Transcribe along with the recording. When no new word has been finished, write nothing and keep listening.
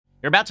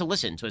You're about to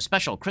listen to a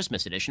special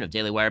Christmas edition of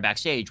Daily Wire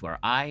Backstage, where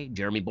I,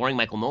 Jeremy Boring,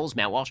 Michael Knowles,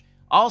 Matt Walsh,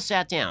 all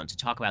sat down to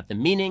talk about the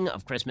meaning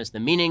of Christmas,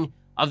 the meaning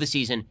of the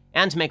season,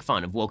 and to make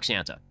fun of woke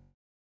Santa.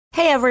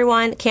 Hey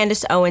everyone,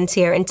 Candace Owens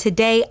here, and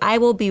today I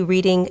will be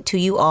reading to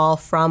you all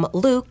from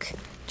Luke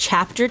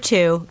chapter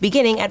 2,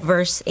 beginning at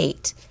verse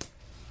 8.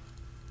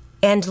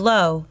 And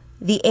lo,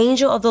 the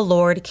angel of the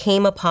Lord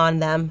came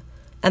upon them,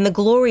 and the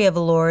glory of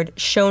the Lord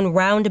shone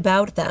round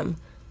about them,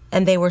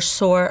 and they were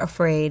sore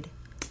afraid.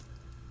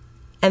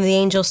 And the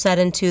angel said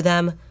unto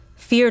them,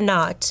 Fear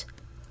not,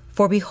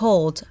 for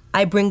behold,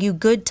 I bring you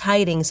good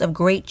tidings of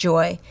great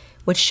joy,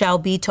 which shall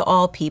be to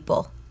all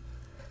people.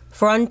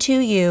 For unto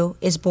you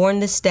is born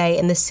this day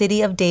in the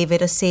city of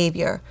David a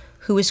Savior,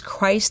 who is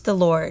Christ the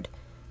Lord.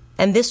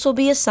 And this will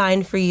be a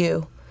sign for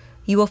you.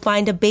 You will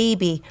find a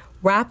baby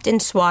wrapped in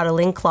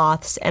swaddling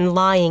cloths and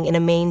lying in a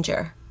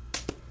manger.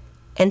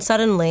 And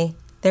suddenly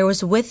there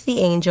was with the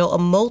angel a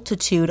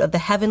multitude of the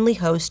heavenly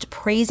host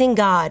praising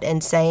God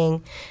and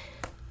saying,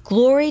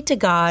 Glory to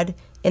God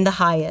in the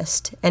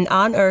highest, and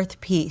on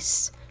earth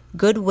peace,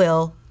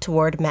 goodwill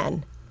toward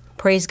men.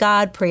 Praise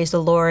God, praise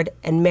the Lord,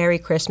 and Merry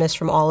Christmas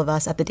from all of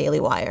us at the Daily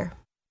Wire.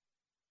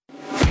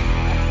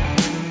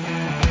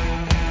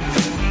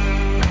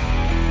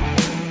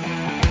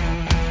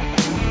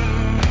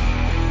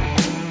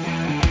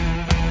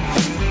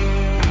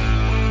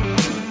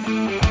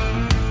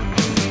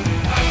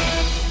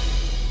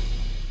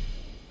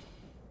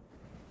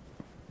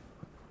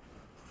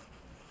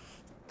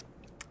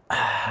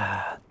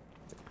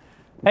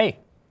 Hey,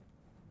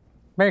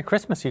 Merry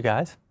Christmas, you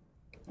guys.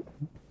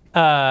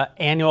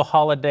 Annual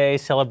holiday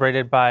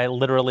celebrated by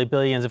literally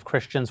billions of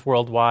Christians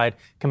worldwide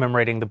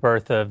commemorating the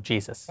birth of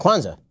Jesus.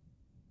 Kwanzaa.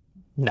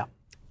 No,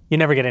 you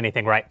never get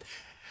anything right.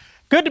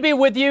 Good to be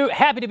with you,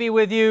 happy to be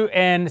with you,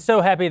 and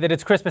so happy that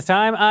it's Christmas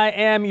time. I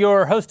am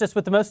your hostess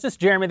with the mostest,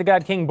 Jeremy the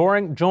God King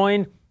Boring,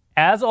 joined,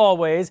 as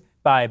always,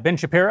 by Ben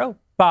Shapiro,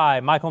 by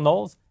Michael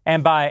Knowles,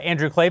 and by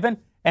Andrew Clavin,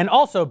 and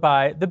also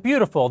by the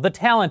beautiful, the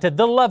talented,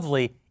 the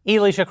lovely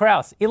Elisha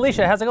Krause.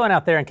 Elisha, how's it going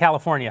out there in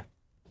California?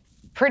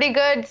 Pretty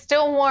good.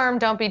 Still warm.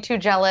 Don't be too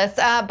jealous.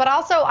 But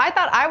also, I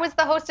thought I was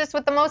the hostess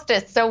with the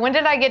mostest. So when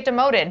did I get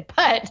demoted?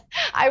 But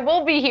I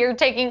will be here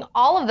taking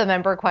all of the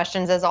member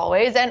questions as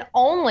always. And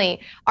only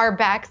our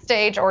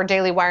Backstage or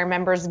Daily Wire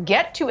members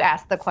get to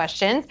ask the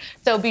questions.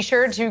 So be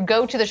sure to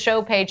go to the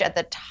show page at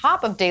the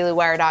top of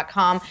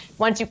dailywire.com.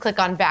 Once you click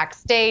on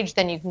Backstage,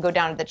 then you can go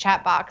down to the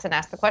chat box and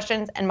ask the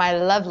questions. And my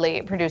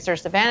lovely producer,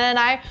 Savannah, and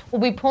I will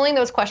be pulling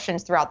those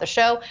questions throughout the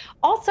show.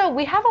 Also,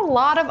 we have a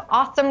lot of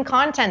awesome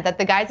content that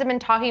the guys have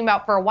been talking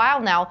about for a while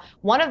now.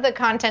 One of the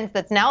contents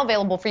that's now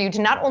available for you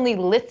to not only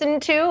listen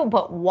to,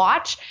 but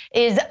watch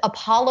is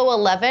Apollo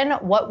 11,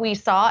 What We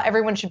Saw.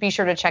 Everyone should be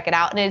sure to check it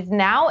out. And it is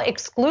now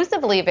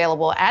exclusively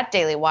available at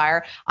Daily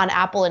Wire on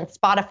Apple and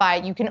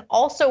Spotify. You can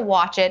also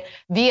watch it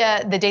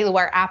via the Daily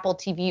Wire Apple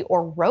TV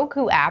or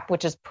Roku app,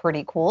 which is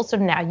pretty cool. So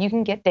now you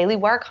can get Daily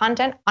Wire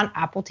content on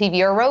Apple TV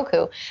or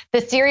Roku.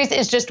 The series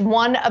is just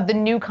one of the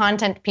new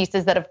content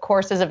pieces that, of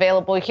course, is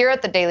available here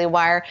at the Daily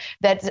Wire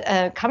that's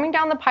coming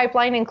down the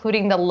pipeline, including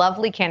the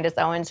lovely Candace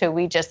Owens, who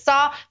we just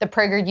saw, the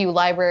PragerU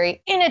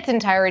library in its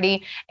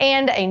entirety,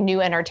 and a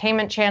new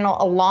entertainment channel,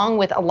 along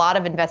with a lot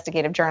of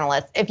investigative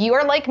journalists. If you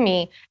are like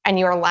me and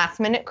you are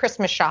last-minute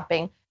Christmas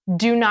shopping,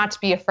 do not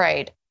be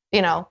afraid.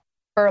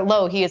 For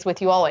lo, he is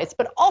with you always.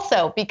 But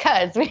also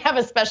because we have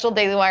a special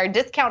Daily Wire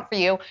discount for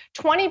you,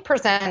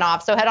 20%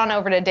 off. So head on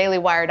over to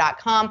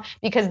dailywire.com,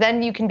 because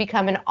then you can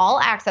become an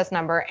all-access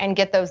member and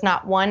get those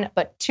not one,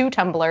 but two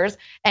tumblers,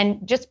 and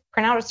just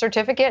print out a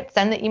certificate,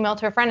 send the email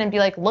to a friend and be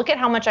like, look at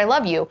how much I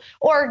love you,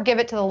 or give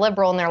it to the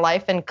liberal in their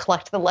life and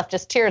collect the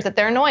leftist tears at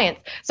their annoyance.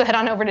 So head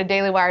on over to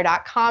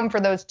dailywire.com for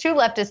those two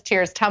leftist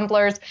tears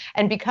tumblers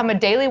and become a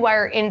Daily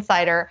Wire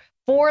insider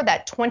for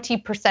that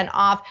 20%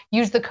 off.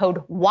 Use the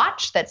code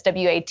WATCH, that's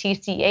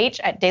WATCH,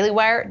 at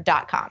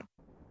dailywire.com.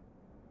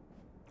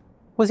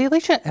 Was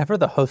Elisha ever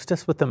the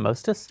hostess with the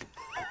mostest?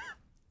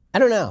 I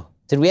don't know.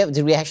 Did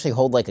we actually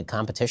hold like a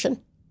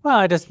competition? Well,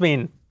 I just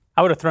mean,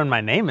 I would have thrown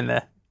my name in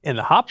the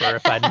hopper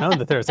if I'd known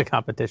that there was a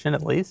competition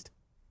at least.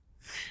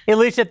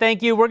 Elisha,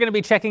 thank you. We're going to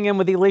be checking in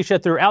with Elisha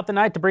throughout the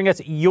night to bring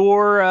us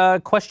your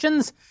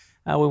questions.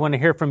 We want to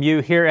hear from you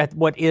here at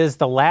what is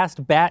the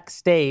last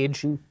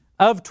Backstage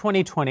of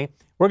 2020.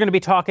 We're going to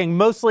be talking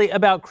mostly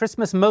about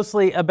Christmas,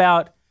 mostly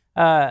about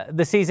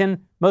the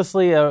season,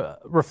 mostly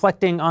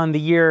reflecting on the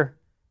year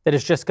that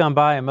has just gone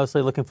by, and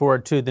mostly looking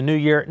forward to the new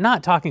year,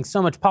 not talking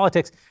so much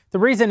politics. The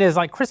reason is,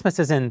 like, Christmas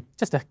is in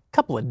just a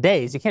couple of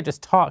days. You can't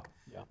just talk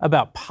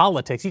about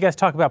politics. You guys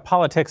talk about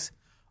politics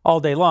all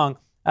day long.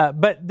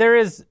 But there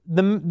is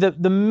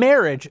the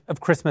marriage of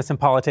Christmas and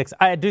politics,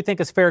 I do think,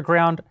 is fair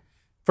ground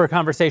for a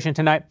conversation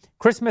tonight.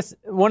 Christmas,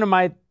 one of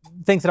my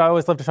things that I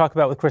always love to talk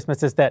about with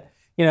Christmas is that,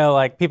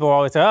 like, people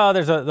always say, oh,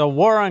 there's the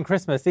war on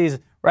Christmas, these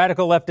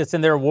radical leftists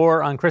and their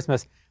war on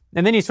Christmas.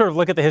 And then you sort of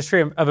look at the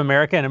history of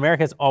America, and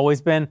America has always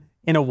been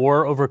in a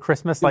war over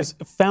Christmas. It was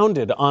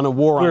founded on a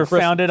war on Christmas. We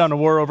were founded on a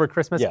war over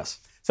Christmas. Yes.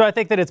 So I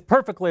think that it's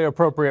perfectly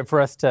appropriate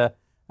for us to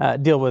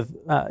deal with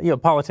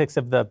politics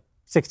of the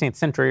 16th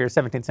century or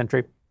 17th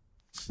century.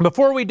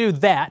 Before we do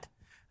that,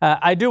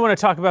 I do want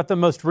to talk about the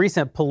most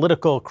recent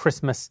political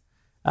Christmas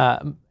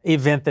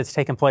event that's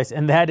taken place,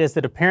 and that is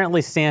that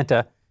apparently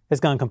Santa has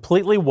gone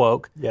completely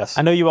woke. Yes.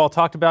 I know you all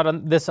talked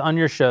about this on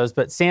your shows,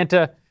 but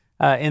Santa,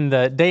 in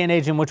the day and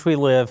age in which we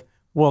live,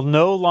 will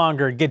no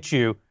longer get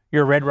you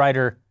your Red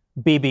Ryder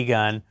BB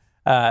gun.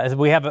 Do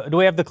we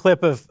have the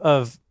clip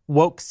of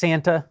woke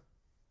Santa?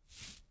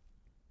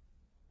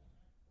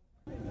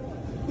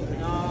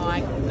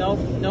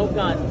 No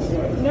guns.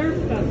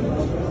 Nerf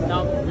gun.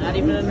 No, not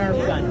even a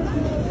Nerf gun.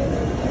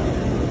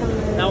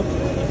 No,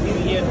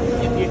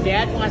 if your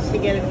dad wants to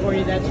get it for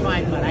you, that's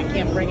fine, but I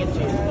can't bring it to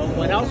you. But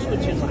what else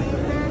would you like?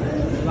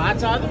 There's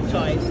lots of other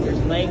toys. There's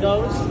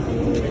Legos,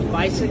 there's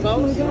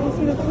bicycles,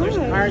 there's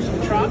cars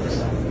and trucks.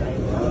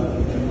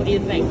 What do you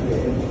think?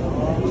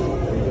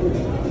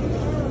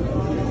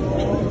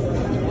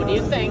 What do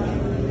you think?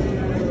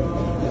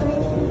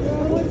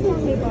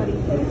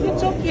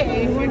 It's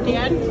okay if your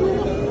dad...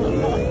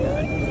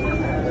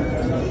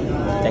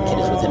 That kid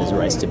is within his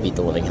rights to beat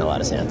the living hell out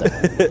of Santa.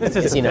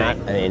 Is he not?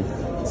 I mean,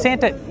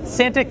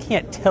 Santa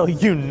can't tell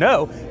you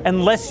no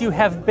unless you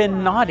have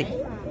been naughty.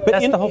 But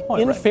That's the whole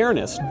point. In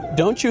fairness,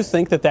 don't you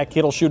think that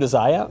kid will shoot his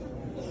eye out?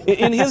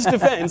 In his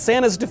defense, in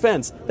Santa's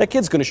defense, that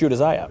kid's going to shoot his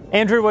eye out.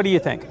 Andrew, what do you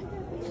think?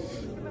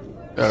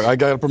 I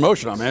got a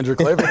promotion. I'm Andrew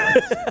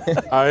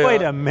Klaver.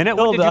 Wait a minute.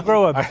 When did you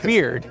grow a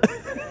beard?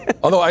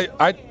 Although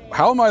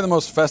how am I the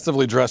most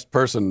festively dressed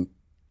person?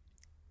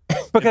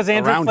 Because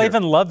Andrew around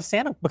Klavan loves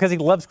Santa. Because he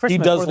loves Christmas.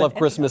 He does love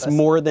Christmas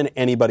more than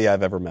anybody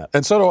I've ever met.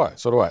 And so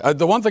do I.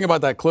 The one thing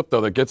about that clip,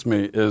 though, that gets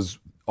me is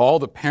all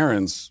the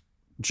parents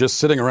just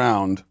sitting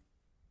around,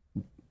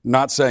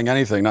 not saying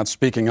anything, not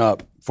speaking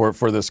up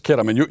for this kid.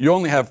 I mean, you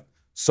only have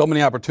so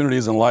many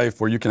opportunities in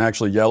life where you can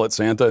actually yell at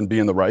Santa and be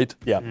in the right.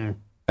 Yeah. And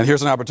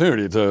here's an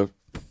opportunity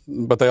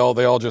but they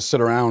all just sit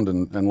around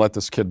and let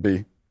this kid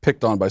be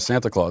picked on by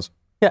Santa Claus.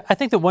 Yeah, I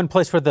think that one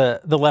place where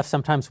the left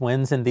sometimes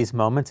wins in these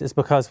moments is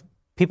because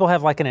people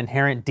have like an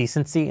inherent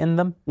decency in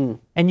them,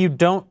 and you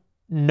don't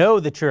know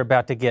that you're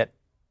about to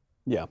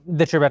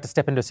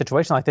step into a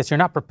situation like this. You're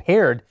not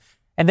prepared,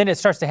 and then it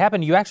starts to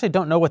happen. You actually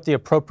don't know what the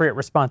appropriate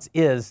response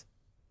is.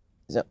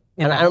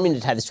 And I don't mean to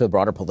tie this to a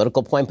broader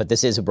political point, but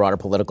this is a broader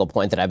political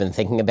point that I've been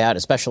thinking about,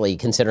 especially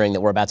considering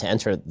that we're about to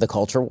enter the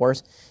culture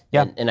wars.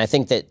 Yeah. And I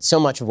think that so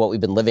much of what we've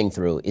been living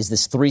through is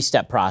this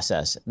three-step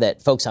process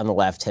that folks on the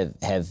left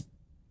have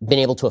been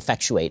able to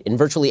effectuate in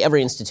virtually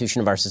every institution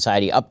of our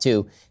society, up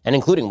to and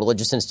including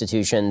religious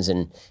institutions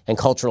and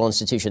cultural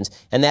institutions.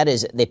 And that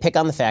is, they pick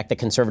on the fact that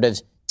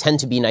conservatives tend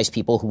to be nice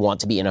people who want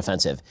to be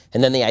inoffensive.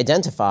 And then they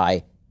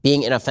identify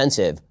being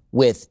inoffensive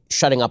with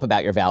shutting up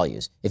about your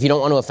values. If you don't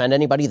want to offend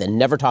anybody, then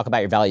never talk about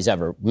your values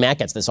ever. Matt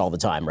gets this all the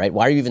time, right?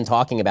 Why are you even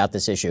talking about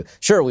this issue?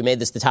 Sure, we made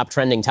this the top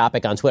trending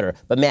topic on Twitter,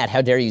 but Matt,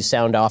 how dare you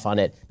sound off on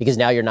it because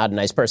now you're not a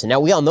nice person. Now,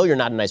 we all know you're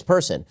not a nice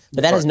person,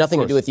 but that has nothing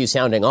to do with you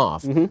sounding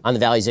off on the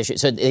values issue.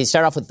 So they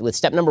start off with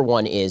step number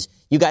one is,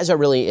 you guys are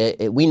really,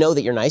 we know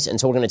that you're nice, and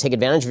so we're going to take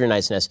advantage of your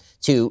niceness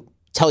to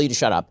tell you to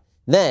shut up.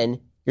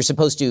 Then you're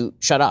supposed to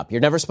shut up. You're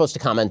never supposed to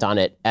comment on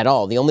it at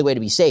all. The only way to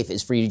be safe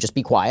is for you to just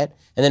be quiet.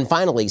 And then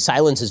finally,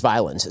 silence is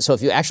violence. So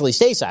if you actually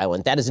stay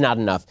silent, that is not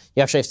enough.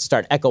 You actually have to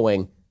start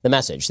echoing the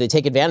message. So they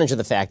take advantage of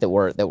the fact that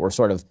we're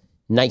sort of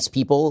nice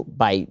people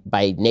by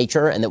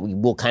nature, and that we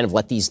will kind of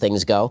let these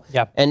things go.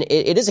 Yep. And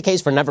it is a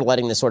case for never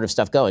letting this sort of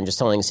stuff go and just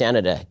telling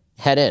Santa to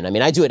head in. I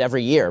mean, I do it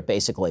every year,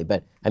 basically,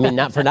 but I mean,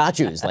 not for not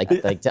Jews.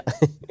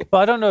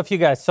 Well, I don't know if you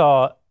guys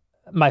saw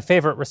my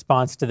favorite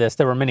response to this.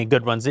 There were many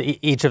good ones.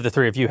 Each of the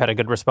three of you had a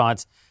good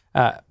response.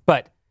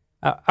 But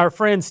our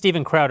friend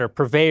Steven Crowder,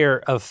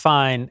 purveyor of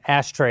fine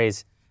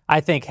ashtrays,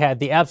 I think had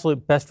the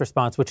absolute best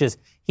response, which is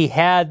he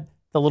had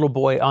the little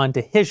boy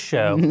onto his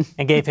show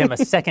and gave him a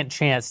second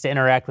chance to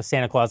interact with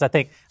Santa Claus. I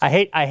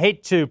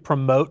hate to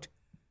promote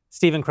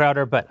Steven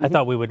Crowder, but I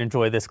thought we would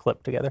enjoy this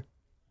clip together.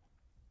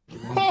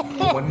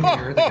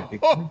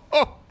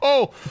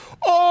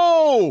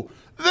 Oh,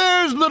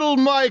 there's little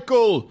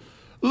Michael.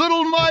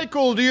 Little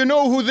Michael, do you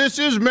know who this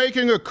is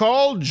making a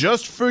call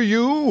just for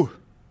you?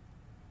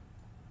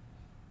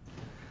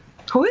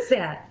 Who is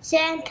that?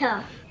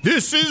 Santa.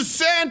 This is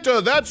Santa,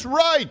 that's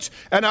right.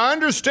 And I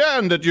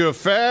understand that you're a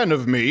fan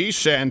of me,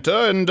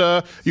 Santa, and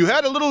you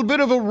had a little bit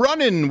of a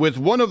run-in with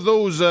one of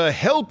those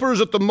helpers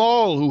at the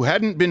mall who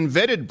hadn't been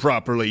vetted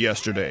properly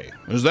yesterday.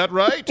 Is that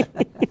right?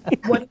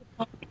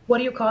 What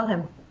do you call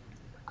him?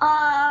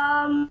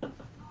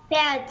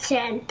 Bad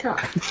Santa.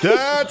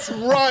 That's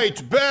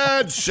right,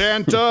 Bad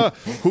Santa,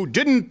 who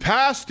didn't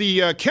pass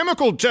the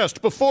chemical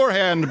test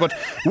beforehand, but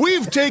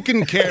we've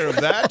taken care of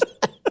that.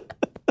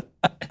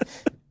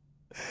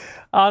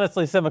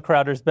 Honestly, some of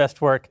Crowder's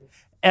best work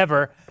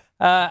ever.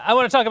 I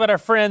want to talk about our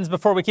friends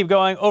before we keep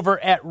going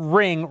over at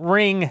Ring.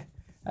 Ring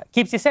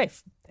keeps you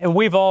safe. And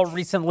we've all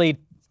recently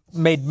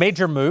made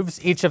major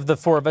moves. Each of the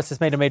four of us has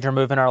made a major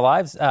move in our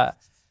lives.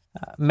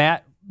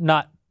 Matt,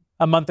 not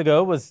a month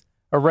ago, was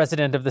a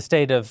resident of the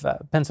state of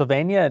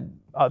Pennsylvania.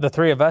 The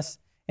three of us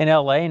in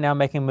L.A., now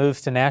making moves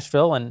to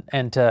Nashville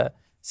and to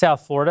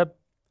South Florida.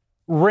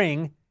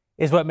 Ring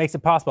is what makes it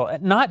possible.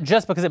 Not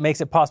just because it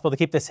makes it possible to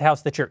keep this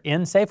house that you're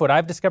in safe. What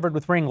I've discovered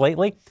with Ring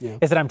lately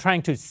is that I'm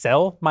trying to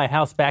sell my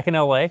house back in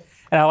L.A.,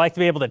 and I like to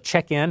be able to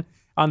check in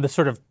on the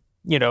sort of,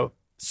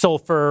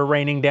 sulfur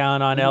raining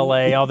down on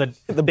L.A., all the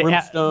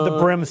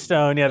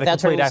brimstone. Yeah,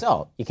 that's how you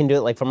sell. You can do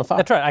it like from afar.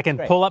 That's right. I can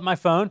pull up my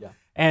phone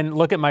and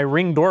look at my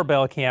Ring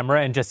doorbell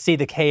camera and just see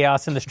the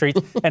chaos in the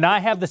streets. And I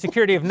have the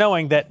security of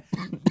knowing that,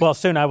 well,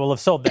 soon I will have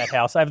sold that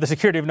house. I have the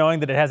security of knowing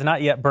that it has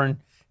not yet burned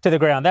to the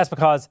ground. That's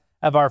because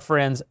of our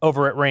friends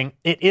over at Ring.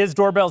 It is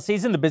doorbell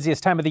season, the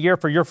busiest time of the year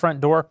for your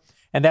front door,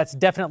 and that's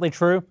definitely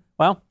true,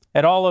 well,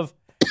 at all of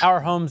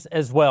our homes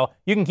as well.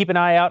 You can keep an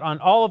eye out on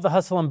all of the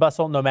hustle and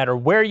bustle, no matter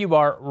where you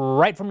are,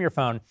 right from your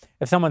phone.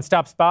 If someone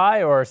stops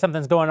by or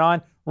something's going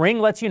on, Ring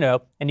lets you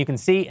know, and you can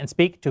see and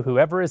speak to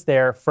whoever is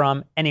there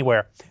from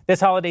anywhere.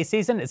 This holiday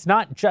season, it's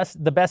not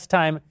just the best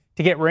time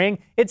to get Ring,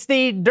 it's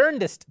the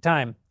darndest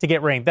time to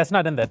get Ring. That's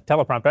not in the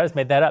teleprompter, I just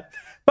made that up.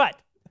 But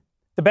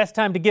the best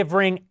time to give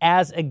Ring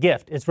as a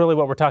gift is really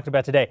what we're talking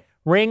about today.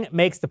 Ring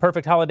makes the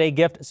perfect holiday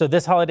gift, so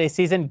this holiday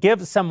season,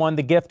 give someone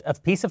the gift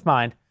of peace of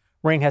mind.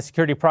 Ring has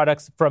security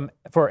products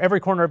for every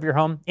corner of your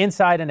home,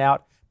 inside and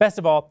out. Best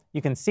of all,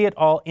 you can see it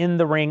all in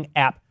the Ring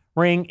app.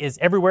 Ring is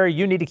everywhere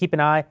you need to keep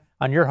an eye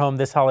on your home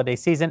this holiday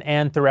season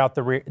and throughout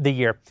the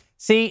year.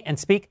 See and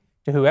speak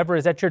to whoever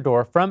is at your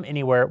door from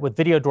anywhere with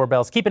video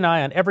doorbells. Keep an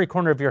eye on every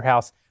corner of your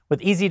house with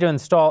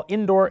easy-to-install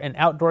indoor and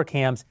outdoor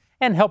cams,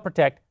 and help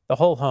protect the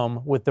whole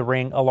home with the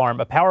Ring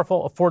Alarm, a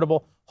powerful,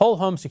 affordable, whole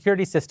home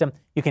security system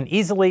you can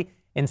easily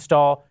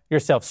install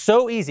yourself.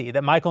 So easy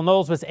that Michael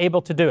Knowles was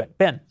able to do it.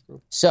 Ben.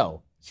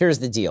 So here's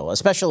the deal,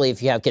 especially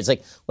if you have kids.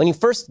 Like when you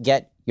first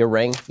get your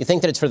Ring, you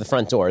think that it's for the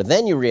front door.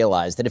 Then you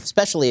realize that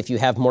especially if you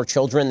have more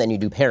children than you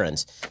do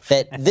parents,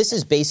 that this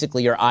is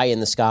basically your eye in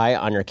the sky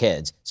on your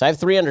kids. So I have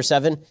 3 under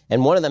 7,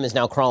 and one of them is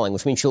now crawling,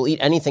 which means she'll eat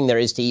anything there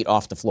is to eat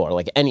off the floor,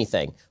 like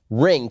anything.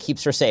 Ring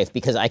keeps her safe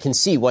because I can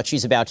see what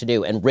she's about to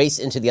do and race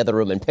into the other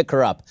room and pick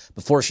her up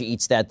before she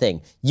eats that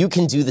thing. You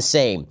can do the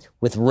same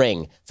with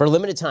Ring. For a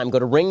limited time, go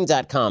to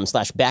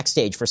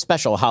ring.com/backstage for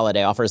special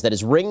holiday offers. That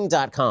is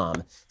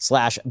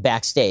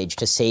ring.com/backstage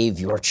to save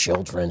your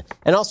children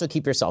and also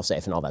keep yourself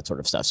safe and all that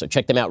sort of stuff. So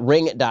check them out,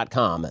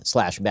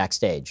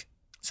 ring.com/backstage.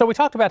 So we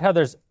talked about how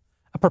there's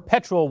a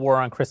perpetual war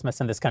on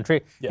Christmas in this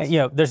country.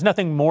 Yes. There's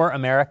nothing more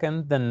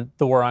American than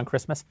the war on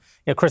Christmas.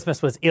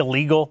 Christmas was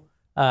illegal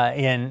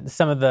in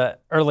some of the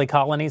early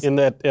colonies. In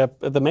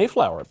the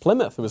Mayflower,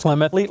 Plymouth, it was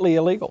completely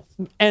illegal.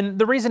 And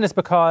the reason is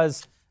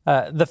because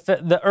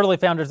the early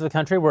founders of the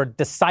country were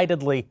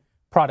decidedly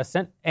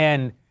Protestant.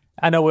 And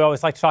I know we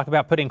always like to talk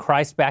about putting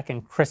Christ back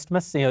in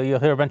Christmas. You'll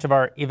hear a bunch of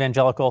our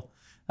evangelical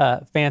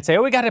fans say,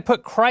 we got to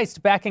put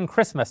Christ back in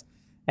Christmas.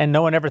 And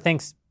no one ever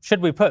thinks,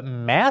 should we put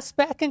Mass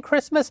back in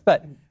Christmas?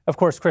 But, of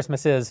course,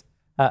 Christmas is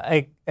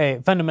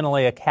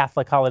fundamentally a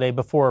Catholic holiday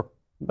before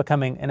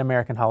becoming an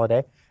American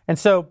holiday. And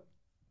so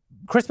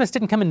Christmas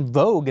didn't come in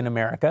vogue in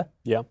America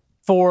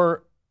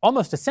for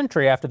almost a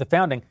century after the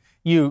founding.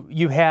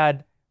 You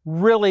had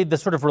really the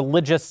sort of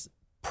religious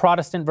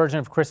Protestant version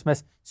of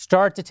Christmas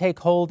start to take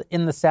hold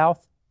in the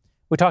South.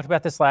 We talked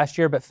about this last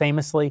year, but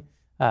famously,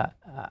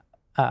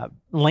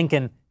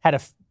 Lincoln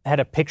had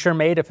a picture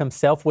made of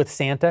himself with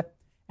Santa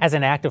as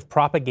an act of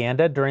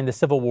propaganda during the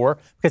Civil War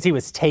because he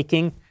was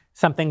taking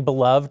something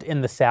beloved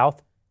in the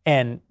South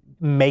and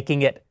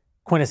making it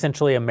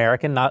quintessentially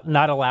American,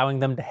 not allowing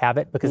them to have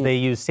it because they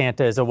use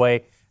Santa as a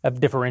way of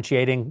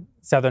differentiating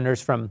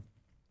Southerners from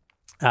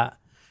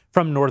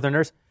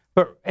Northerners.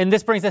 And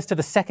this brings us to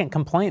the second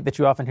complaint that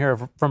you often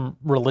hear from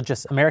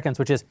religious Americans,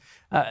 which is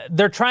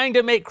they're trying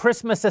to make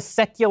Christmas a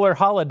secular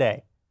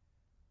holiday.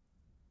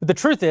 But the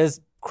truth is,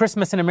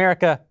 Christmas in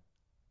America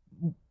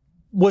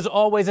was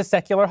always a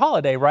secular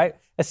holiday, right?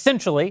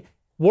 Essentially,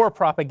 war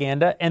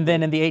propaganda, and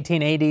then in the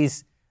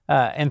 1880s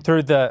and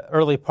through the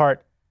early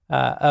part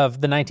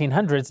of the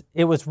 1900s,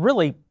 it was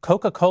really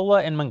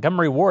Coca-Cola and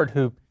Montgomery Ward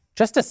who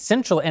just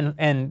essentially,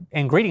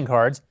 and greeting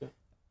cards,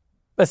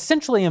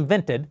 essentially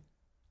invented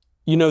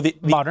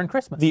modern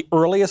Christmas. The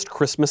earliest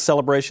Christmas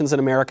celebrations in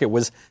America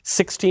was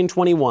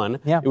 1621.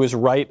 It was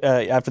right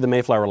after the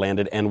Mayflower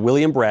landed, and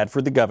William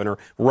Bradford, the governor,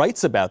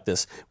 writes about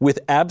this with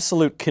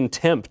absolute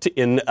contempt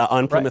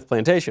on Plymouth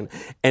Plantation.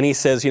 And he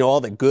says,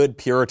 all the good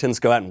Puritans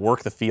go out and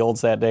work the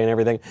fields that day and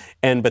everything.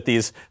 But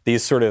these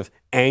sort of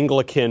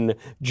Anglican,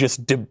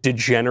 just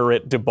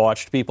degenerate,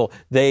 debauched people,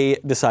 they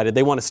decided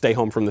they want to stay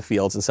home from the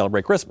fields and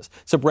celebrate Christmas.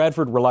 So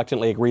Bradford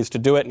reluctantly agrees to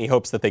do it, and he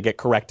hopes that they get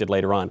corrected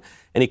later on.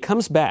 And he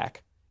comes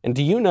back. And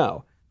do you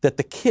know that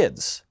the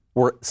kids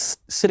were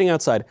sitting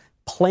outside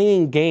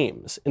playing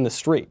games in the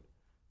street?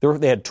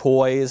 They had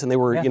toys and they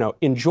were,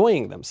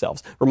 enjoying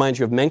themselves. Reminds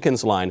you of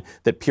Mencken's line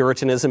that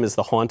Puritanism is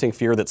the haunting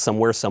fear that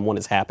somewhere someone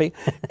is happy.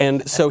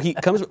 And so he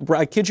comes,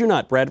 I kid you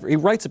not, he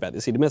writes about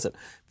this, he admits it.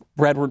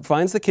 Bradford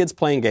finds the kids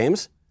playing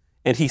games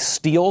and he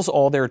steals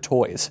all their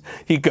toys.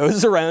 He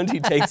goes around, he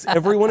takes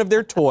every one of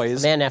their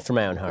toys. Man after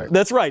my own heart.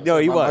 That's right. No,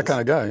 he was. That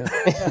kind of guy,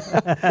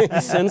 yeah.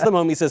 He sends them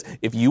home. He says,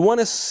 if you want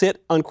to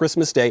sit on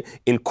Christmas Day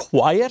in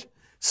quiet,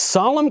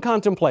 solemn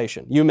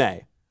contemplation, you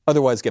may.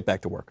 Otherwise, get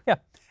back to work. Yeah.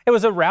 It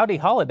was a rowdy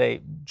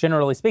holiday,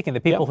 generally speaking. The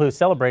people who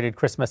celebrated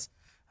Christmas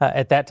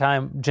at that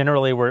time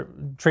generally were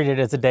treated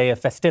as a day of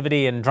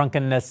festivity and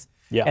drunkenness,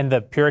 and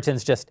the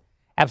Puritans just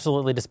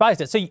absolutely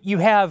despised it. So you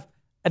have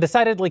a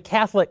decidedly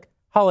Catholic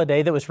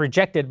holiday that was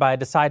rejected by a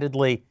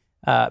decidedly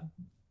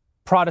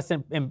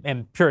Protestant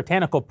and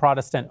puritanical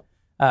Protestant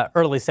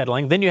early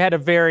settling. Then you had a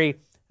very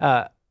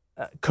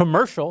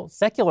commercial,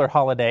 secular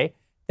holiday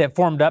that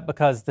formed up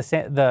because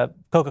the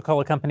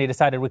Coca-Cola company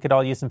decided we could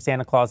all use some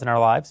Santa Claus in our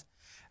lives.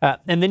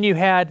 And then you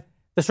had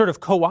the sort of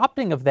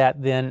co-opting of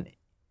that then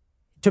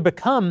to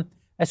become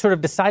a sort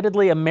of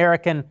decidedly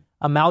American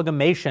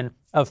amalgamation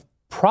of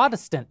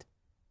Protestant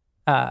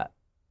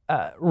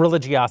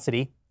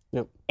religiosity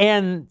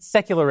and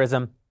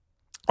secularism,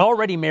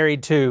 already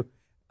married to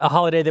a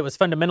holiday that was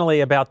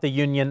fundamentally about the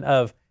union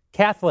of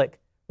Catholic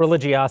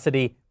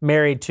religiosity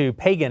married to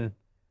pagan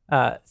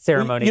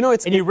ceremony. You know,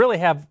 and you really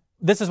have,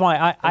 this is why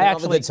I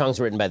actually... all the good songs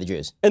were written by the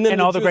Jews.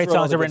 And all the great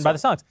songs are written by the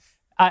songs.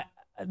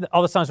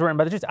 All the songs were written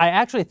by the Jews. I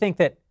actually think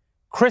that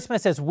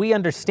Christmas, as we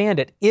understand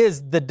it,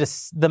 is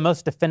the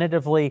most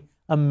definitively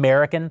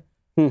American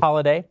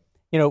holiday.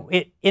 You know,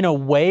 in a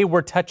way,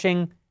 we're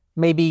touching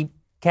maybe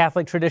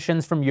Catholic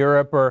traditions from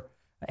Europe or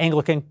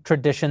Anglican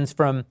traditions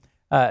from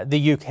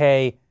the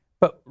UK,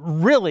 but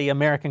really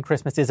American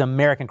Christmas is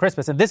American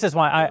Christmas. And this is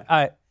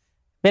why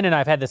Ben and I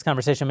have had this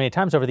conversation many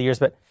times over the years,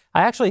 but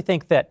I actually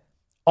think that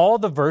all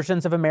the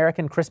versions of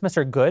American Christmas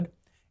are good.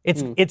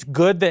 It's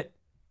good that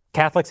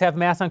Catholics have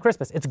Mass on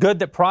Christmas. It's good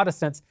that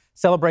Protestants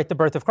celebrate the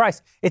birth of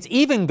Christ. It's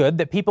even good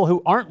that people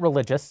who aren't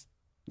religious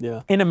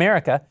in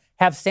America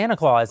have Santa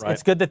Claus. Right.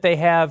 It's good that they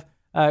have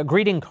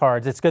greeting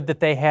cards. It's good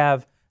that they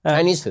have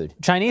Chinese food.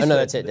 Chinese food. No,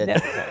 that's it.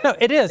 No,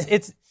 it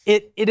is.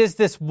 It is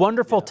this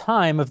wonderful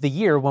time of the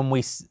year when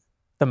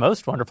the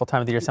most wonderful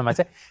time of the year, some might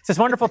say. It's this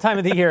wonderful time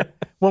of the year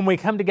when we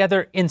come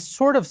together in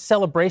sort of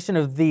celebration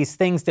of these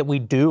things that we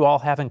do all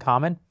have in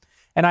common.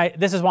 And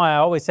this is why I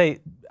always say,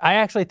 I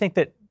actually think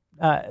that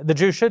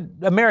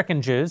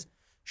American Jews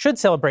should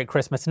celebrate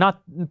Christmas,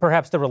 not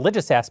perhaps the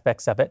religious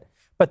aspects of it,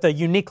 but the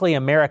uniquely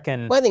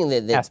American Well, I think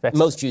that aspects.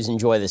 most Jews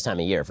enjoy this time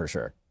of year for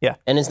sure. Yeah.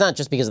 And it's not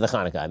just because of the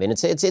Hanukkah. I mean,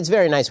 it's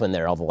very nice when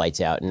there are all the lights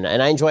out. And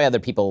I enjoy other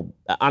people.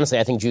 Honestly,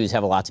 I think Jews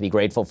have a lot to be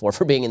grateful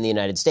for being in the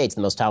United States,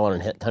 the most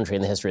tolerant country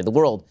in the history of the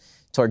world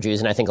toward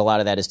Jews. And I think a lot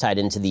of that is tied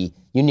into the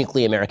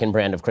uniquely American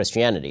brand of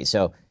Christianity.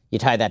 So you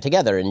tie that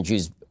together, and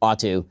Jews ought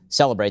to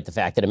celebrate the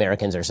fact that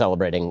Americans are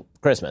celebrating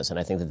Christmas, and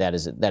I think that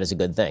is a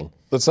good thing.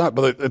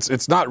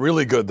 It's not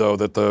really good though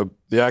that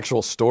the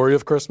actual story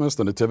of Christmas,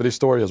 the nativity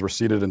story, has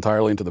receded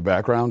entirely into the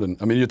background. And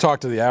I mean, you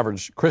talk to the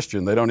average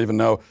Christian, they don't even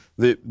know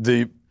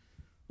the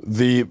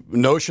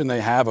notion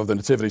they have of the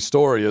nativity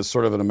story is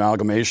sort of an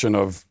amalgamation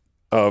of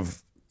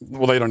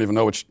well, they don't even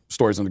know which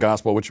stories in the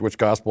gospel, which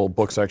gospel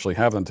books actually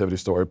have the nativity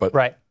story, but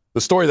right. The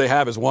story they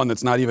have is one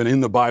that's not even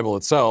in the Bible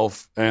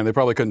itself, and they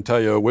probably couldn't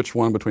tell you which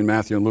one between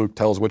Matthew and Luke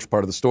tells which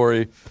part of the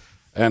story.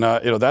 And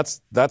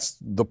that's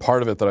the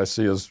part of it that I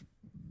see as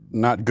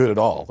not good at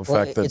all. The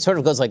fact that it sort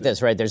of goes like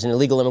this, right? There's an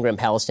illegal immigrant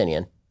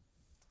Palestinian,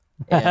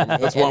 and,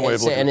 that's one way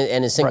of looking at it.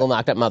 And his single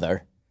knocked-up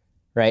mother,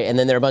 right? And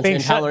then there are a bunch of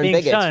intolerant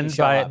bigots shunned who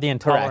show by up. the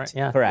intolerant.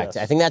 Correct.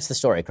 I think that's the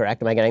story.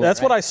 Correct? Am I getting That's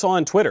that right? what I saw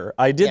on Twitter.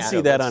 I did see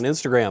that on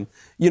Instagram.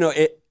 You know,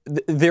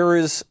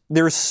 there's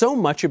so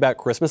much about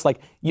Christmas.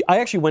 Like, I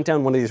actually went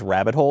down one of these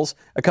rabbit holes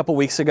a couple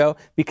weeks ago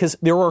because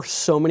there are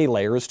so many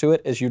layers to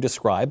it, as you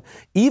describe.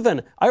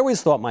 Even, I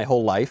always thought my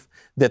whole life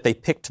that they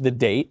picked the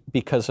date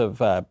because of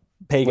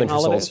pagan Winter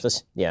holidays.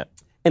 solstice. Yeah.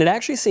 And it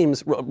actually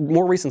seems,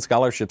 more recent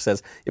scholarship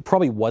says, it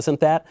probably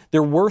wasn't that.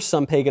 There were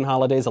some pagan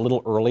holidays a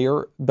little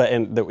earlier,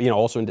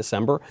 also in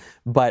December.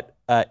 But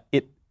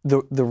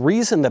the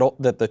reason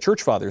that the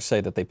church fathers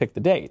say that they picked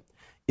the date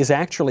is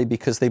actually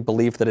because they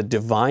believed that a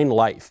divine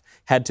life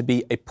had to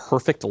be a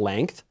perfect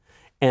length,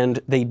 and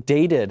they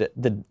dated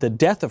the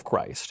death of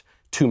Christ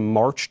to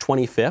March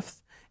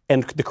 25th,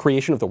 and the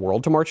creation of the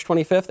world to March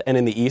 25th, and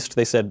in the East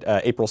they said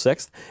April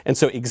 6th, and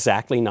so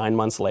exactly 9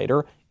 months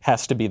later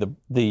has to be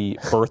the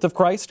birth of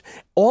Christ.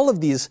 All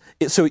of these,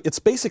 so it's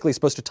basically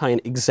supposed to tie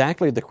in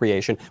exactly to the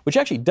creation, which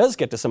actually does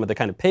get to some of the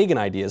kind of pagan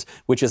ideas,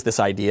 which is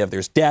this idea of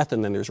there's death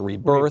and then there's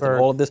rebirth. And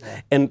all of this,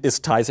 and this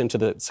ties into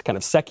the kind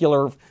of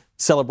secular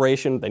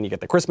celebration, then you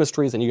get the Christmas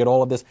trees, and you get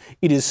all of this.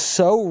 It is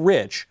so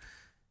rich,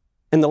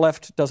 and the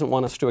left doesn't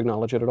want us to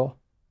acknowledge it at all.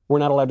 We're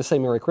not allowed to say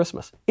Merry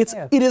Christmas. It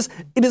is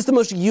the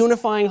most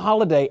unifying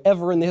holiday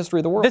ever in the history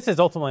of the world. This is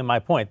ultimately my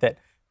point, that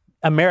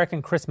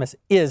American Christmas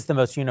is the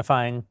most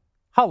unifying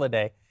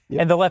holiday,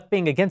 and the left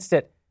being against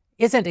it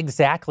isn't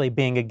exactly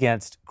being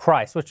against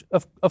Christ, which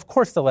of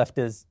course the left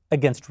is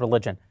against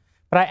religion.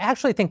 But I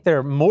actually think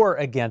they're more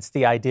against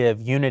the idea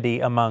of unity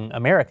among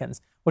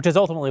Americans, which is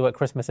ultimately what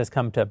Christmas has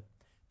come to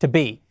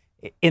be.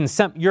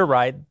 You're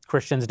right,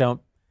 Christians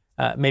don't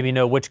maybe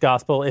know which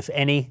gospel, if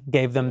any,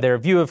 gave them their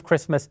view of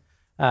Christmas.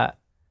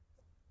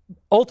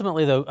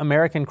 Ultimately, though,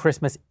 American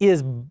Christmas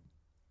is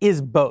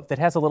both. It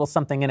has a little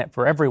something in it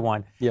for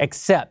everyone,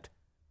 except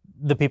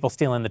the people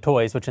stealing the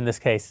toys, which in this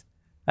case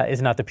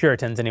is not the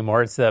Puritans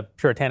anymore. It's the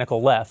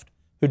puritanical left,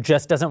 who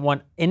just doesn't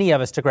want any of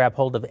us to grab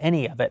hold of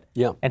any of it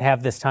and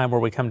have this time where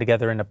we come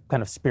together in a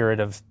kind of spirit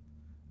of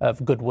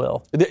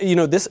goodwill. You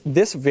know,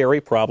 this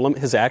very problem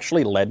has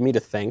actually led me to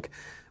think,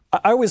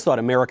 I always thought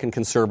American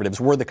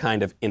conservatives were the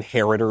kind of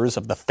inheritors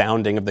of the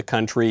founding of the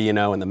country, you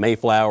know, in the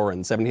Mayflower in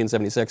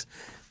 1776.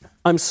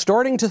 I'm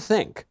starting to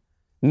think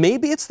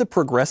maybe it's the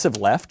progressive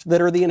left that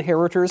are the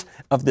inheritors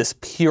of this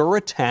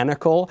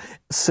puritanical,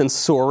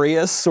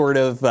 censorious sort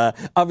of,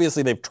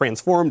 obviously they've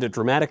transformed it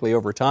dramatically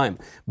over time,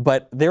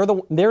 but they're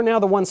now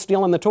the ones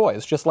stealing the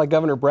toys, just like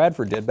Governor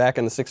Bradford did back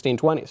in the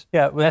 1620s.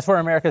 Yeah, well, that's where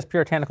America's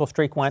puritanical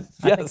streak went.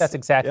 I think that's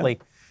exactly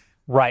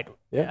right.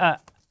 Yeah.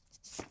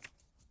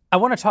 I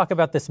want to talk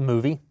about this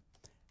movie,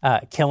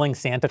 Killing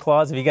Santa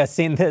Claus. Have you guys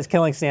seen this,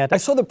 Killing Santa? I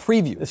saw the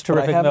preview. This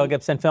terrific Mel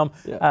Gibson film.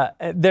 Yeah.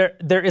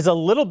 There is a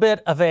little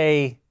bit of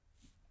a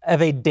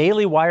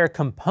Daily Wire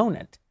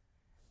component.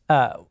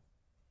 I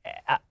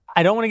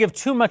don't want to give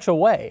too much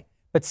away,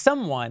 but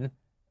someone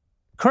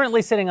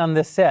currently sitting on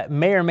this set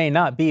may or may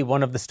not be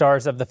one of the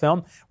stars of the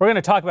film. We're going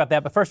to talk about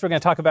that, but first we're going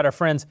to talk about our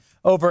friends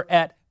over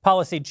at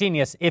Policy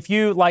Genius. If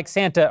you, like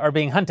Santa, are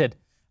being hunted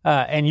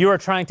and you are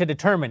trying to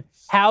determine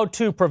how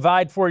to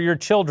provide for your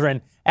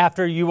children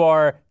after you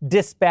are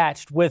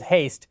dispatched with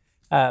haste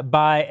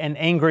by an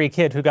angry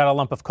kid who got a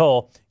lump of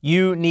coal,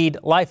 you need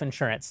life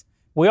insurance.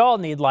 We all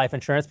need life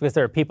insurance because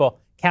there are people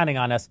counting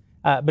on us.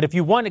 But if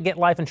you want to get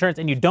life insurance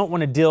and you don't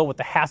want to deal with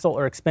the hassle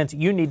or expense,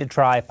 you need to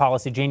try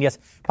Policy Genius.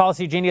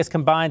 Policy Genius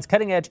combines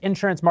cutting-edge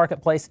insurance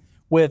marketplace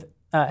with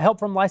help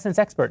from licensed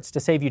experts to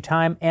save you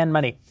time and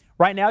money.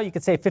 Right now, you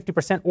could save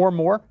 50% or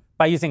more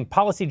by using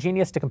Policy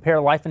Genius to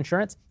compare life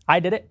insurance. I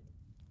did it.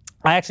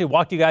 I actually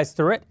walked you guys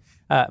through it.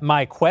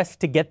 My quest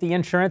to get the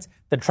insurance,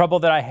 the trouble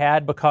that I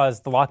had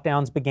because the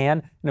lockdowns began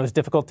and it was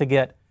difficult to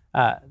get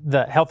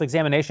the health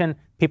examination.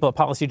 People at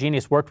Policy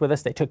Genius worked with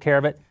us. They took care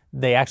of it.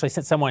 They actually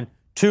sent someone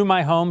to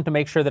my home to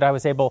make sure that I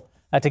was able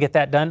to get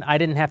that done. I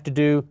didn't have to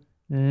do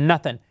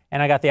nothing,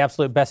 and I got the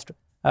absolute best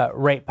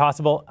rate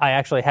possible. I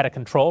actually had a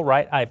control,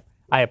 right?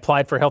 I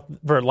applied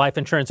for life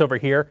insurance over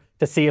here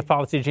to see if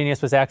Policy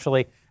Genius was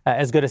actually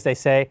as good as they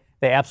say.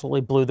 They absolutely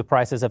blew the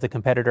prices of the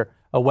competitor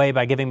away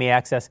by giving me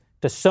access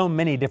to so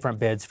many different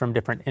bids from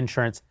different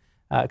insurance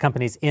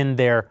companies in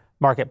their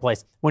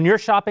marketplace. When you're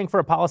shopping for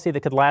a policy that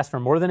could last for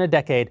more than a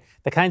decade,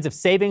 the kinds of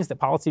savings that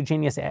Policy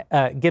Genius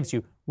gives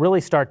you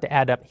really start to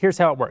add up. Here's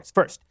how it works.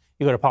 First,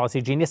 you go to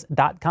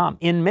policygenius.com.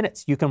 In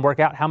minutes, you can work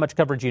out how much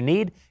coverage you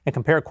need and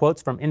compare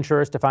quotes from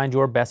insurers to find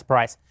your best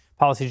price.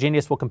 Policy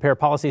Genius will compare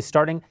policies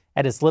starting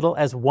at as little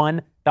as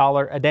 $1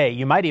 a day.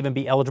 You might even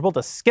be eligible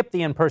to skip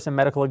the in-person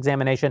medical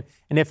examination,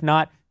 and if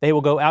not, they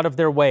will go out of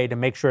their way to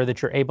make sure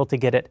that you're able to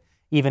get it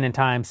even in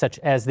times such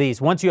as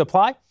these. Once you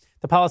apply,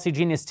 the Policy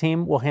Genius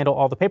team will handle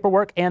all the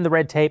paperwork and the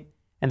red tape,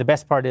 and the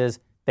best part is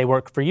they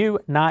work for you,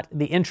 not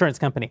the insurance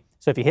company.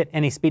 So if you hit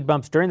any speed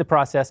bumps during the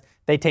process,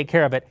 they take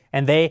care of it,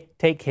 and they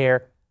take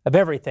care of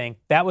everything.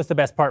 That was the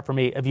best part for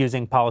me of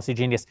using Policy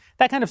Genius.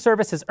 That kind of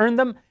service has earned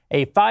them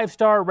a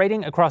 5-star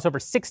rating across over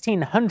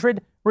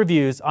 1,600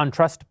 reviews on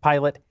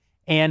Trustpilot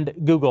and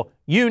Google.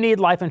 You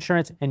need life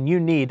insurance, and you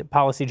need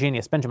Policy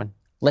Genius. Benjamin.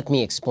 Let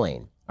me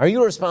explain. Are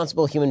you a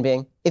responsible human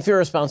being? If you're a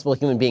responsible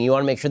human being, you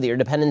want to make sure that your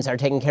dependents are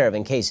taken care of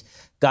in case,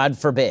 God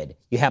forbid,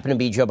 you happen to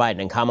be Joe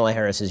Biden and Kamala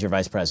Harris is your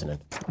vice president.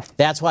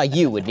 That's why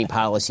you would need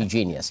Policy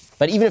Genius.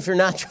 But even if you're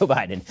not Joe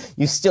Biden,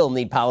 you still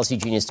need Policy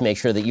Genius to make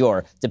sure that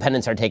your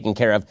dependents are taken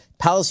care of.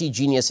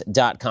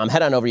 PolicyGenius.com.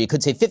 Head on over. You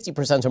could save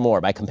 50% or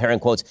more by comparing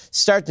quotes.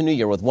 Start the new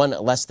year with one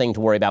less thing to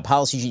worry about.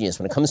 Policy Genius,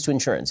 when it comes to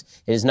insurance,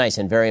 it is nice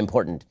and very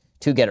important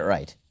to get it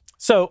right.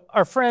 So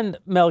our friend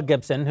Mel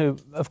Gibson, who,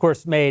 of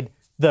course, made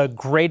the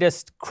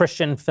greatest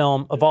Christian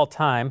film of all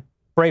time,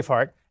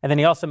 Braveheart, and then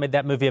he also made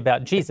that movie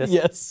about Jesus,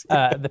 yes,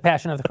 The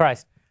Passion of the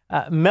Christ.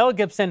 Mel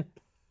Gibson,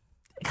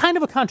 kind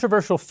of a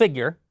controversial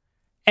figure,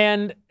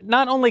 and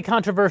not only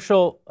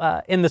controversial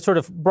in the sort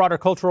of broader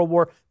cultural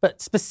war,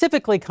 but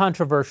specifically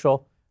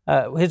controversial,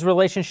 his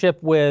relationship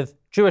with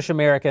Jewish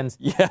Americans.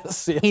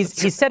 Yes.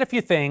 He's said a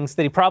few things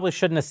that he probably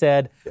shouldn't have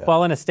said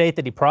while in a state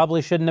that he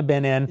probably shouldn't have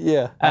been in.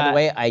 Yeah. By the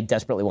way, I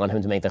desperately want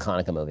him to make the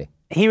Hanukkah movie.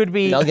 He would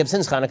be Mel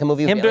Gibson's Hanukkah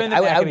movie. Him doing the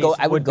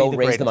I would go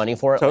raise the money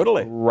for it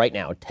totally right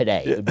now,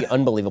 today. It would be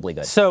unbelievably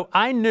good. So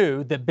I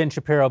knew that Ben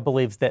Shapiro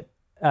believes that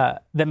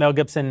Mel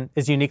Gibson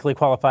is uniquely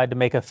qualified to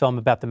make a film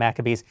about the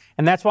Maccabees,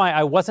 and that's why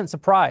I wasn't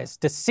surprised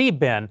to see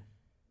Ben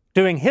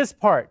doing his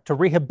part to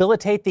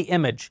rehabilitate the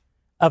image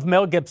of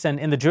Mel Gibson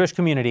in the Jewish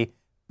community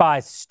by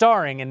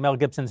starring in Mel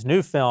Gibson's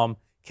new film,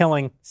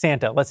 Killing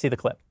Santa. Let's see the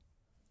clip.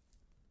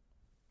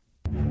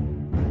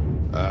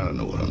 I don't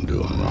know what I'm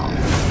doing wrong.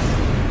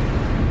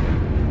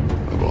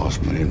 I've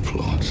lost my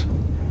influence.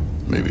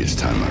 Maybe it's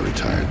time I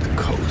retired the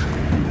coat.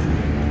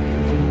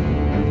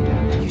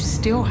 You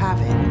still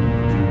have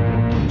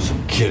it.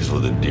 Some kids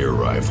with a deer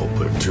rifle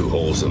put 2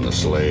 holes in the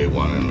sleigh,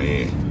 one in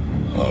me.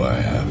 All I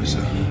have is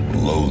a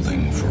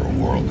loathing for a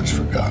world that's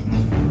forgotten.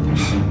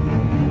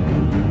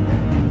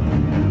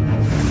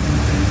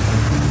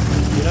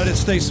 The United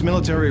States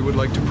military would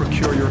like to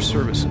procure your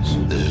services.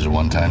 This is a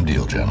one-time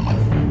deal, gentlemen.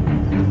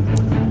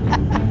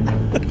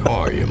 How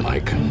are you,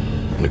 Mike?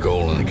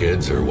 Nicole and the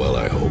kids are well,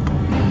 I hope.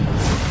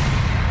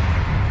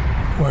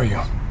 Where are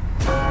you?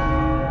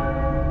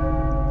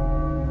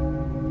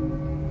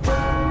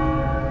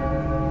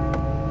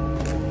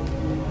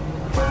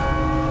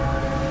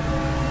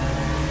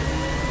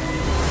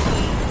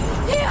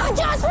 You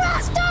just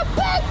lost a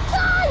big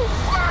son!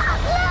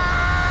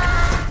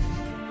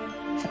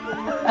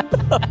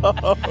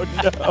 Oh,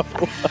 no.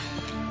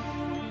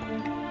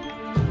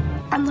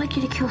 I'd like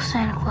you to kill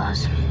Santa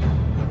Claus.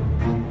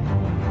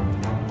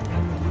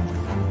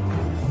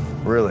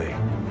 Really?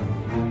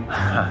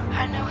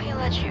 I know he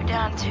let you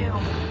down, too.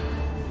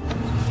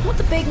 Want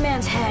the big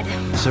man's head.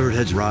 Severed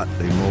heads rot,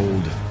 they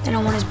mold. Then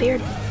I want his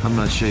beard. I'm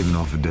not shaving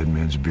off a dead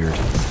man's beard.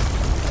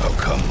 How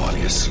come while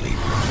you sleep?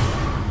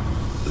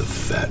 The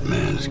fat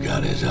man's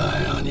got his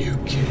eye on you,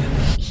 kid.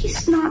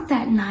 He's not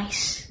that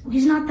nice.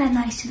 He's not that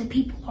nice to the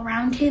people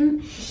around him.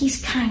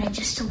 He's kind of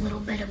just a little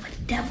bit of a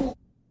devil.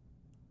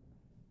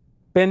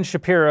 Ben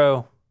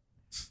Shapiro,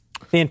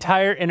 the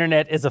entire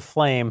internet is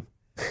aflame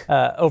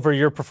over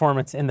your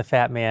performance in The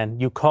Fat Man.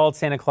 You called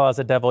Santa Claus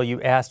a devil.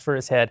 You asked for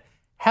his head.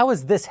 How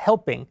is this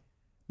helping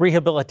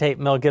rehabilitate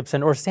Mel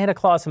Gibson or Santa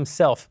Claus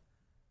himself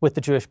with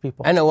the Jewish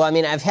people? I know. Well, I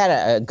mean, I've had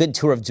a good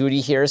tour of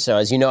duty here. So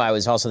as you know, I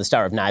was also the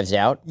star of Knives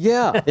Out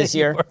this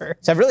year.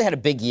 So I've really had a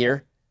big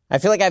year. I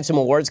feel like I have some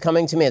awards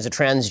coming to me as a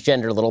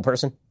transgender little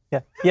person.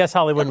 Yeah. Yes,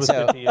 Hollywood was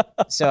good to you.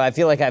 So I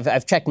feel like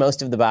I've checked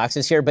most of the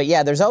boxes here. But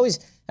yeah, there's always,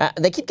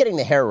 they keep getting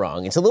the hair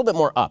wrong. It's a little bit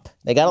more up.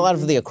 They got a lot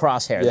of the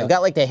across hair. They've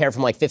got like the hair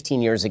from like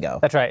 15 years ago.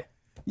 That's right.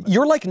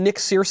 You're like Nick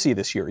Searcy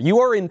this year. You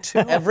are in 2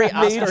 Every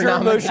major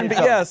motion.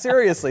 Yeah,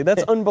 seriously,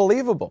 that's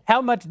unbelievable.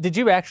 How much did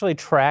you actually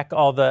track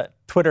all the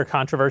Twitter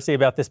controversy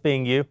about this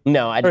being you?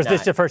 No, I did not. Or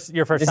is this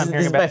your first time hearing about it?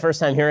 This is my first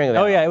time hearing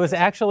about it. Oh yeah, it was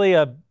actually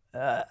a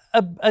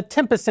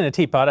tempest in a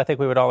teapot. I think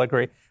we would all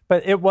agree.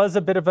 But it was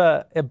a bit of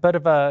a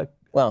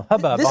well,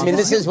 hubbub.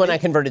 This is when I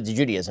converted to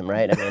Judaism,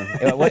 right? I mean,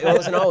 it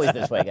wasn't always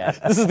this way, guys.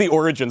 This is the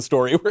origin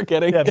story we're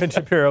getting. Yeah, Ben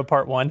Shapiro,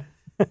 part 1.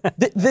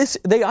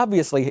 They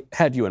obviously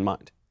had you in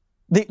mind.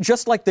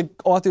 Just like the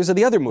authors of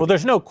the other movie. Well,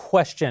 there's no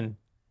question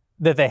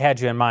that they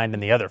had you in mind in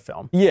the other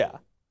film. Yeah.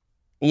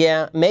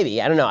 Yeah,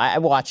 maybe. I don't know. I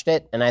watched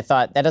it, and I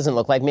thought, that doesn't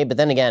look like me. But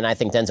then again, I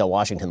think Denzel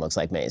Washington looks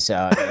like me. So,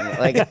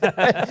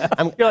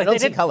 I mean, I don't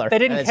see color.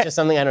 It's just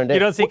something I don't do. You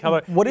don't see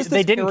color. What is this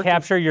They didn't character?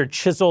 capture your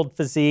chiseled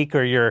physique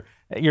or your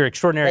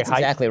extraordinary That's height.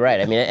 exactly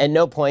right. I mean, at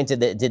no point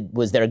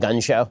was there a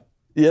gun show,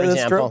 Yeah, for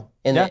that's example.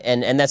 true.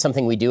 And that's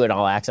something we do at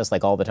All Access,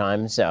 like, all the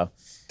time. So,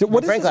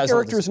 What is frankly, I this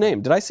was character's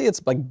name? Did I see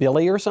it's like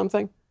Billy or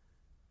something?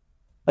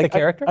 The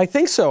character? I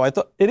think so. I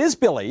thought it is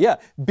Billy. Yeah,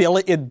 Bill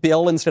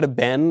instead of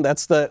Ben.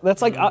 That's like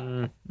it's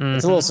a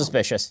little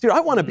suspicious. dude.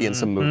 I want to be in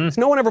some movies.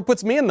 No one ever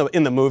puts me in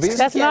the movies.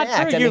 That's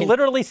not true. You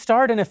literally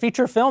starred in a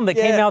feature film that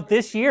came out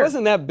this year. It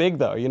wasn't that big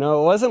though. You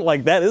know, it wasn't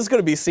like that. This is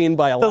going to be seen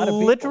by a lot of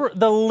people.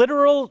 The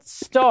literal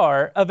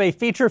star of a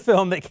feature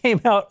film that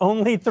came out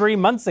only 3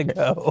 months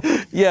ago.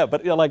 Yeah,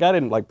 but I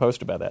didn't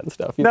post about that and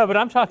stuff. No, but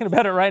I'm talking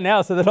about it right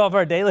now so that all of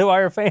our Daily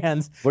Wire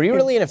fans. Were you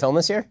really in a film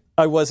this year?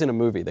 I was in a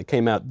movie that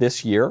came out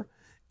this year.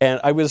 And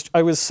I was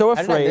so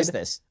afraid. How did I miss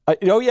this?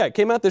 It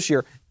came out this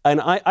year, and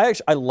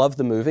I love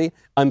the movie.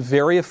 I'm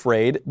very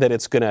afraid that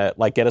it's gonna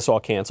get us all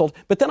canceled.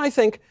 But then I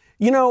think,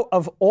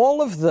 of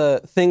all of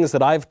the things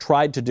that I've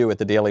tried to do at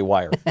the Daily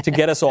Wire to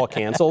get us all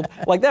canceled,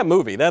 like that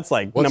movie, that's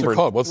like What's number it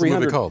called? What's the 300.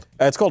 movie called?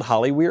 It's called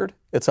Hollyweird.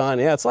 It's on.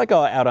 Yeah, it's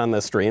out on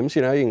the streams.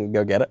 You can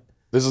go get it.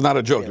 This is not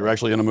a joke. You're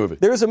actually in a movie.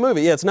 There is a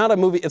movie. Yeah, it's not a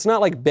movie. It's not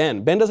like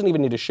Ben. Ben doesn't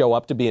even need to show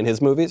up to be in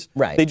his movies.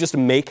 Right. They just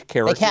make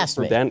characters cast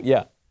for me. Ben.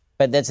 Yeah.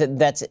 But that's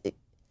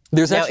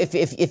There's now,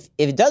 actually, if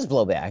it does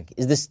blow back,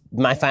 is this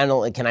my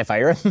final? Can I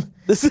fire him?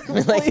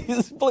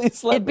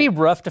 please let It'd be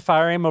rough to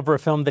fire him over a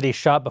film that he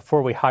shot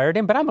before we hired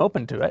him, but I'm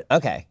open to it.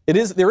 Okay.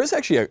 There is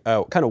actually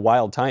a kind of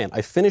wild tie-in.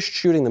 I finished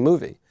shooting the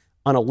movie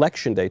on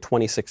Election Day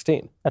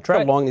 2016. That's right.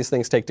 How long these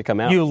things take to come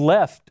out. You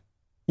left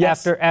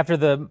Yes. after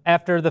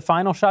the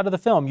final shot of the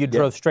film. You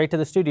drove straight to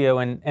the studio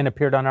and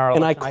appeared on our.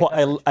 And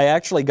I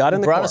actually got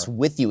in the car. You brought us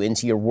with you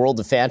into your world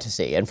of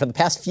fantasy, and for the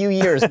past few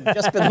years, we've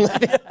just been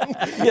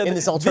living in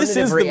this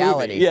alternative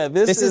reality. Yeah,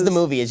 this is the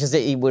movie. It's just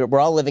that we're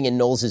all living in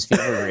Knowles'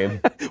 fever dream.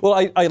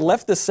 Well, I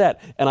left the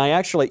set, and I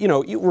actually,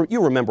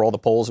 you remember all the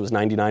polls. It was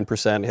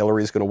 99%.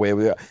 Hillary's going to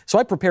win. So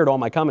I prepared all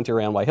my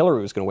commentary on why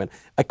Hillary was going to win.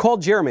 I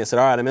called Jeremy. I said,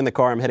 all right, I'm in the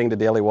car. I'm heading to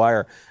Daily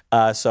Wire.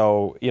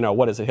 So,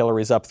 what is it?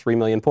 Hillary's up 3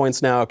 million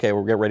points now. Okay,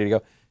 we're getting ready to go.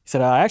 He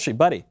said, actually,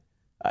 buddy,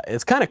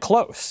 it's kind of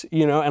close,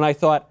 And I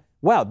thought,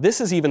 wow,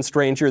 this is even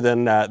stranger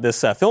than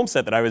this film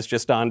set that I was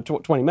just on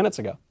 20 minutes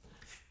ago.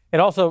 It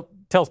also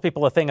tells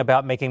people a thing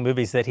about making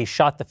movies that he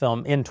shot the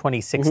film in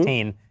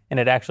 2016 and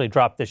it actually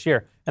dropped this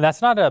year. And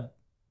that's not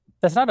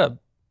a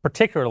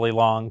particularly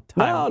long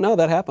time. No,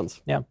 that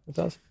happens. Yeah, it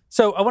does.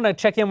 So I want to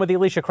check in with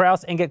Alicia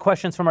Krause and get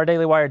questions from our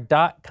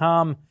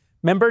DailyWire.com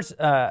members,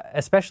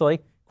 especially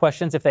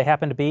questions if they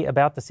happen to be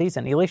about the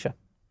season. Alicia.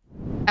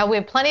 We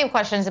have plenty of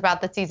questions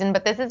about the season,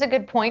 but this is a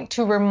good point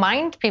to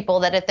remind people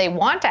that if they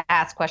want to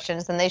ask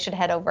questions, then they should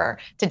head over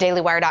to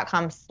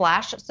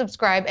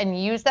dailywire.com/subscribe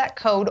and use that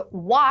code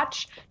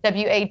WATCH,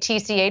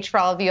 WATCH, for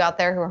all of you out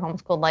there who are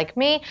homeschooled like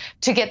me,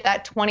 to get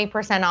that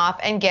 20% off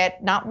and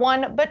get not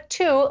one, but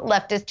 2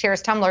 Leftist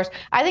Tears tumblers.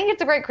 I think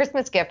it's a great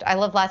Christmas gift. I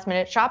love last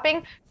minute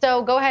shopping.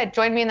 So go ahead,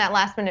 join me in that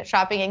last minute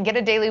shopping and get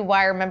a Daily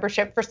Wire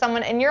membership for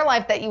someone in your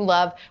life that you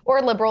love or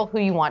a liberal who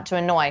you want to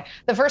annoy.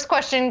 The first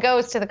question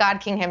goes to the God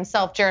King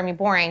himself, Jeremy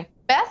Boring.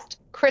 Best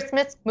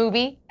Christmas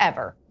movie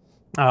ever?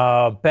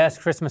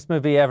 Best Christmas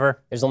movie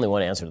ever. There's only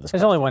one answer to this.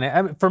 There's only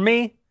one. For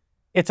me,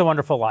 It's a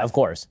Wonderful Life. Of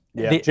course.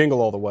 Yeah,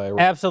 Jingle All the Way.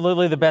 Right?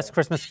 Absolutely the best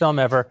Christmas film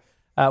ever.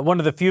 One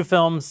of the few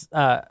films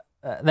that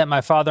my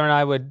father and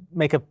I would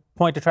make a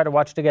point to try to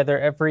watch together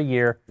every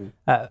year.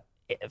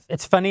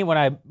 It's funny, when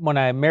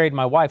I married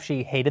my wife,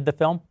 she hated the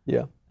film.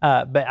 Yeah.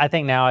 But I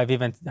think now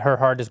her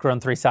heart has grown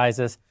 3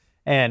 sizes,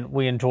 and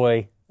we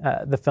enjoy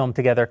the film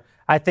together.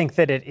 I think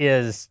that it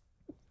is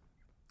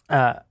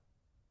an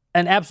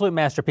absolute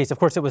masterpiece. Of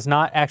course, it was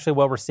not actually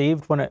well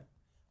received when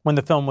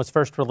the film was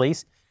first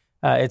released.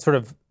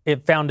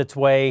 It found its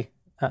way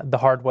the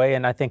hard way,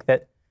 and I think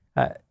that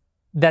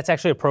that's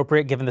actually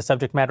appropriate given the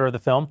subject matter of the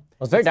film.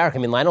 Well, it's very dark. I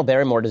mean, Lionel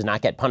Barrymore does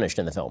not get punished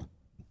in the film.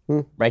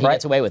 Right? He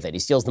gets away with it. He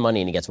steals the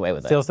money and he gets away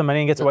with it. Steals the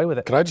money and gets away with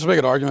it. Can I just make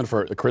an argument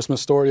for A Christmas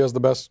Story as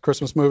the best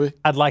Christmas movie?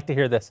 I'd like to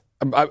hear this.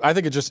 I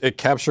think it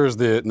captures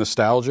the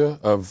nostalgia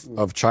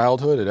of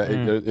childhood.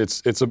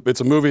 It's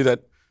a movie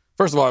that,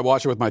 first of all, I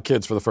watched it with my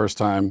kids for the first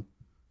time.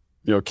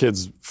 You know,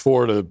 kids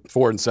 4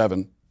 and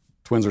 7,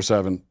 twins are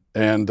 7,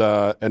 and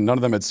none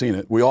of them had seen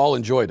it. We all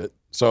enjoyed it.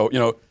 So,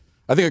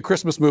 I think a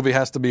Christmas movie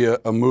has to be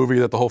a movie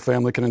that the whole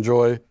family can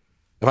enjoy.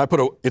 If I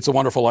put It's a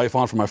Wonderful Life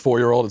on for my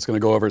 4-year-old, it's going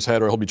to go over his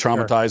head, or he'll be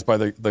traumatized by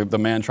the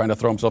man trying to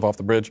throw himself off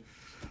the bridge.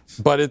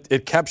 But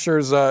it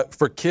captures,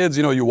 for kids,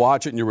 you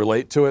watch it and you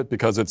relate to it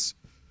because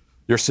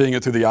you're seeing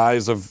it through the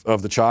eyes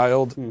of the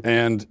child.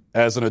 And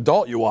as an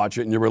adult, you watch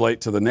it and you relate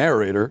to the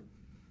narrator,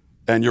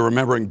 and you're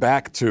remembering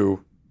back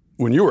to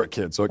when you were a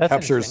kid. So it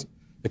captures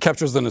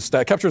the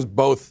nostalgia, it captures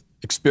both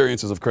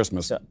experiences of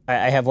Christmas. So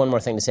I have one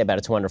more thing to say about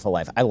It's a Wonderful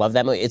Life. I love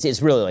that movie.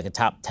 It's really like a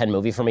top 10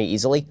 movie for me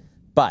easily,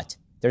 but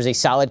there's a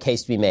solid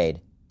case to be made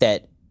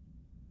that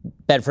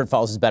Bedford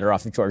Falls is better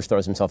off if George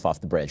throws himself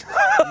off the bridge.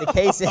 And the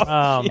case is,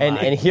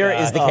 and here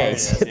is the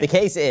case. The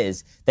case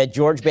is that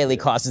George Bailey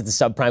causes the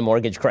subprime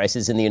mortgage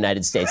crisis in the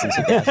United States in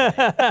 2000.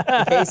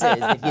 The case is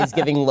that he is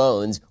giving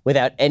loans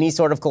without any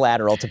sort of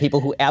collateral to people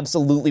who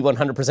absolutely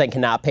 100%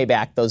 cannot pay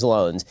back those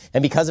loans.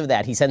 And because of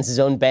that, he sends his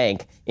own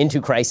bank into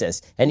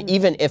crisis. And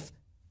even if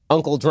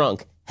Uncle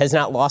Drunk has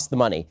not lost the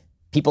money,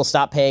 people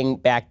stop paying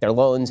back their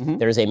loans.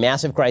 There is a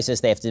massive crisis.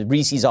 They have to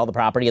re-seize all the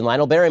property, and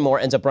Lionel Barrymore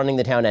ends up running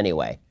the town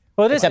anyway.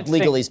 Well, except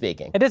legally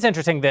speaking. It is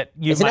interesting that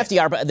it's an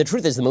FDR, but the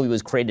truth is the movie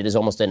was created as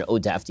almost an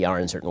ode to FDR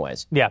in certain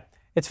ways. Yeah.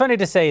 It's funny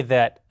to say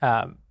that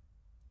that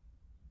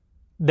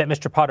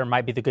Mr. Potter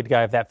might be the good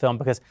guy of that film,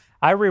 because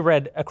I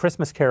reread A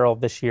Christmas Carol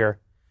this year,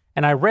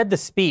 and I read the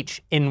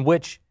speech in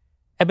which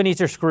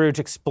Ebenezer Scrooge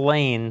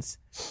explains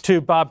to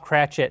Bob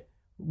Cratchit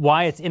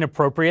why it's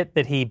inappropriate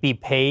that he be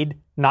paid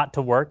not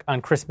to work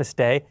on Christmas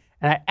Day,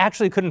 and I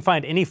actually couldn't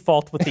find any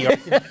fault with the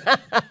argument.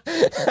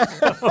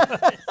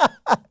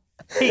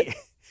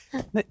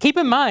 Keep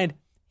in mind,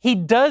 he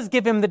does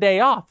give him the day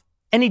off,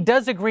 and he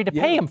does agree to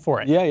pay him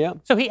for it. Yeah.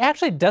 So he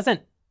actually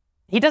doesn't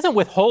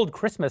withhold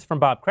Christmas from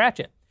Bob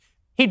Cratchit.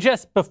 He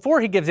just,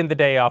 before he gives him the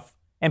day off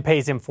and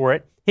pays him for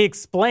it, he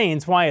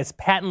explains why it's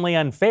patently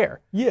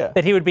unfair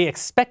that he would be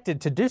expected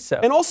to do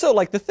so. And also,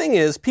 the thing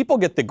is, people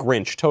get the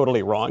Grinch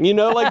totally wrong. The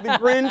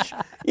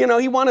Grinch,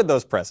 he wanted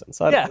those presents.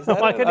 I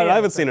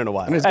haven't seen it in a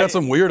while. And he's got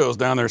some weirdos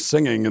down there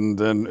singing and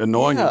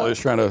annoying him while he's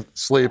trying to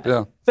sleep.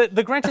 Yeah.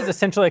 The Grinch is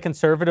essentially a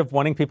conservative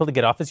wanting people to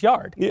get off his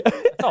yard. Yeah.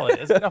 That's all it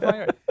is. Get off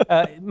my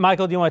yard.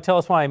 Michael, do you want to tell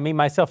us why Me,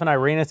 Myself, and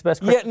Irene is the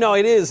best Christmas? Yeah, no,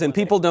 it is. And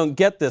people don't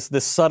get this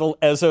subtle,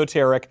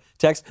 esoteric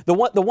text. The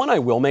one I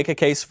will make a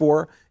case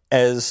for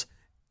as,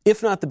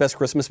 if not the best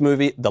Christmas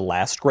movie, the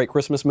last great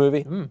Christmas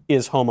movie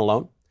is Home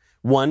Alone.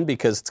 1,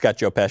 because it's got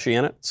Joe Pesci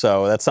in it,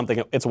 so that's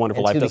something. It's a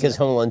Wonderful Life. 2, because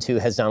Home Alone 2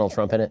 has Donald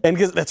Trump in it. And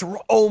because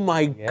oh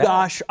my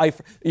gosh,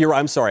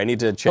 I'm sorry, I need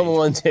to change. Home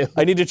Alone 2.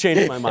 I need to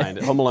change my mind.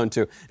 Home Alone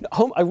 2.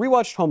 I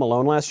rewatched Home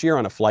Alone last year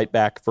on a flight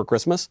back for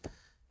Christmas.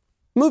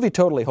 Movie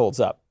totally holds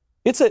up.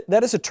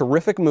 That is a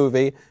terrific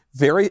movie.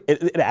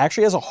 It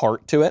actually has a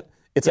heart to it.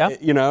 It's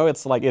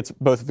it's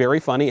both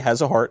very funny,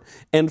 has a heart,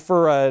 and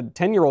for a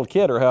 10-year-old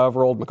kid or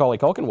however old Macaulay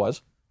Culkin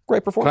was,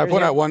 great performance. Can I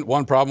point out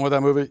one problem with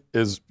that movie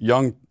is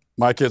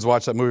my kids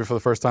watched that movie for the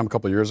first time a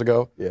couple of years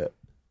ago. Yeah.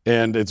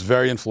 And it's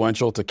very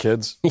influential to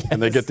kids,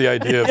 and they get the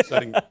idea of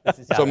setting.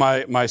 So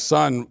my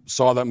son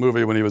saw that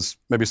movie when he was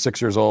maybe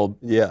 6 years old.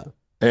 Yeah.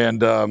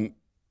 And I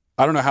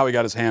don't know how he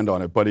got his hand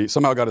on it, but he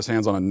somehow got his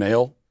hands on a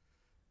nail,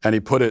 and he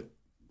put it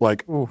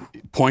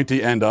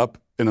pointy end up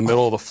in the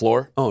middle of the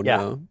floor. Oh,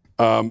 no.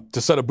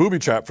 to set a booby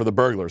trap for the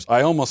burglars.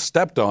 I almost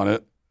stepped on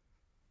it,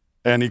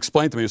 and he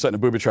explained to me he was setting a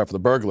booby trap for the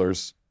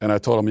burglars, and I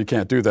told him you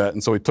can't do that.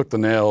 And so he took the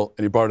nail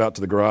and he brought it out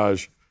to the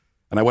garage,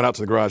 and I went out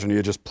to the garage and he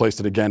had just placed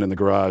it again in the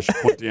garage,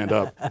 point the end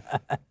up.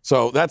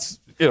 So that's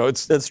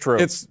true.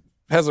 It's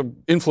has an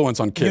influence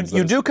on kids.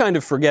 You do kind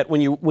of forget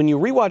when you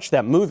rewatch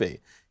that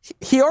movie.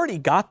 He already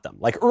got them.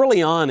 Like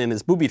early on in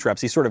his booby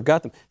traps, he sort of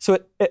got them. So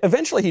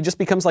eventually he just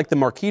becomes like the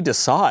Marquis de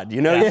Sade.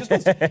 You know, he just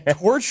wants to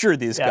torture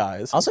these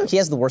guys. Also, he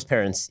has the worst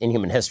parents in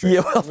human history.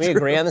 Yeah, well, Can we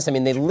agree on this? I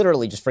mean, they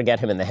literally just forget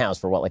him in the house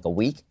for like a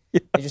week?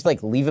 Yeah. They just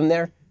leave him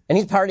there. And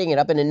he's partying it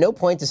up, and at no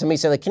point does somebody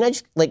say, can I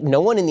just, no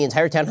one in the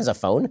entire town has a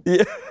phone?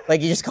 Yeah. You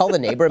just call the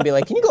neighbor and be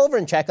like, can you go over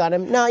and check on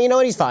him? No, you know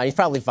what? He's fine. He's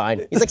probably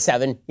fine. He's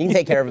 7. He can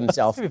take care of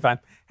himself. He'll be fine.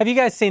 Have you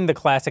guys seen the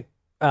classic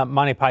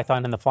Monty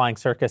Python and the Flying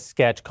Circus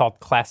sketch called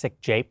Classic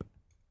Jape?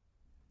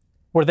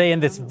 Where they,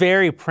 in this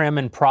very prim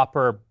and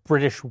proper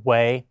British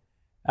way,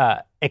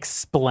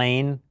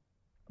 explain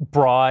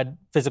broad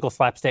physical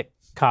slapstick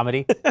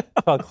comedy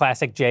called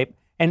Classic Jape.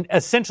 And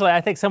essentially,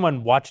 I think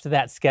someone watched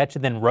that sketch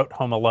and then wrote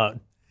Home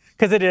Alone.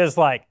 Because it is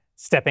like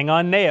stepping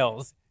on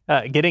nails,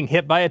 getting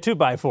hit by a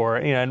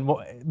 2x4,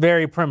 and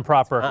very prim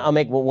proper. I'll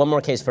make one more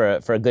case for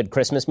a good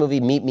Christmas movie,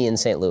 Meet Me in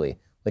St. Louis,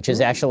 which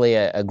is actually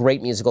a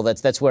great musical.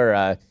 That's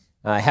where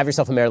Have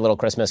Yourself a Merry Little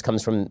Christmas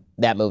comes from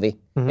that movie.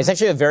 Mm-hmm. It's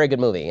actually a very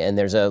good movie, and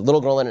there's a little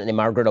girl in it named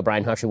Margaret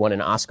O'Brien who actually won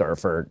an Oscar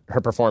for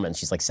her performance.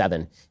 She's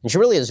 7, and she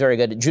really is very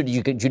good.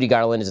 Judy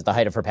Garland is at the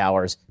height of her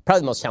powers.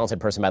 Probably the most talented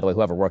person, by the way,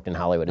 who ever worked in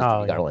Hollywood is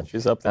Judy Garland.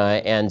 She's up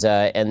there. And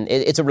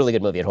it's a really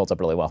good movie. It holds up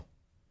really well.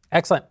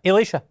 Excellent.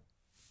 Alicia.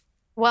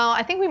 Well,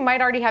 I think we might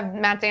already have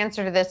Matt's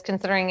answer to this,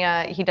 considering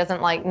he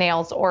doesn't like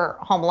Nails or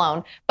Home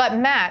Alone. But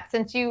Matt,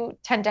 since you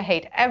tend to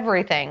hate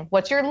everything,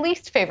 what's your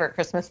least favorite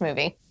Christmas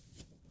movie?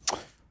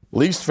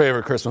 Least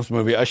favorite Christmas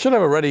movie? I should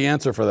have a ready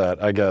answer for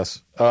that, I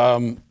guess.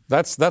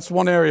 That's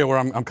one area where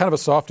I'm kind of a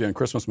softie on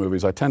Christmas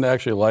movies. I tend to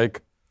actually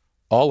like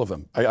all of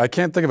them. I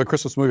can't think of a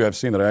Christmas movie I've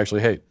seen that I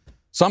actually hate.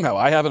 Somehow,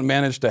 I haven't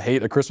managed to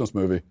hate a Christmas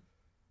movie.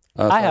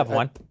 I have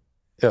one.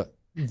 Yeah.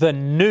 The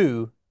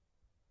new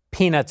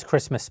Peanuts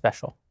Christmas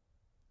special.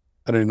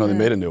 I didn't even know they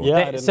made a new one.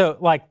 Yeah, so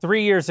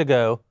 3 years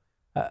ago,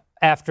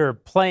 after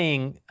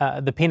playing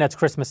the Peanuts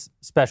Christmas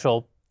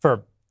special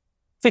for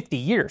 50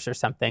 years or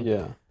something,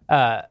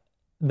 the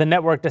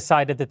network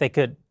decided that they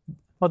could,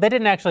 they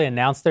didn't actually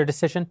announce their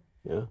decision,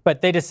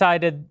 but they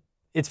decided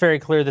it's very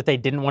clear that they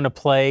didn't want to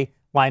play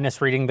Linus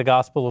reading the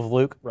Gospel of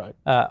Luke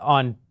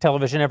on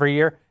television every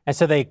year. And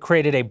so they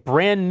created a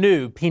brand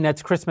new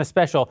Peanuts Christmas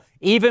special,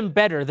 even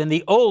better than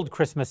the old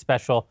Christmas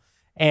special.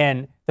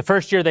 And the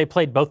first year they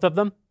played both of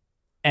them.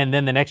 And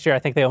then the next year, I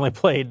think they only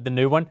played the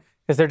new one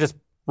because they're just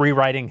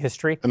rewriting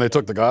history. And they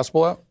took the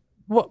gospel out?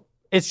 Well,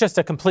 it's just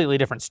a completely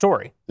different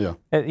story. Yeah.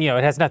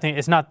 It has nothing.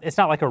 It's not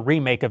like a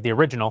remake of the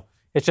original.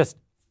 It's just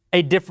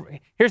a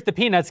different. Here's the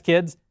Peanuts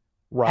kids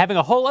having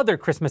a whole other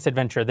Christmas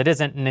adventure that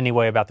isn't in any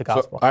way about the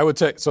gospel. So I would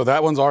take. So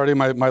that one's already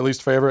my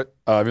least favorite,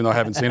 even though I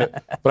haven't seen it.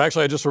 But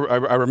actually,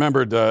 I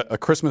remembered A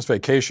Christmas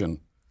Vacation.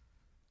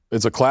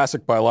 It's a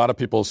classic by a lot of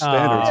people's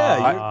standards.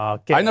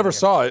 I never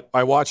saw it.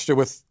 I watched it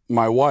with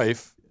my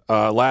wife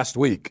last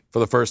week for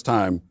the first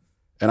time,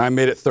 and I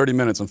made it 30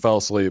 minutes and fell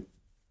asleep.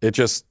 It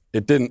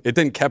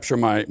didn't capture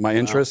my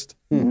interest.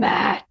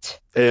 Matt.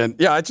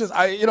 And I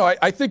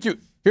think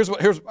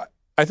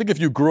I think if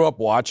you grew up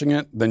watching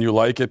it, then you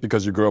like it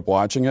because you grew up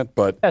watching it.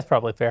 But that's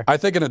probably fair. I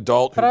think an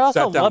adult who but I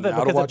also sat down love it now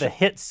because to watch of the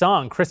hit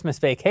song "Christmas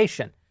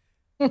Vacation."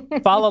 Fa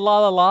la la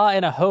la la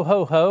and a ho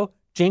ho ho,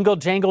 jingle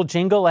jangle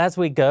jingle as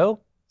we go.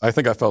 I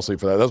think I fell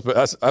asleep for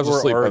that. I was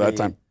asleep by that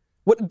time.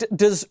 What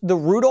does the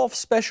Rudolph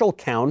special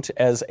count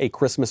as a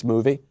Christmas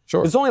movie?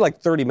 Sure. It's only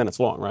 30 minutes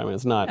long, right? I mean,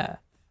 it's not. Yeah.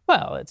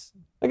 Well,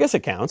 I guess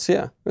it counts.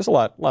 Yeah, there's a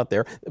lot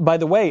there. By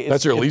the way,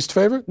 that's your least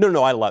favorite?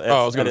 No, I love it.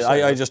 I was going to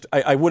say.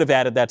 I would have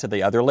added that to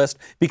the other list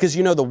because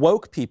the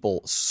woke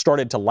people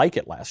started to like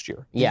it last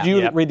year. Yeah.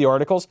 Did you read the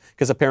articles?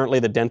 Because apparently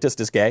the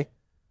dentist is gay.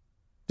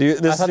 I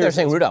thought they were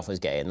saying Rudolph was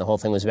gay, and the whole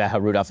thing was about how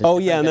Rudolph is. Oh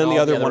yeah, and then the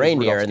other one,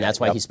 reindeer, and that's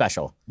why he's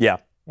special. Yeah.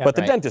 But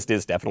the dentist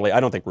is definitely. I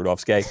don't think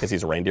Rudolph's gay because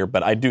he's a reindeer,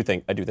 but I do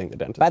think the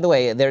dentist. By the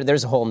way,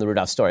 there's a hole in the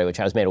Rudolph story, which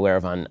I was made aware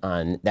of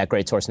on that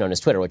great source known as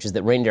Twitter, which is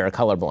that reindeer are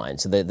colorblind,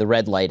 so the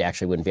red light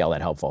actually wouldn't be all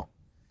that helpful,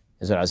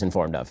 is what I was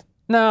informed of.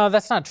 No,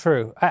 that's not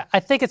true. I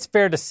think it's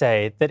fair to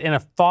say that in a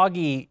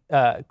foggy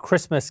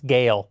Christmas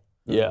gale,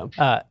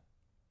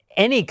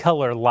 any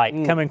color light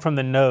coming from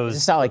the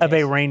nose of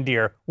a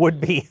reindeer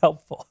would be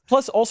helpful.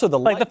 Plus, also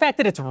the fact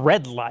that it's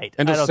red light.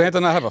 And does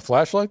Santa not have a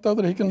flashlight though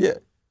that he can? Yeah.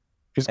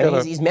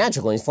 He's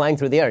magical. He's flying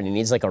through the air, and he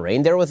needs a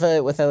reindeer with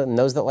a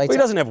nose that lights up. He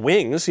doesn't have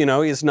wings,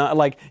 He's not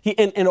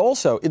and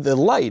also the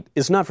light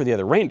is not for the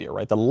other reindeer,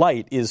 right? The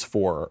light is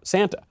for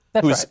Santa,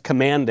 who's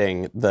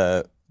commanding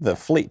the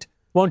fleet.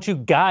 Won't you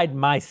guide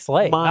my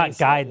sleigh, not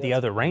guide the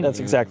other reindeer?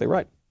 That's exactly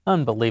right.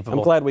 Unbelievable.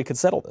 I'm glad we could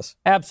settle this.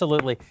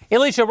 Absolutely.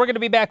 Alicia, we're going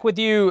to be back with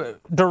you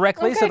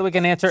directly so that we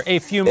can answer a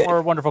few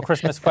more wonderful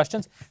Christmas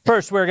questions.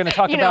 First, we're going to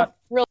talk about.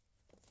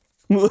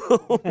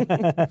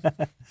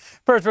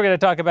 First, we're going to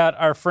talk about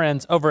our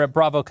friends over at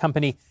Bravo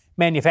Company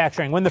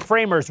manufacturing. When the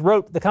framers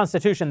wrote the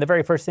Constitution, the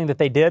very first thing that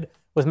they did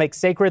was make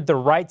sacred the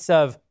rights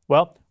of,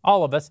 well,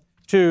 all of us,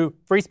 to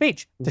free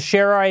speech, to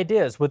share our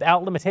ideas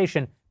without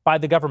limitation by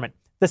the government.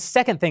 The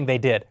second thing they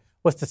did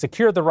was to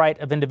secure the right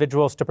of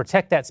individuals to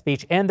protect that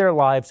speech and their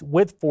lives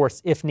with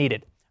force if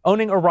needed.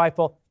 Owning a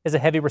rifle is a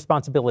heavy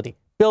responsibility.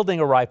 Building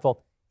a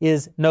rifle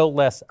is no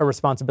less a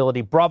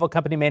responsibility. Bravo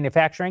Company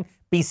Manufacturing,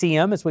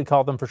 BCM as we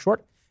call them for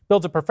short,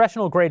 builds a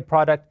professional-grade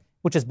product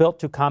which is built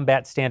to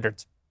combat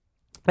standards.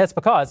 That's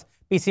because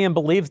BCM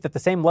believes that the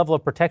same level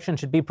of protection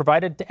should be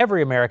provided to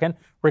every American,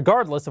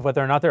 regardless of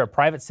whether or not they're a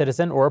private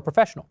citizen or a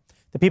professional.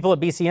 The people at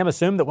BCM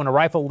assume that when a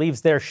rifle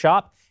leaves their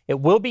shop, it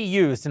will be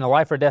used in a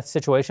life or death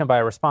situation by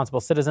a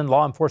responsible citizen,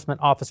 law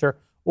enforcement officer,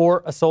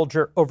 or a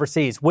soldier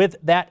overseas. With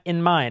that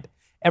in mind,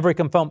 every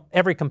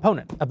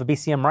component of a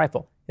BCM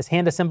rifle is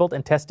hand-assembled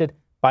and tested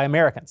by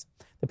Americans.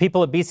 The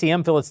people at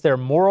BCM feel it's their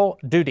moral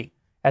duty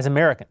as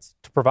Americans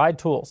to provide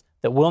tools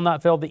that will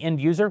not fail the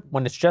end user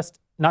when it's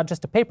not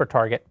just a paper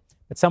target,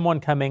 but someone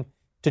coming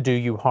to do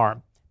you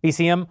harm.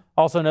 BCM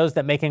also knows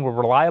that making a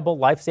reliable,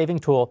 life-saving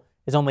tool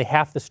is only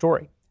half the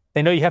story.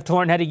 They know you have to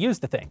learn how to use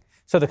the thing.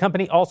 So the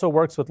company also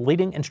works with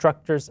leading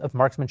instructors of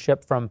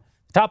marksmanship from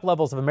the top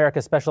levels of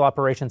America's Special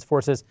Operations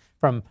Forces,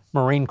 from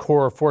Marine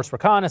Corps Force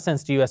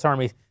Reconnaissance to U.S.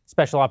 Army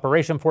Special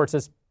Operation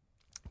Forces,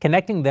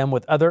 connecting them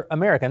with other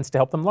Americans to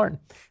help them learn.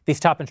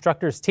 These top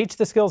instructors teach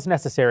the skills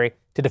necessary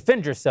to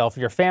defend yourself,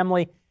 your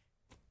family,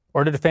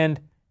 or to defend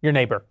your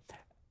neighbor.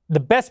 The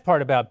best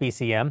part about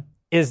BCM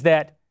is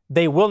that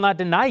they will not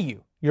deny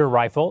you your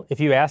rifle if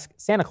you ask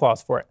Santa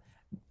Claus for it.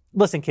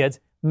 Listen, kids,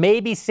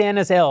 maybe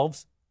Santa's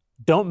elves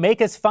don't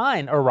make as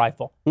fine a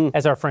rifle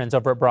as our friends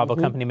over at Bravo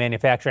Company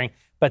Manufacturing,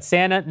 but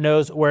Santa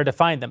knows where to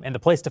find them. And the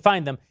place to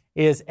find them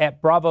is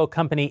at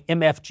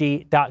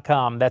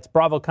BravoCompanyMFG.com. That's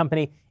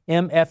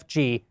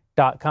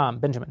BravoCompanyMFG.com.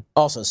 Benjamin.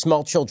 Also,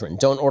 small children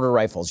don't order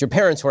rifles. Your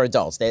parents who are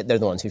adults, they're the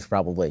ones who should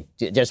probably,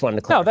 just wanted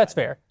to clarify. No, that's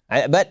fair.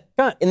 But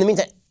in the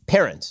meantime,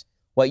 parents,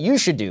 what you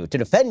should do to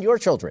defend your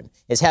children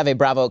is have a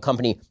Bravo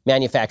Company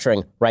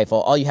Manufacturing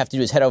rifle. All you have to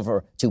do is head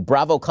over to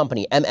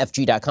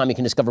BravoCompanyMFG.com. You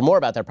can discover more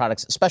about their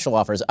products, special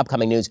offers,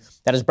 upcoming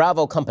news. That is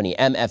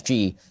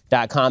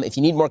BravoCompanyMFG.com. If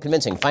you need more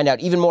convincing, find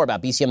out even more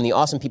about BCM and the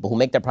awesome people who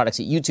make their products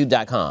at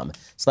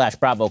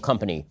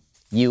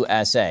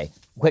YouTube.com/BravoCompanyUSA.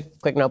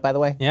 Quick note, by the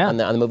way, on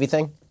the movie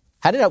thing.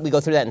 How did we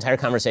go through that entire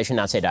conversation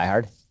not say Die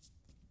Hard?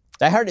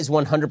 Die Hard is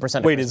 100% a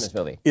Christmas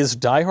movie. Is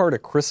Die Hard a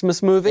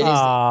Christmas movie?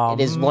 It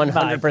is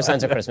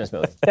 100% a Christmas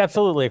movie. It's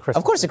absolutely a Christmas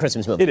movie. Of course a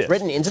Christmas movie. It's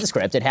written into the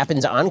script. It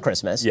happens on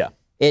Christmas. Yeah.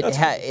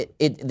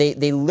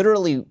 They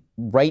literally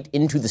write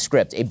into the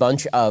script a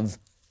bunch of,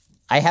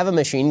 I have a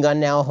machine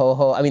gun now, ho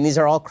ho. I mean, these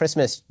are all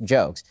Christmas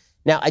jokes.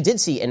 Now, I did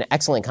see an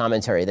excellent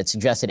commentary that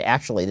suggested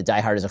actually that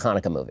Die Hard is a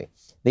Hanukkah movie.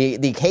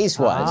 The case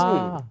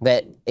was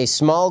that a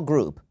small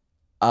group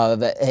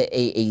of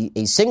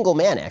a single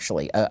man,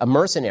 actually, a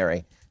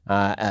mercenary,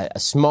 a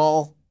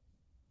small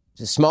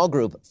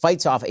group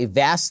fights off a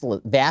vast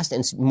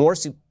and more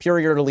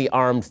superiorly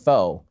armed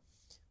foe,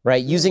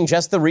 right? Using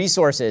just the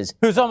resources.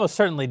 Who's almost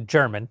certainly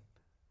German.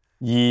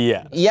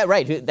 Yeah. Yeah,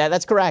 right.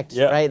 That's correct.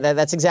 Yeah. Right.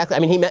 That's exactly. I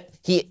mean,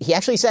 he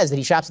actually says that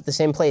he shops at the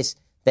same place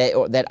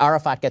that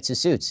Arafat gets his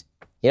suits.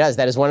 He does.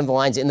 That is one of the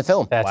lines in the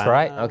film. That's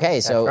right.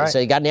 Okay, so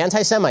you got an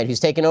anti-Semite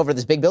who's taken over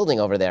this big building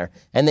over there,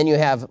 and then you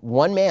have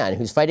one man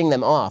who's fighting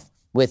them off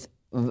with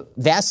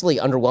vastly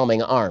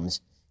underwhelming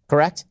arms.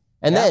 Correct?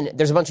 And then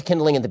there's a bunch of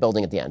kindling in the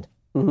building at the end.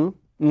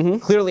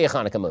 Clearly a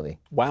Hanukkah movie.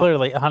 Wow.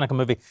 Clearly a Hanukkah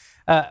movie.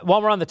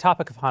 While we're on the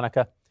topic of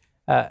Hanukkah,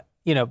 I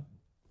don't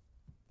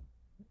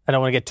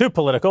want to get too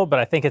political, but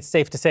I think it's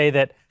safe to say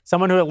that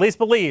someone who at least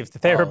believes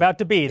that they're about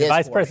to be the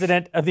Vice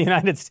President of the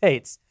United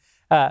States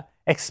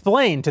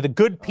explained to the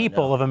good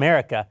people of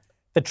America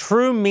the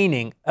true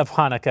meaning of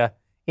Hanukkah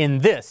in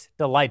this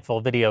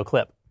delightful video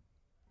clip.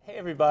 Hey,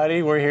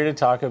 everybody. We're here to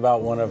talk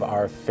about one of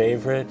our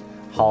favorite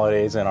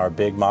holidays in our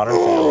big modern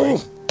family.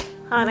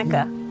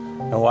 Hanukkah.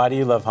 And why do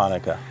you love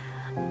Hanukkah?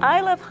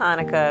 I love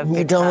Hanukkah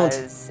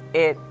because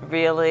it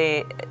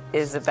really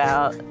is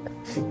about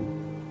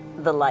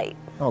the light.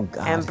 Oh,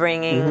 God. And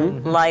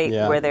bringing light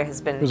where there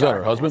has been darkness. Is that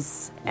her husband?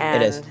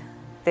 And it is.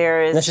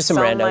 There is just so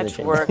much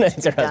random work to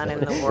be done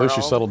in the At least she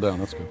world settled down.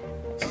 That's good.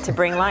 to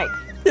bring light.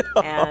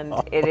 And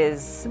it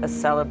is a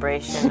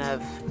celebration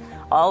of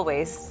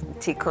always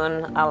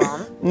Tikkun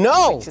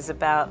Olam, which is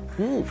about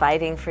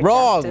fighting for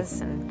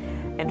justice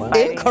and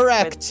fighting for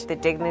the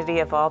dignity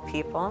of all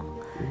people.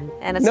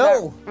 And it's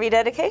about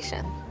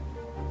rededication.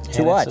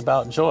 And it's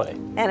about joy.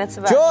 And it's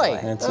about joy.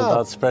 And it's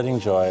about spreading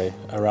joy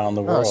around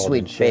the world. Oh, sweet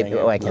and sharing baby.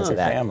 it I can't with say your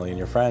that. family and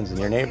your friends and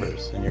your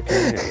neighbors and your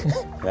community.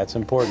 That's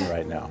important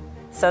right now.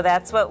 So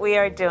that's what we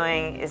are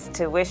doing, is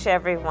to wish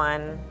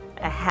everyone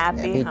a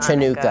happy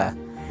Hanukkah.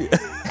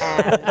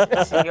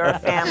 And to your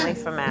family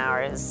from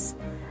ours,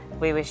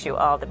 we wish you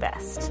all the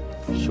best.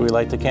 Should we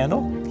light the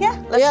candle?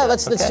 Yeah,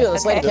 let's do it.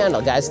 Let's light a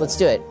candle, guys. Let's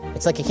do it.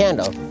 It's like a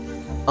candle.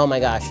 Oh my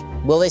gosh.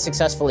 Will they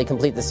successfully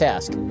complete this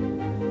task?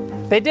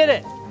 They did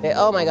it.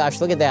 Oh my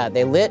gosh, look at that.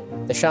 They lit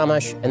the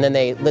shamash, and then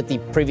they lit the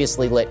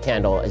previously lit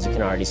candle, as you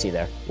can already see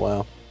there.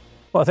 Wow.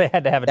 Well, they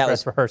had to have a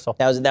dress rehearsal.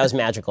 That was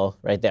magical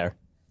right there.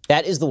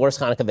 That is the worst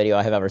Hanukkah video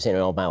I have ever seen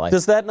in all of my life.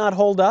 Does that not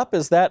hold up?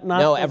 Is that not?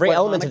 No, every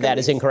element Hanukkah of that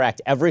is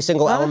incorrect. Every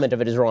single element of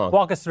it is wrong.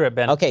 Walk us through it,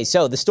 Ben. Okay,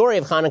 so the story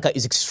of Hanukkah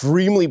is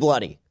extremely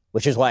bloody,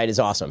 which is why it is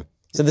awesome.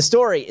 So the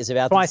story is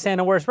about... That's why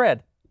Santa wears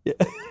red.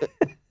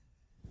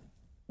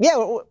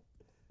 Yeah,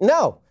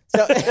 no.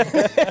 So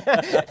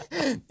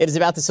it is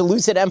about the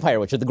Seleucid Empire,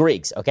 which are the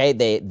Greeks, okay?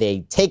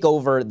 They take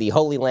over the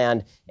Holy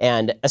Land,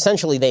 and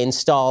essentially they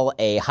install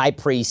a high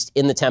priest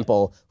in the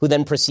temple who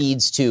then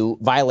proceeds to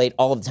violate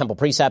all of the temple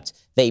precepts.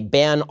 They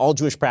ban all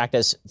Jewish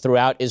practice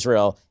throughout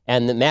Israel,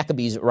 and the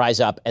Maccabees rise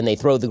up and they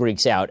throw the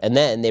Greeks out, and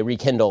then they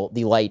rekindle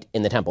the light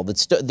in the temple.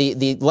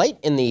 The light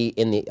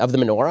of the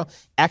menorah,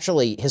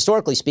 actually,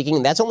 historically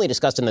speaking, that's only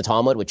discussed in the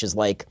Talmud, which is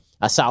like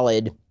a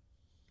solid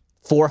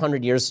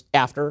 400 years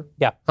after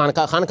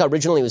Hanukkah. Hanukkah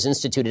originally was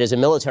instituted as a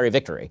military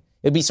victory.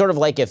 It would be sort of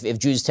like if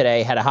Jews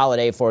today had a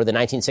holiday for the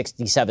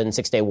 1967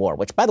 Six-Day War,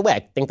 which, by the way,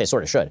 I think they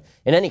sort of should.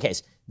 In any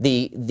case,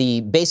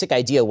 the basic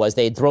idea was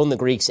they had thrown the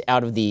Greeks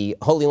out of the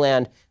Holy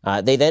Land.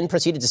 They then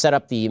proceeded to set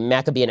up the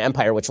Maccabean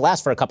Empire, which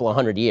lasts for a couple of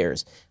hundred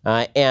years.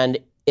 And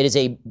it is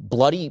a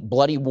bloody,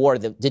 bloody war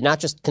that did not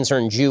just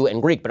concern Jew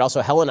and Greek, but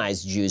also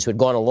Hellenized Jews who had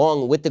gone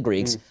along with the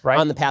Greeks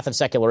on the path of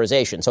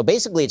secularization. So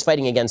basically, it's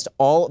fighting against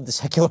all of the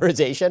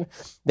secularization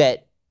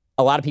that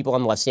a lot of people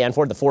on the left stand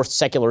for, the forced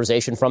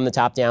secularization from the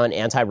top down,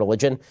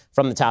 anti-religion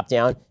from the top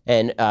down.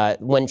 And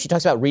when she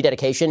talks about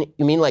rededication,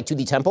 you mean like to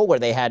the temple where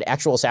they had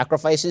actual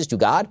sacrifices to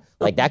God?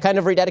 Like that kind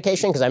of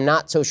rededication? Because I'm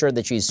not so sure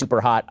that she's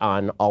super hot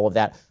on all of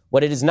that.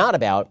 What it is not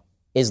about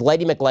is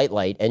Lighty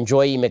McLight and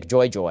Joy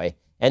McJoy.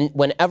 And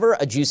whenever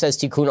a Jew says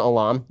Tikkun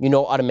Olam, you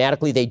know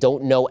automatically they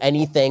don't know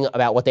anything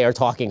about what they are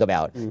talking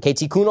about. Okay,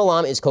 Tikkun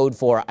Olam is code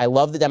for I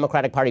love the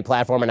Democratic Party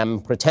platform and I'm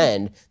going to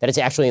pretend that it's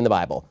actually in the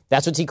Bible.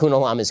 That's what Tikkun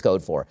Olam is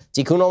code for.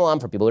 Tikkun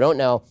Olam, for people who don't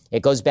know,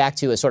 it goes back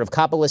to a sort of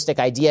Kabbalistic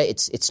idea.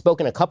 It's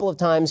spoken a couple of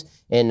times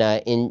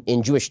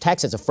in Jewish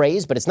texts as a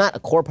phrase, but it's not a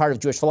core part of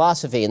Jewish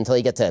philosophy until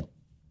you get to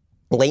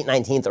late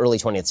 19th, early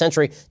 20th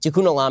century.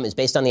 Tikkun Olam is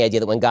based on the idea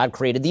that when God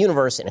created the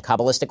universe in a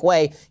Kabbalistic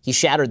way, he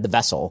shattered the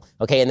vessel,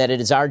 okay, and that it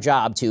is our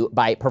job to,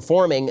 by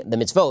performing the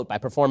mitzvot, by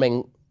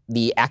performing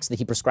the acts that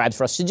he prescribes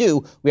for us to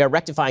do, we are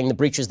rectifying the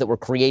breaches that were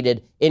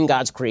created in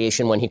God's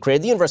creation when he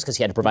created the universe, because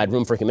he had to provide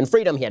room for human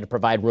freedom. He had to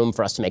provide room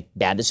for us to make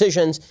bad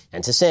decisions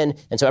and to sin.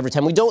 And so every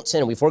time we don't sin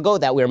and we forego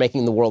that, we are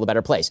making the world a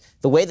better place.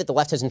 The way that the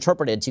left has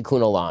interpreted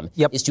Tikkun Olam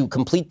is to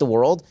complete the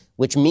world,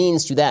 which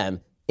means to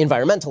them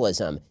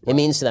environmentalism. It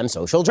means to them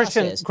social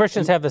justice.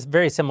 Christians have this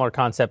very similar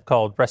concept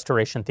called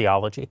restoration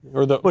theology.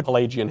 Or the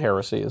Pelagian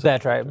heresy.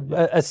 That's right.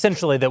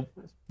 Essentially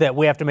that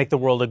we have to make the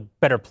world a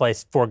better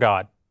place for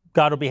God.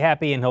 God will be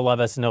happy and he'll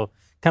love us and he'll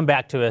come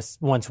back to us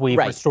once we've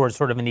restored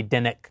sort of an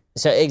Edenic.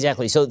 So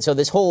exactly. So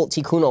this whole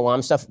Tikkun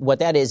Olam stuff, what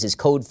that is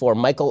code for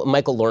Michael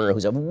Lerner,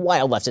 who's a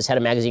wild leftist, had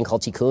a magazine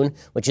called Tikkun,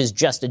 which is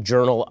just a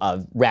journal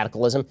of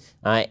radicalism.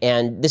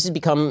 And this has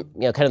become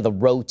kind of the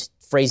rote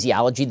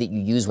phraseology that you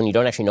use when you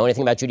don't actually know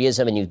anything about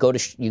Judaism, and you go to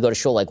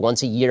shul like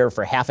once a year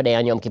for half a day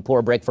on Yom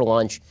Kippur, break for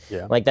lunch.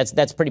 Yeah. Like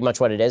that's pretty much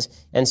what it is.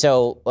 And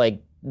so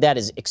like that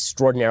is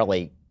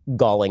extraordinarily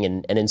galling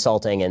and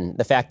insulting. And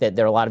the fact that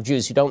there are a lot of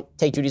Jews who don't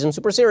take Judaism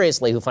super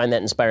seriously, who find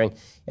that inspiring.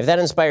 If that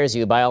inspires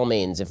you, by all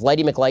means. If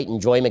Lighty McLight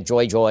and Joy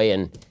McJoy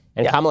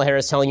and Kamala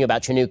Harris telling you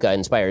about Chanukah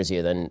inspires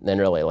you, then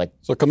really like.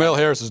 So Kamala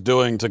Harris is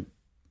doing to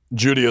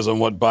Judaism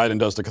what Biden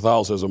does to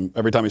Catholicism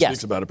every time he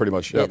speaks about it, pretty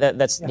much. Yeah.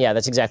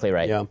 That's exactly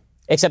right. Yeah.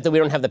 Except that we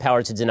don't have the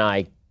power to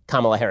deny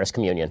Kamala Harris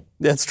communion.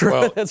 That's true.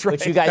 Well, that's right.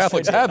 Which you guys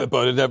Catholics have it,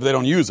 but they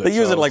don't use it. They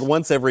use it like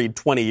once every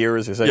 20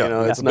 years or so.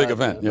 Yeah, it's a big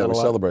event. Yeah, we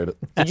celebrate it.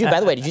 By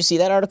the way, did you see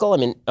that article? I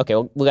mean, okay,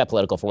 we got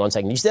political for 1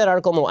 second. Did you see that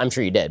article? I'm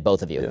sure you did,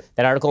 both of you. Yeah.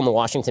 That article in the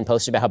Washington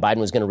Post about how Biden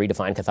was going to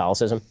redefine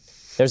Catholicism.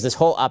 There's this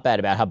whole op-ed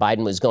about how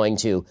Biden was going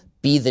to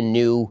be the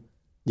new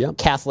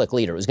Catholic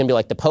leader. It was going to be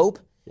like the Pope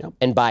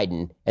and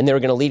Biden, and they were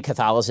going to lead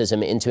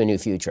Catholicism into a new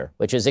future,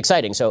 which is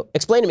exciting. So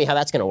explain to me how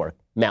that's going to work,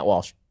 Matt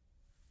Walsh.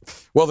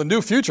 Well, the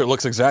new future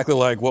looks exactly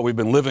like what we've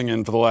been living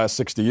in for the last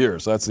 60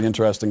 years. That's the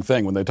interesting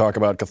thing when they talk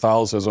about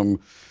Catholicism,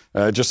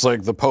 just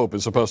like the Pope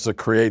is supposed to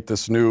create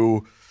this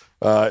new.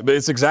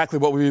 It's exactly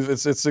what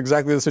it's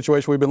exactly the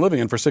situation we've been living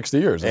in for 60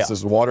 years. It's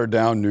this watered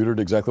down,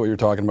 neutered, exactly what you're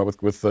talking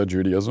about with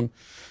Judaism,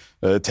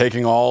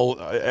 taking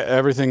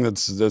everything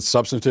that's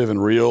substantive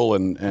and real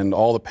and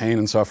all the pain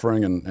and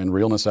suffering and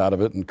realness out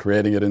of it and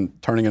creating it and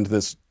turning into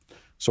this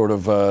sort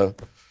of.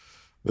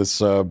 This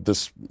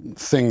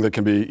thing that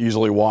can be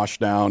easily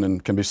washed down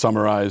and can be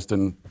summarized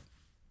in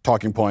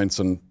talking points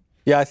and.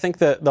 Yeah, I think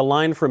the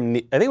line from,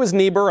 I think it was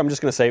Niebuhr, I'm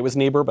just going to say it was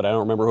Niebuhr, but I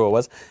don't remember who it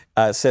was,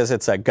 says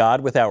it's a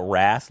God without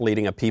wrath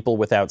leading a people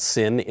without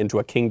sin into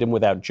a kingdom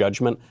without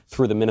judgment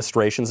through the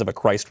ministrations of a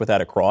Christ without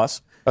a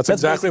cross. That's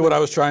exactly what I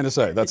was trying to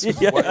say. That's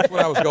what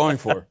I was going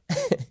for.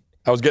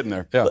 I was getting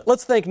there, yeah.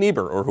 Let's thank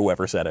Niebuhr or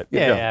whoever said it.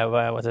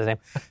 What's his name?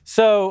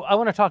 So I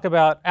want to talk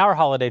about our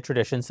holiday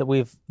traditions that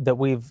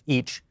we've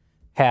each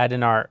had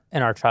in our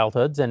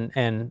childhoods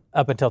and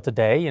up until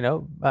today.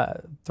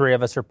 Three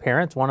of us are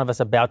parents, one of us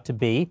about to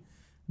be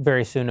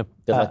very soon. Good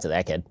luck to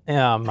that kid.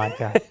 Oh my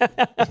God.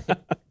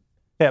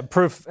 Yeah,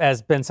 proof,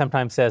 as Ben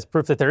sometimes says,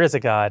 proof that there is a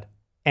God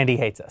and he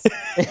hates us.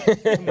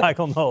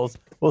 Michael Knowles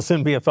will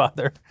soon be a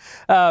father.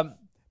 But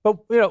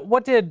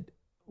what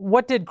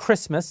did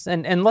Christmas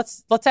and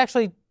let's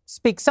actually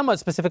speak somewhat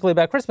specifically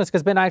about Christmas,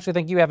 because Ben, I actually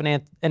think you have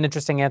an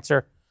interesting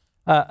answer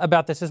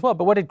about this as well.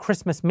 But what did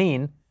Christmas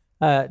mean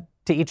to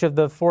each of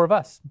the four of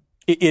us?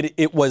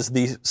 It was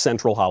the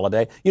central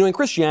holiday. In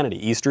Christianity,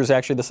 Easter is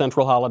actually the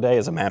central holiday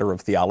as a matter of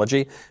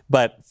theology.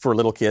 But for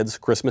little kids,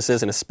 Christmas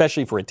is, and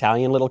especially for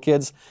Italian little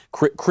kids,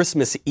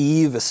 Christmas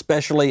Eve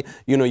especially,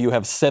 you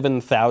have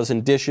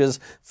 7,000 dishes,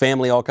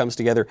 family all comes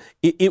together.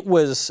 It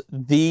was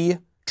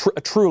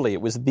truly,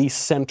 it was the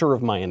center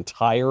of my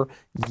entire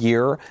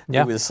year.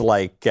 Yeah. It was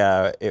like,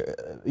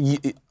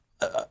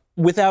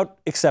 without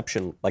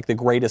exception, like the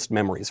greatest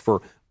memories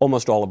for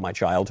almost all of my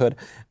childhood.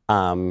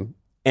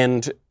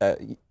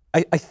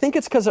 I think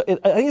it's because I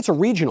think it's a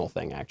regional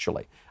thing,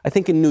 actually. I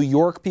think in New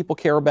York, people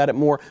care about it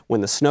more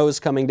when the snow's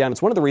coming down.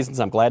 It's one of the reasons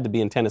I'm glad to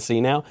be in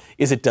Tennessee now,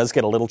 is it does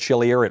get a little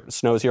chillier. It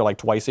snows here like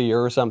twice a year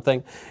or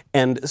something.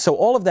 And so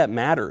all of that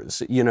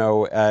matters.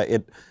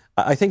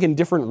 I think in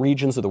different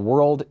regions of the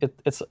world,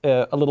 it's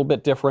a little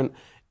bit different.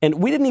 And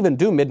we didn't even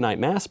do midnight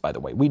mass, by the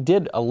way. We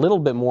did a little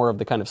bit more of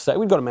the kind of,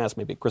 we'd go to mass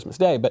maybe Christmas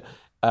Day, but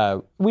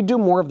we do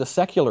more of the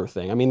secular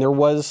thing. I mean,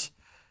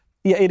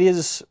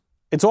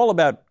 it's all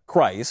about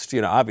Christ,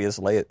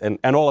 obviously,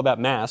 and all about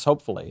Mass,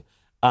 hopefully.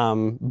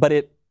 But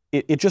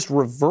it just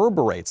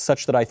reverberates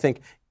such that I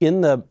think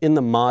in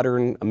the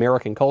modern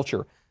American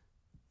culture,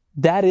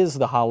 that is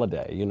the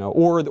holiday,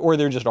 or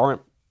there just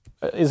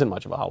isn't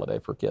much of a holiday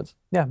for kids.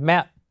 Yeah,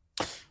 Matt.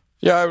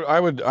 Yeah, I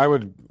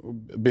would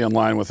be in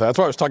line with that. That's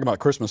why I was talking about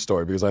Christmas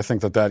Story, because I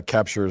think that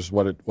captures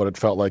what it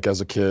felt like as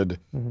a kid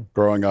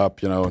growing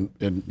up,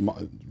 in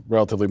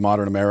relatively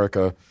modern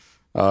America.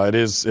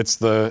 It's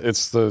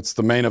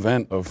the main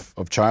event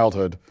of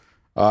childhood.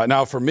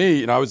 Now for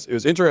me, it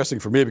was interesting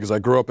for me because I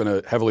grew up in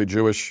a heavily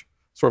Jewish,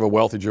 sort of a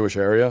wealthy Jewish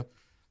area.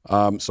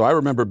 So I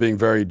remember being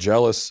very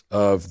jealous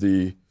of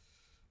the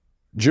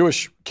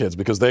Jewish kids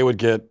because they would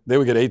get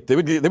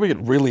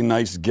really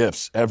nice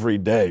gifts every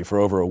day for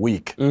over a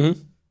week.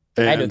 Mm-hmm.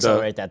 I had to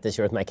accelerate that this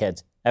year with my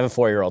kids. I have a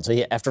 4-year-old,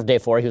 so after day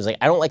 4, he was like,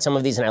 "I don't like some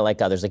of these, and I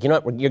like others." Like, you know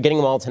what? You're getting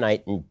them all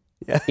tonight, and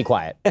be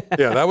quiet.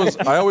 Yeah,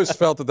 I always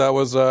felt that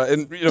was,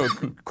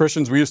 and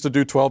Christians, we used to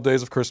do 12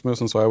 days of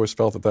Christmas, and so I always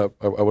felt that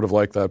I would have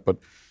liked that. But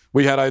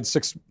I had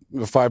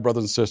 5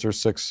 brothers and sisters,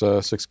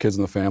 6 kids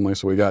in the family,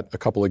 so we got a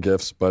couple of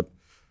gifts, but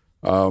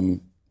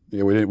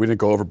we didn't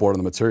go overboard on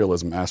the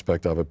materialism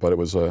aspect of it. But it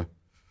was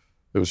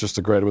just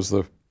it was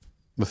the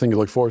thing you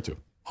look forward to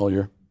all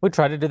year. We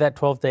tried to do that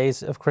 12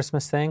 days of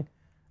Christmas thing.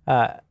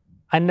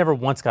 I never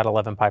once got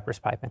 11 pipers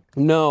piping.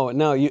 No,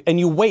 and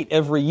you wait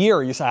every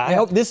year. You say, I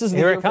hope this is the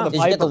year for the pipers.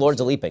 Did you get the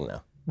Lords of Leaping,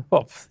 though?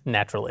 Well,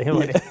 naturally.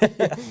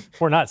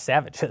 We're not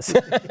savages.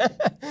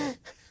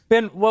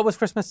 Ben, what was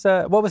Christmas?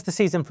 What was the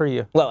season for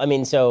you? Well, I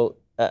mean, so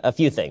a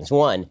few things.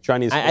 One,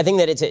 Chinese food. I think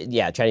that it's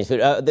Chinese food.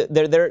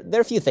 There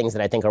are a few things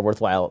that I think are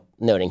worthwhile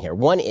noting here.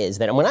 One is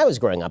that when I was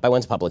growing up, I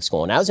went to public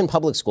school. And I was in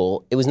public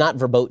school, it was not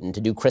verboten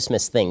to do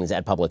Christmas things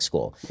at public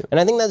school. Yeah. And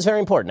I think that's very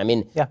important. I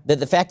mean,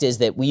 the fact is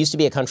that we used to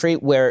be a country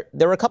where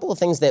there were a couple of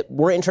things that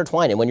were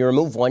intertwined. And when you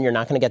remove one, you're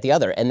not going to get the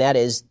other. And that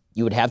is,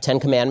 you would have 10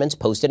 Commandments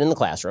posted in the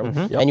classroom,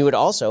 and you would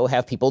also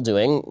have people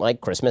doing like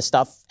Christmas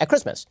stuff at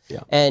Christmas. Yeah.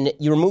 And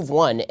you remove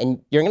one,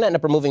 and you're going to end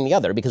up removing the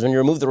other, because when you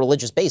remove the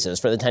religious basis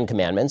for the 10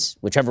 Commandments,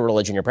 whichever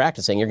religion you're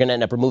practicing, you're going to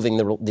end up removing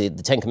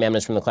the 10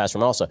 Commandments from the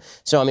classroom also.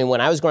 So, I mean,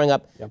 when I was growing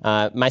up,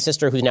 my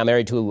sister, who's now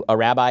married to a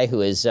rabbi who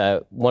is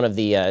one of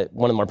the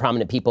more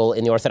prominent people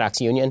in the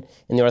Orthodox Union,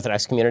 in the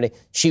Orthodox community,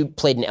 she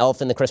played an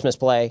elf in the Christmas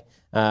play.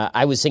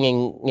 I was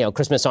singing,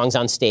 Christmas songs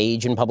on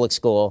stage in public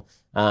school.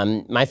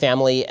 My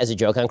family, as a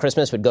joke on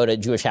Christmas, would go to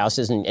Jewish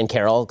houses and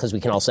carol, because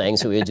we can all sing,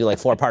 so we would do like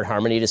 4-part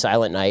harmony to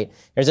Silent Night.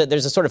 There's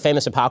a sort of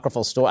famous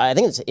apocryphal story. I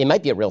think it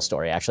might be a real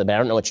story, actually, but I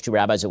don't know which 2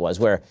 rabbis it was,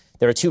 where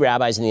there were 2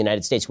 rabbis in the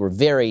United States who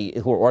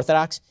were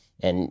Orthodox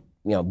and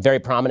very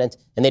prominent,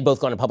 and they'd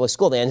both gone to public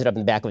school. They ended up in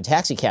the back of a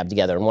taxi cab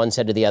together, and one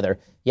said to the other,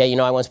 "Yeah,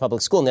 I went to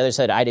public school," and the other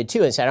said, "I did too."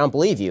 And he said, "I don't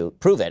believe you.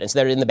 Prove it." And so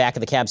they're in the back of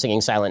the cab singing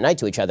Silent Night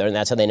to each other, and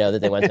that's how they know that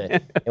they went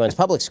to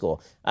public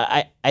school.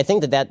 I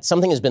think that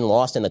something has been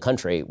lost in the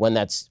country when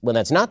that's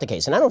not the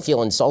case, and I don't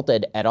feel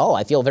insulted at all.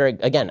 I feel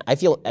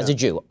as a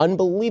Jew,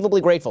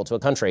 unbelievably grateful to a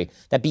country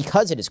that,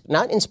 because it is,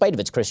 not in spite of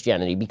its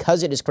Christianity,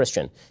 because it is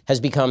Christian, has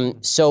become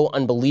so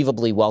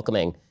unbelievably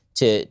welcoming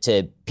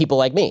to people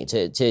like me,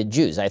 to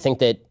Jews. I think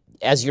that,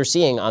 as you're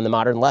seeing on the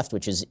modern left,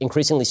 which is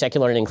increasingly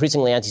secular and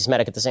increasingly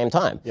anti-Semitic at the same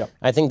time,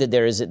 I think that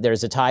there's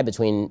a tie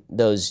between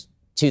those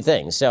 2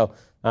 things. So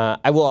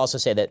I will also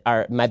say that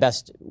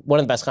one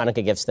of the best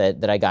Hanukkah gifts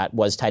that I got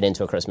was tied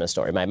into a Christmas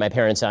story. My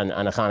parents on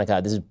a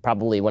Hanukkah, this is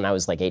probably when I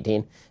was like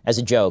 18, as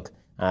a joke,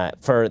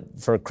 for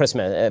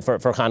Christmas, for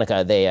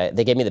Hanukkah,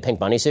 they gave me the pink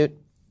bunny suit.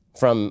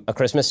 from A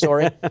Christmas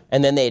Story,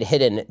 and then they'd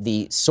hidden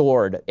the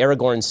sword,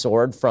 Aragorn's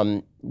sword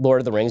from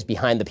Lord of the Rings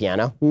behind the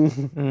piano,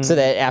 so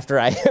that after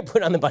I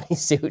put on the bunny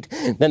suit,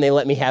 then they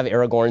let me have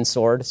Aragorn's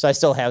sword. So I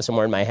still have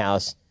somewhere in my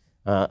house,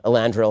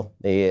 Elandril,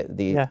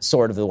 the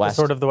sword of the West.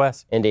 The sword of the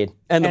West. Indeed.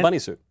 And the bunny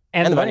suit.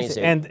 And the bunny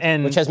suit,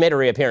 and which has made a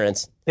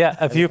reappearance. Yeah,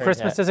 a few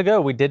Christmases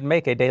ago, we did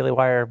make a Daily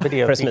Wire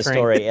video Christmas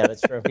Story. Yeah,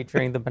 that's true.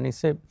 Featuring the bunny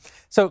suit.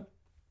 So,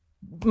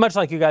 much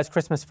like you guys,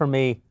 Christmas for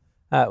me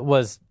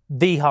was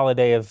the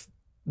holiday of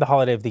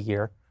the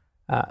year.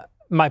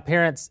 My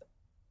parents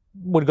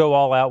would go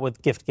all out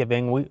with gift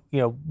giving.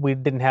 We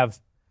didn't have,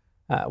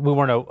 we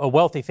weren't a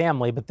wealthy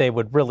family, but they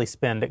would really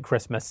spend at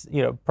Christmas,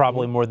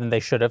 probably more than they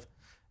should have.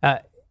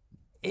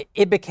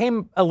 It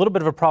became a little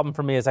bit of a problem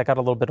for me as I got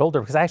a little bit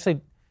older, because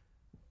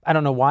I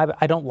don't know why, but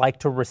I don't like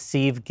to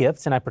receive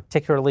gifts, and I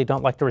particularly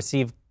don't like to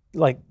receive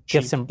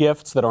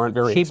gifts that aren't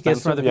very cheap expensive.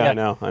 Gifts from other people.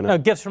 Yeah, I know. No,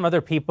 gifts from other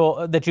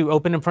people that you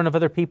open in front of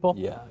other people.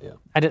 Yeah.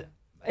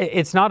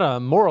 It's not a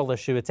moral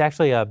issue. It's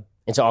actually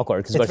it's awkward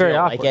because it's very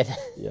awkward. Like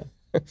it.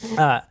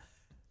 Yeah.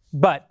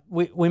 But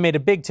we made a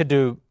big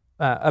to-do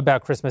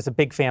about Christmas, a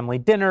big family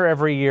dinner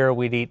every year.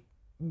 We'd eat,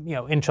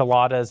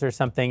 enchiladas or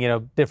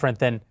something, different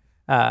than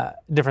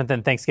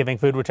Thanksgiving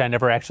food, which I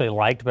never actually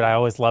liked, but I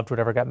always loved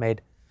whatever got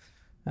made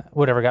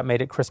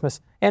at Christmas,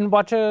 and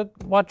watch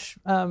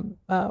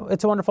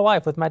It's a Wonderful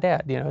Life with my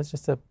dad. It's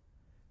just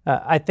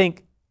I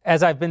think,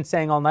 as I've been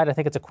saying all night, I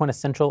think it's a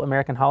quintessential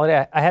American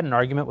holiday. I had an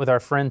argument with our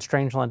friend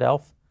Strangeland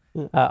Elf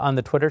on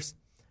the Twitters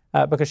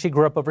because she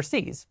grew up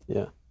overseas.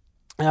 Yeah.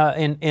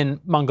 In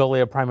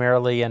Mongolia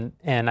primarily, and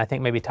I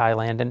think maybe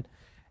Thailand, and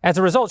as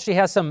a result, she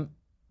has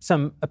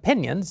some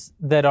opinions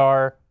that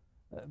are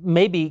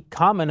maybe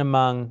common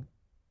among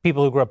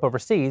people who grew up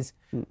overseas.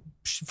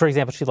 For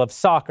example, she loves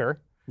soccer.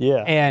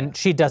 Yeah. And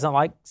she doesn't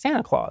like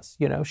Santa Claus.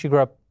 She grew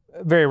up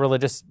very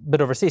religious,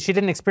 but overseas. She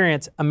didn't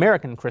experience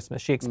American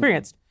Christmas. She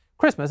experienced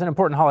Christmas, an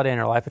important holiday in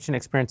her life, but she didn't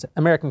experience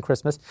American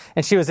Christmas.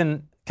 And she was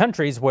in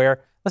countries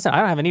where, listen, I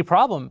don't have any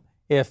problem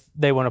if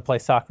they want to play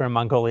soccer in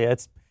Mongolia.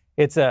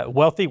 It's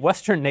wealthy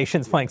Western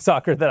nations playing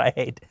soccer that I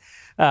hate.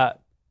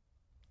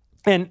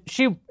 And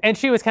she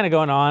was kind of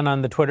going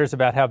on the Twitters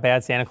about how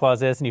bad Santa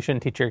Claus is, and you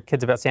shouldn't teach your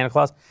kids about Santa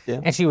Claus.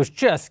 Yeah. And she was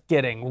just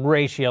getting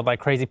ratioed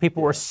like crazy.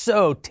 People were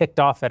so ticked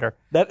off at her.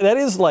 That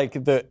is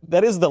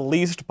the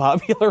least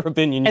popular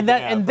opinion.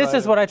 This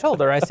is what I told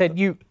her. I said,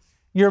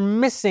 you're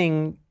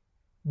missing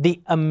the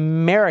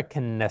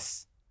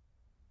Americanness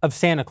of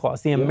Santa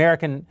Claus. You're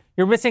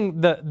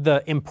missing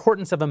the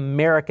importance of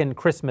American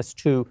Christmas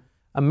to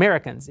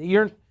Americans.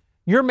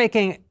 You're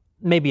making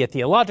maybe a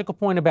theological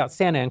point about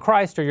Santa and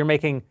Christ, or you're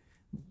making.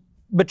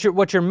 But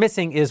what you're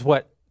missing is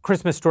what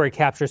Christmas Story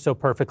captures so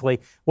perfectly,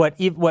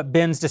 what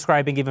Ben's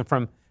describing even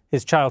from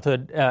his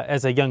childhood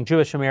as a young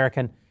Jewish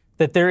American,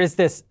 that there is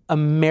this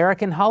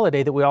American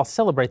holiday that we all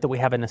celebrate, that we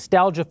have a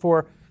nostalgia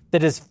for,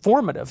 that is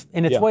formative.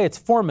 In its way, it's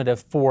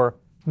formative for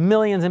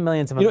millions and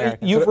millions of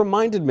Americans. You've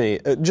reminded me,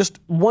 just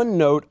one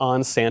note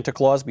on Santa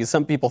Claus, because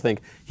some people think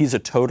he's a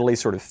totally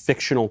sort of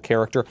fictional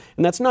character,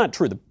 and that's not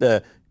true.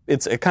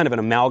 It's a kind of an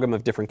amalgam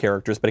of different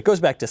characters, but it goes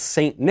back to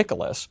St.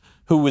 Nicholas,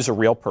 who was a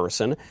real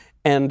person.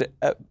 And,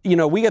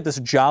 we get this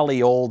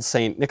jolly old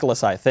St.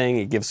 Nicholas-y thing.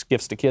 He gives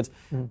gifts to kids.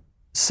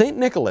 St.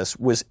 Nicholas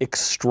was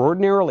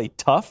extraordinarily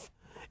tough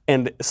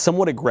and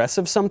somewhat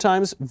aggressive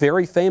sometimes.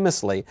 Very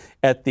famously,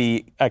 at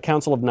the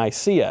Council of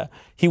Nicaea,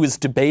 he was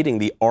debating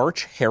the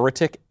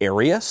arch-heretic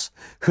Arius,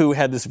 who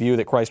had this view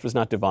that Christ was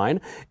not divine.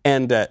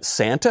 And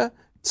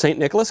St.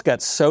 Nicholas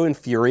got so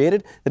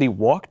infuriated that he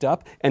walked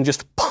up and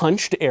just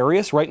punched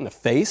Arius right in the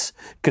face,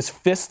 because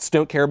fists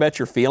don't care about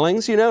your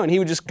feelings, and he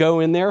would just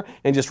go in there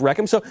and just wreck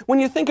him. So when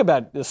you think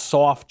about the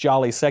soft,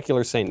 jolly,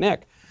 secular St.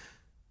 Nick.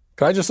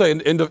 Can I just say,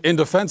 in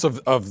defense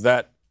of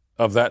that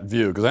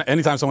view, because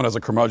anytime someone has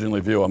a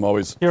curmudgeonly view,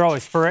 You're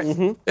always for it?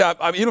 Mm-hmm.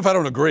 Yeah, even if I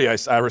don't agree,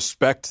 I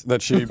respect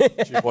that she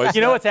voiced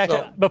what's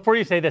actually, before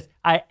you say this,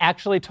 I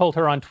actually told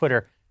her on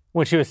Twitter,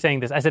 when she was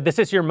saying this, I said, "This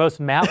is your most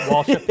Matt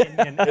Walsh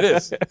opinion." It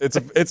is.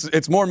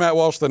 It's more Matt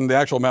Walsh than the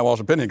actual Matt Walsh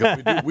opinion,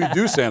 because we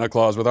do Santa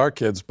Claus with our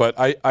kids. But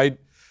I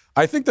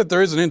think that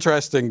there is an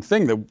interesting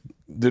thing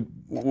that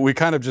we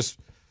kind of just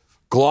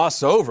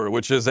gloss over,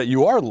 which is that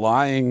you are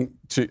lying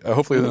to.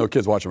 Hopefully, there are no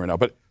kids watching right now,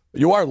 but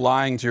you are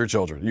lying to your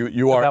children.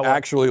 You are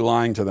actually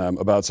lying to them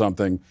about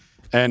something,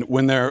 and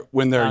when they're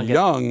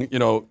young,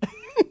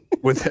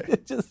 what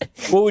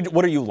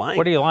are you lying?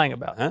 What are you lying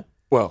about? Huh?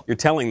 Well, you're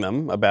telling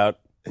them about.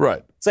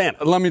 Right.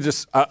 Santa. Let me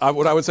just,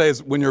 what I would say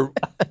is when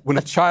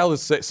a child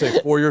is say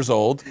 4 years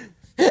old,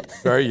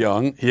 very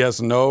young, he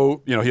has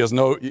no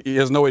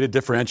way to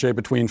differentiate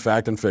between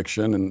fact and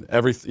fiction, and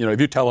if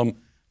you tell him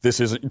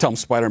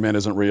Spider-Man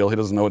isn't real, he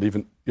doesn't know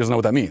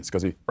what that means,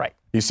 because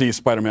he sees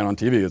Spider-Man on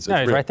TV. It's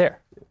he's real. right there.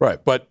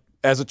 Right. But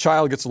as a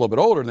child gets a little bit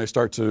older and they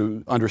start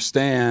to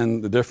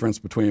understand the difference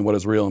between what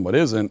is real and what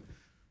isn't,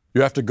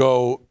 you have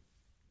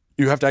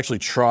to actually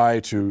try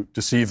to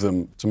deceive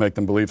them to make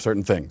them believe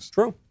certain things.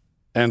 True.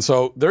 And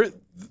so there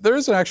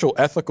is an actual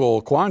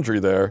ethical quandary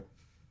there.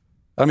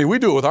 I mean, we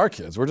do it with our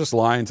kids. We're just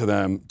lying to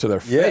them to their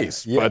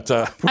face. Yeah. But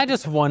I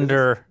just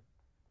wonder,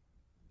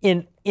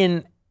 in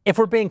if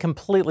we're being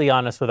completely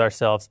honest with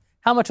ourselves,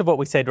 how much of what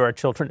we say to our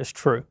children is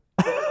true?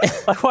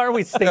 Like, why are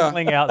we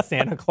singling out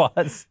Santa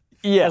Claus?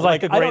 Yeah, as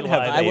like a great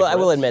I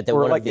will admit that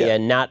one of the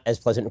not as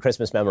pleasant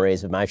Christmas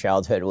memories of my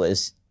childhood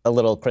was a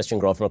little Christian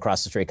girl from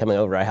across the street coming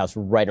over to our house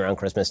right around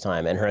Christmas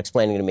time, and her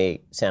explaining to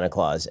me Santa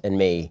Claus, and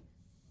me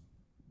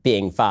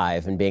being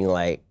 5 and being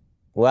like,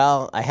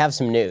 well, I have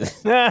some news.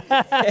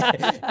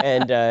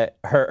 And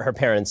her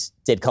parents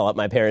did call up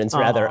my parents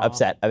rather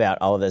upset about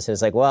all of this.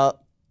 It's like, well,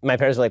 my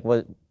parents were like,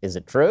 well, is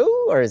it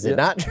true or is it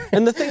not true?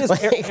 And the thing is,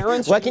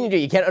 parents... What can you do?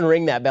 You can't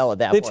unring that bell at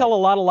that point. They tell a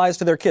lot of lies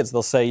to their kids.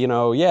 They'll say,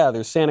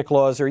 there's Santa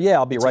Claus, or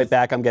I'll be right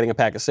back, I'm getting a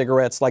pack of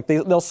cigarettes. Like,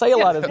 they'll say a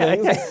lot of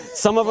things.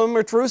 Some of them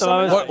are true, some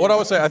are not. What I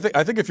would say,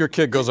 I think if your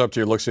kid goes up to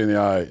you, looks you in the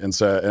eye, and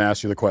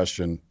asks you the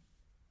question,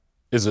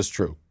 is this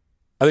true?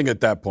 I think at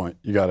that point,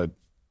 you got to...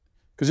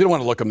 Because you don't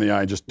want to look them in the eye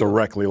and just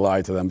directly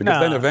lie to them.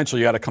 Because then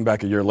eventually you got to come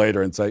back a year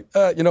later and say,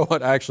 you know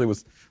what, I actually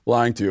was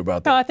lying to you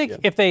about that. No, I think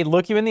if they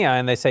look you in the eye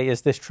and they say,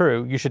 is this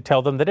true, you should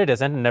tell them that it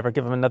isn't and never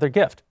give them another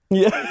gift.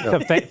 Yeah. So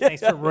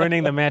thanks for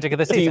ruining the magic of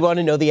the season. Do you want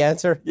to know the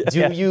answer? Yeah.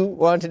 Do you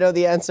want to know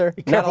the answer?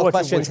 Not all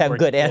questions have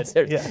good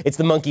answers. Yeah. It's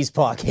the monkey's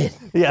paw, kid.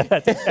 Yeah,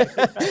 that's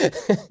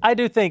exactly right. I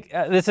do think,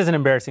 this is an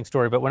embarrassing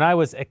story, but when I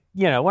was, I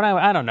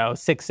don't know,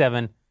 6,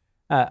 7,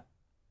 I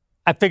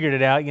figured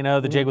it out.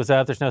 The jig was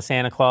up, there's no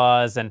Santa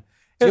Claus, and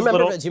do you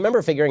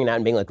remember figuring it out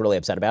and being like really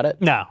upset about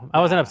it? No, I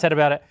wasn't upset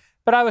about it.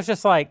 But I was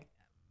just like,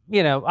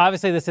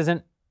 obviously this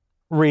isn't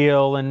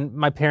real and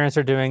my parents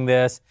are doing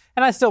this.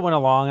 And I still went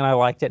along and I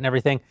liked it and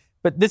everything.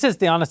 But this is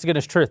the honest to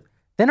goodness truth.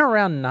 Then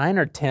around 9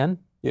 or 10,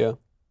 I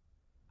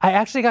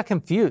actually got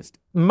confused.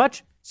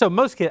 Most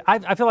kids,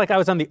 I feel like I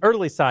was on the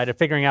early side of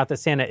figuring out that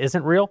Santa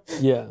isn't real.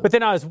 Yeah. But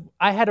then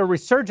I had a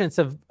resurgence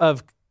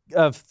of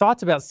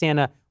thoughts about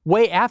Santa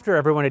way after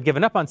everyone had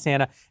given up on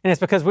Santa, and it's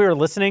because we were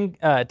listening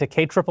to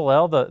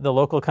KLLL, the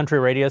local country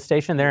radio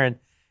station there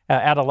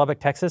out of Lubbock,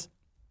 Texas.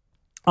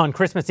 On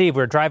Christmas Eve,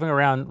 we were driving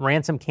around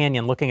Ransom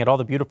Canyon looking at all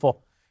the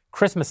beautiful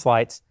Christmas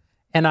lights,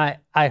 and I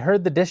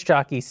heard the disc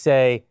jockey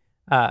say,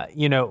 we have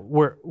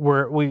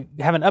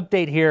an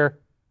update here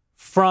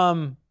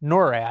from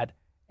NORAD,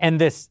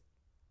 and this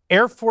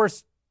Air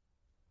Force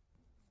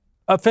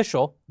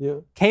official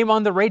came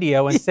on the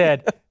radio and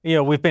said,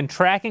 we've been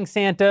tracking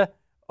Santa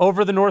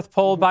over the North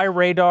Pole by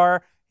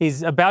radar.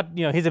 He's about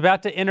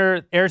to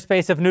enter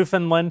airspace of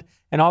Newfoundland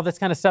and all this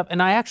kind of stuff.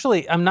 And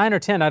I'm 9 or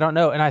 10, I don't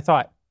know. And I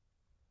thought,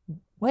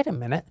 wait a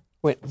minute.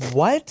 Wait,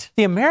 what?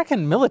 The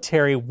American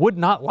military would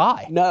not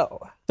lie. No.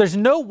 There's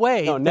no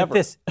way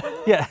there's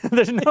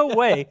no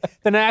way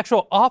that an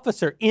actual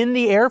officer in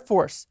the Air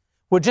Force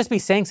would just be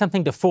saying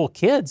something to fool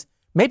kids.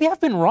 Maybe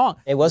I've been wrong.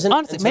 It wasn't.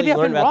 Honestly, maybe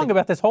I've been wrong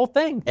about this whole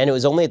thing. And it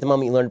was only at the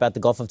moment you learned about the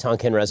Gulf of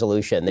Tonkin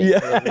resolution.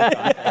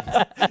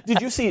 Did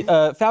you see,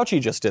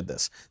 Fauci just did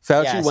this.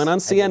 Fauci went on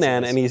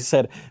CNN and he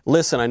said,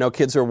 listen, I know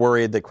kids are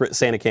worried that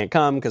Santa can't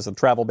come because of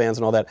travel bans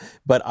and all that,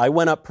 but I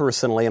went up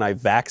personally and I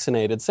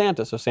vaccinated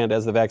Santa, so Santa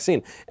has the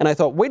vaccine. And I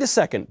thought, wait a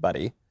second,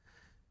 buddy.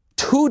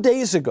 2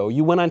 days ago,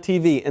 you went on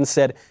TV and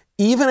said,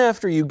 even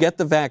after you get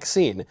the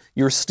vaccine,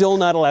 you're still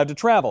not allowed to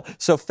travel.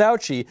 So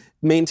Fauci,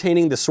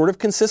 maintaining the sort of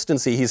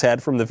consistency he's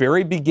had from the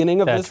very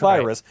beginning of this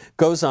virus,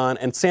 goes on,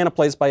 and Santa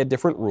plays by a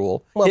different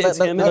rule. Well, he's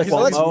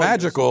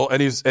magical,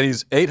 and he's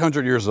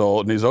 800 years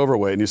old, and he's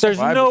overweight, and he's There's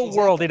no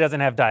world he doesn't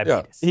have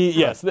diabetes.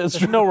 Yeah.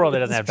 There's no world he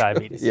doesn't have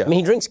diabetes. I mean,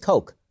 he drinks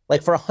Coke,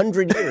 like for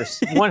 100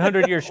 years.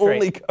 100 years straight.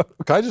 Only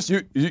Coke. Can I just,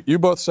 you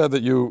both said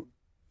that you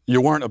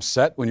weren't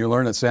upset when you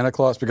learned that Santa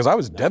Claus, because I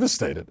was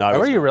devastated.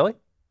 Were you really?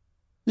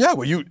 Yeah,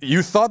 well,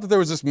 you thought that there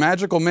was this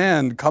magical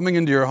man coming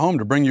into your home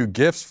to bring you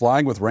gifts,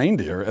 flying with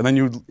reindeer, and then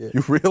you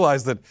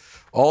realize that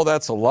all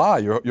that's a lie.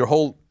 Your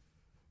whole,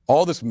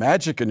 all this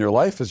magic in your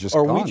life is just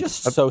gone. Are we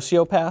just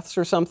sociopaths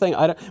or something?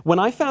 When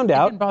I found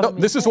out,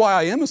 this is why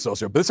I am a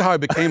sociopath. This is how I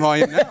became who I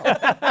am now.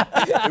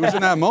 It was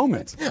in that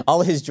moment.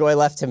 All his joy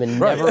left him and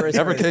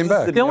never came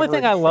back. The only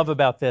thing I love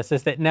about this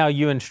is that now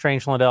you and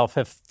Strangeland Elf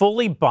have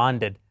fully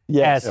bonded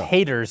as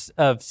haters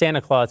of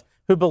Santa Claus,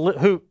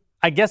 who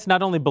I guess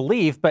not only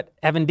believe, but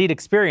have indeed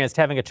experienced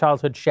having a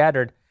childhood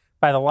shattered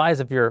by the lies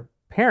of your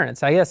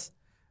parents. I guess,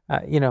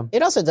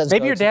 it also does.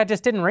 Maybe your dad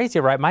just didn't raise you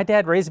right. My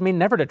dad raised me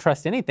never to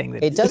trust anything.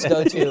 It does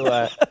go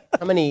to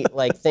how many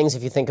things,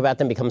 if you think about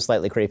them, become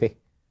slightly creepy.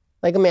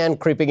 Like a man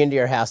creeping into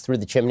your house through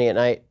the chimney at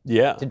night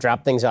to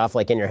drop things off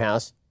in your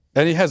house.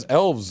 And he has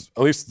elves,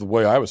 at least the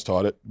way I was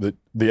taught it, that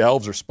the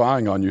elves are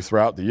spying on you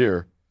throughout the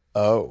year.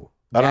 Oh.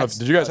 I don't know.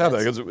 Did you guys have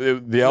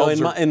that? The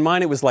elves in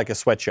mine, it was like a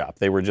sweatshop.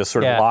 They were just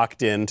sort of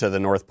locked into the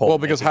North Pole. Well,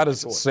 because how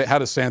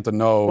does Santa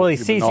know? Well, he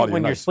sees you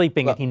when you're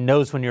sleeping, and he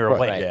knows when you're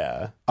awake. Right.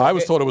 Yeah. I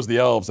was told it was the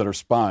elves that are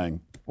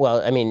spying.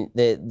 Well, I mean,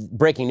 the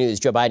breaking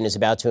news: Joe Biden is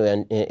about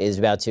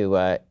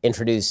to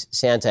introduce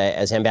Santa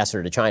as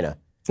ambassador to China.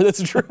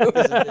 That's true.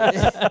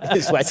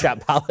 His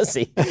sweatshop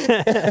policy.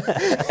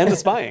 And the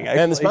spying.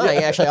 Actually. And the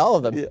spying, actually, all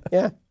of them.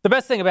 Yeah. The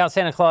best thing about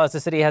Santa Claus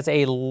is that he has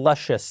a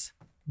luscious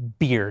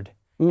beard.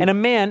 And a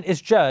man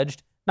is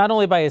judged not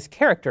only by his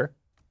character,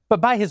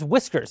 but by his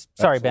whiskers.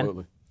 Sorry,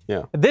 Absolutely. Ben.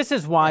 Yeah. This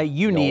is why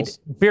you need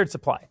Beard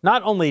Supply.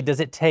 Not only does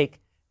it take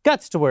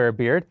guts to wear a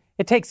beard,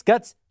 it takes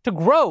guts to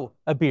grow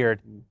a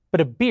beard.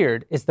 But a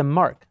beard is the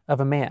mark of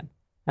a man.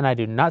 And I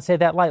do not say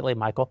that lightly,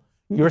 Michael.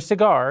 Your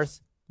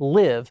cigars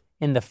live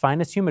in the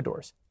finest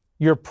humidors,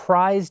 your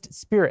prized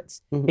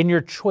spirits in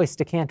your choice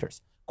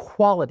decanters.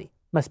 Quality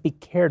must be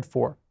cared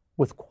for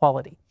with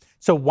quality.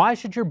 So why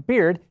should your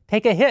beard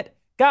take a hit?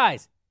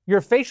 Guys,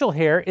 your facial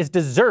hair is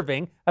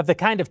deserving of the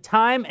kind of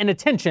time and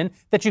attention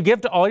that you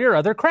give to all your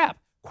other crap.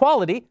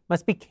 Quality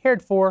must be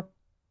cared for.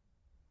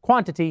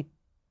 Quantity,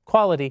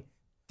 quality.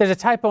 There's a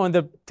typo in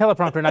the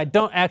teleprompter, and I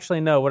don't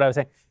actually know what I was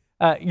saying.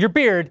 Your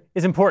beard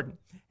is important,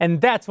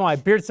 and that's why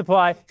Beard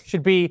Supply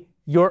should be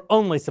your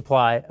only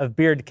supply of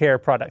beard care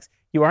products.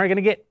 You aren't going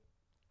to get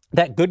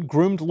that good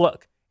groomed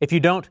look if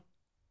you don't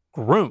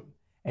groom,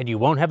 and you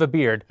won't have a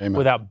beard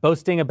without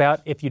boasting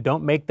about if you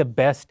don't make the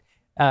best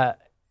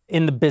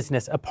in the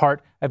business a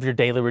part of your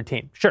daily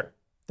routine. Sure,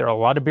 there are a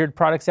lot of beard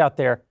products out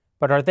there,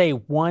 but are they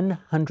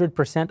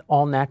 100%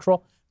 all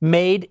natural,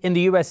 made in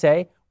the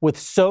USA with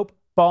soap,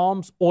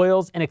 balms,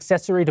 oils, and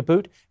accessory to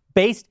boot,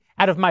 based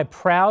out of my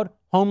proud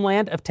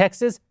homeland of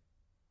Texas?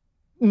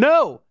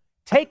 No!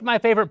 Take my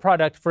favorite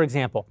product, for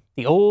example,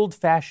 the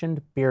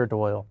old-fashioned beard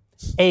oil,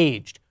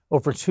 aged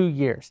over 2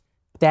 years.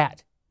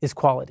 That is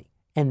quality,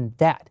 and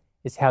that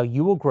is how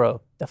you will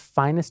grow the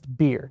finest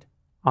beard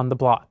on the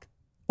block.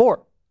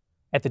 Or,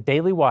 at the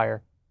Daily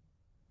Wire,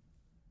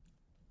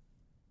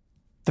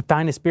 the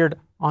finest beard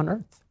on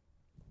earth.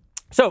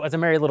 So, as a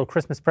merry little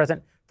Christmas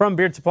present from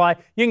Beard Supply,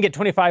 you can get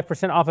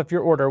 25% off of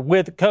your order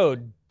with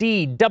code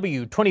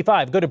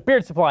DW25. Go to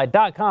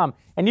beardsupply.com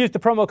and use the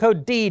promo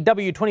code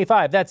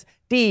DW25. That's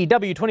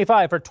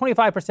DW25 for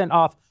 25%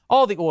 off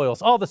all the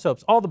oils, all the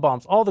soaps, all the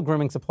balms, all the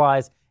grooming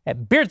supplies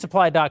at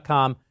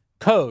beardsupply.com,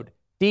 code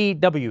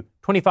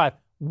DW25.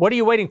 What are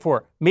you waiting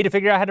for? Me to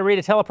figure out how to read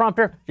a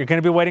teleprompter? You're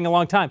going to be waiting a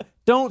long time.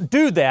 Don't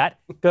do that.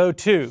 Go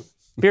to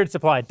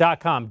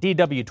beardsupply.com,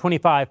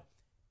 DW25.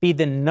 Be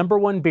the number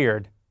one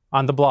beard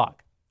on the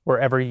block,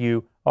 wherever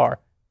you are.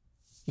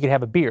 You can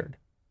have a beard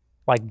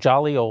like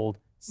jolly old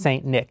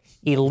Saint Nick.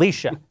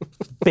 Elisha,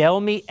 bail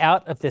me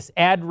out of this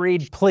ad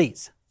read,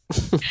 please.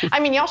 I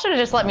mean, y'all should have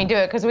just let me do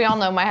it, because we all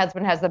know my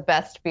husband has the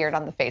best beard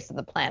on the face of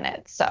the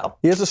planet. So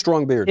he has a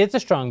strong beard. It's a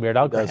strong beard.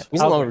 I'll grant.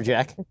 He's a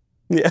lumberjack.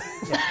 Yeah.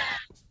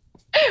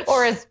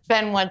 Or as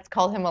Ben once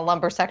called him, a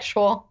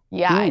lumbersexual.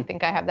 Yeah, I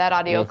think I have that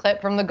audio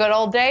clip from the good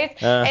old days.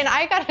 And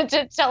I got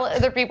to tell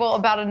other people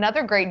about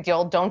another great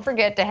deal. Don't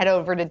forget to head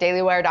over to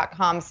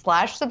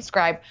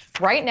dailywire.com/subscribe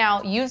right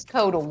now. Use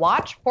code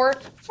WATCH for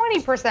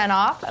 20%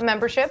 off a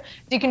membership. So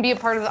you can be a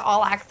part of the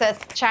all-access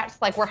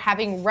chats like we're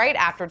having right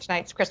after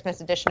tonight's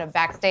Christmas edition of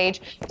Backstage.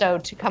 So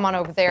to come on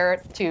over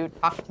there to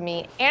talk to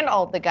me and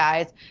all the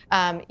guys,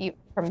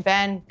 from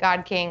Ben,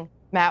 God King,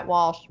 Matt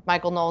Walsh,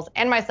 Michael Knowles,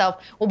 and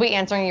myself will be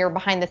answering your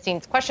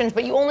behind-the-scenes questions,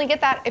 but you only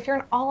get that if you're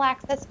an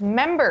all-access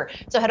member.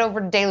 So head over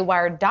to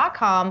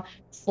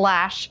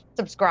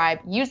dailywire.com/subscribe.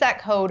 Use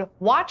that code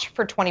WATCH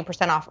for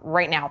 20% off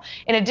right now.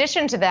 In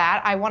addition to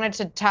that, I wanted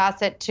to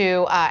toss it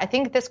to, I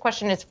think this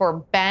question is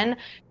for Ben.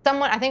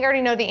 I think I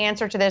already know the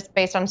answer to this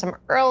based on some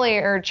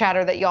earlier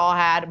chatter that y'all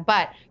had,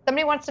 but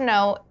somebody wants to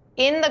know,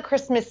 in the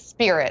Christmas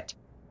spirit,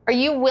 are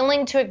you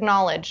willing to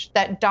acknowledge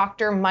that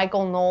Dr.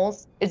 Michael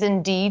Knowles is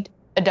indeed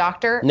a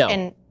doctor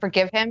and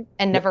forgive him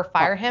and never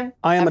fire him?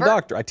 I am a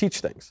doctor. I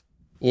teach things.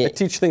 I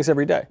teach things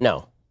every day.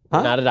 No,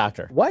 not a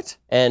doctor. What?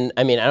 And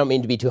I mean, I don't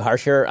mean to be too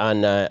harsh here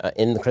on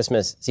in the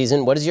Christmas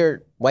season. What does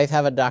your wife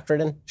have a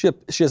doctorate in? She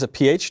has a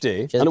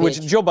PhD,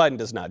 which Joe Biden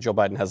does not. Joe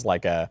Biden has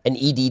like an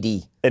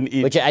EDD,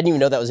 which I didn't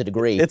even know that was a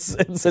degree. It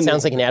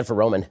sounds like an ad for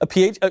Roman. A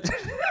PhD.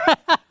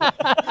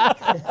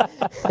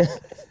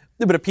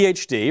 But a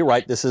PhD,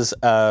 right? This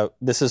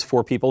is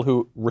for people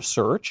who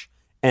research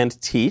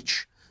and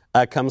teach.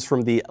 Comes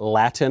from the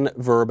Latin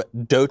verb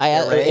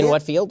dotere. In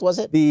what field was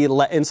it?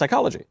 In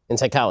psychology. In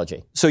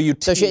psychology. So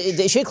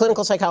is she a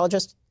clinical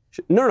psychologist?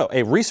 No,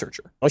 a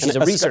researcher. Oh, she's a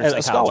research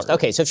psychologist.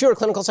 Okay, so if she were a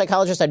clinical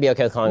psychologist, I'd be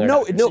okay with calling her.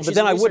 No, but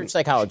then I wouldn't.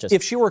 Psychologist.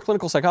 If she were a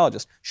clinical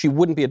psychologist, she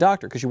wouldn't be a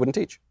doctor because she wouldn't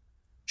teach.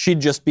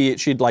 She'd treat.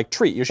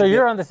 So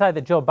you're on the side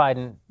that Joe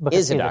Biden,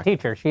 because she's a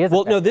teacher, she is.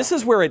 Well, no, this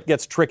is where it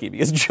gets tricky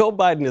because Joe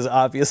Biden is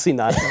obviously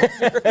not.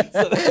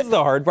 So this is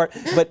the hard part.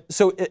 But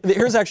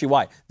here's actually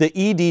why. The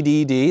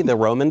EDDD, the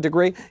Roman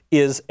degree,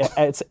 it's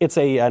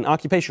an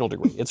occupational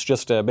degree. It's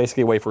just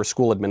basically a way for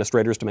school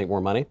administrators to make more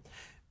money.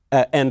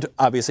 And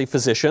obviously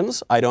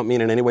physicians, I don't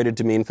mean in any way to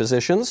demean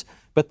physicians,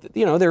 but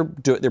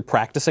they're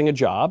practicing a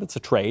job. It's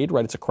a trade,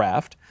 right? It's a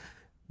craft.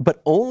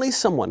 But only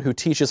someone who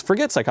teaches,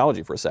 forget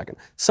psychology for a second,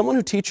 someone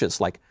who teaches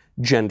like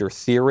gender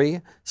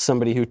theory,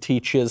 somebody who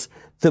teaches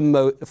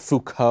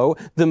Foucault,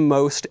 the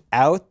most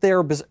out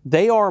there,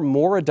 they are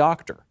more a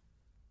doctor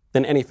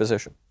than any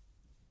physician.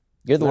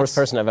 You're the worst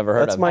person I've ever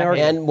heard of. That's my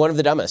argument. And one of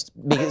the dumbest.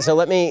 So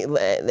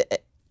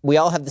we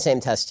all have the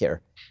same test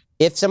here.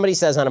 If somebody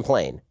says on a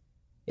plane,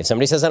 is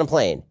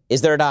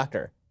there a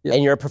doctor?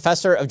 and you're a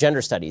professor of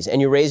gender studies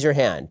and you raise your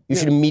hand, you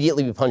should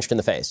immediately be punched in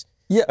the face.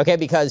 Yeah. Okay,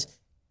 because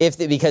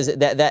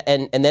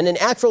then an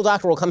actual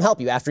doctor will come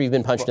help you after you've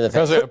been punched in the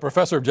face. Because a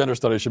professor of gender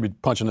studies should be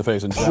punched in the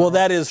face in general. Well,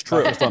 that is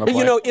true. Just on a But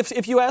plane.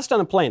 if you asked on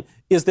a plane,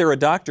 is there a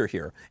doctor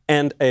here,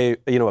 and a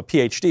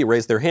PhD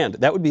raised their hand,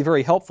 that would be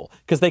very helpful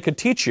because they could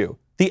teach you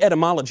the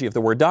etymology of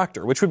the word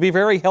doctor, which would be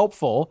very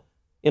helpful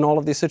in all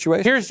of these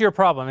situations. Here's your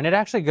problem, and it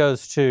actually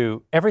goes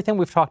to everything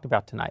we've talked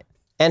about tonight.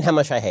 And how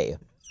much I hate you.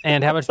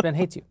 And how much Ben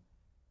hates you.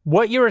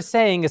 What you are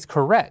saying is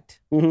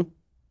correct,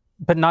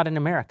 but not in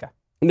America.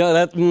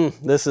 No,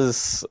 this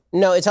is...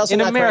 No, it's also in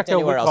not America, correct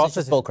anywhere else. It's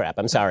just bullcrap.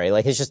 I'm sorry.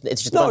 Like, it's just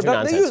a bunch of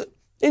nonsense.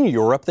 In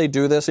Europe, they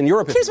do this. In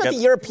Europe, here's what the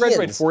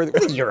Europeans.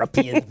 The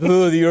Europeans.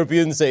 Ooh, the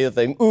Europeans say a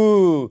thing.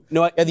 Ooh.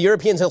 No, the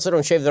Europeans also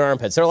don't shave their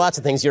armpits. There are lots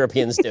of things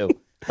Europeans do.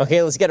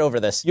 Okay, let's get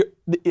over this.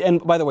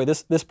 And by the way,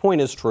 this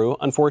point is true,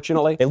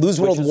 unfortunately. They lose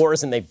world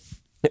wars and they...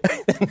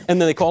 and then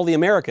they call the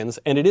Americans,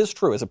 and it is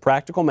true, as a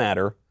practical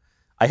matter.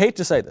 I hate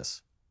to say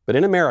this, but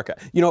in America,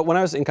 when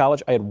I was in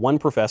college, I had one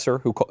professor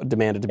who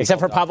demanded to be Except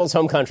for Pavel's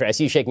home country. I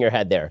see you shaking your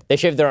head there. They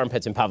shave their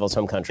armpits in Pavel's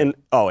home country.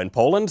 In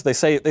Poland? They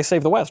save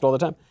the West all the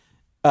time.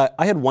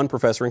 I had one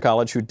professor in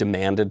college who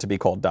demanded to be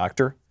called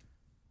doctor.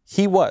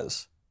 He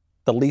was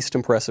the least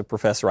impressive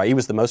professor. He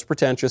was the most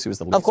pretentious. He was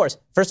the least... Of course.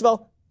 First of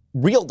all,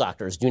 real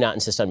doctors do not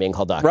insist on being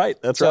called doctor. Right,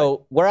 that's right.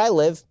 So where I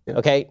live,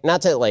 okay,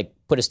 not to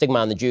put a stigma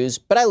on the Jews,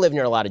 but I live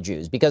near a lot of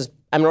Jews because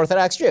I'm an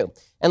Orthodox Jew.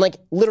 And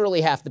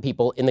literally half the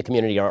people in the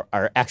community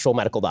are actual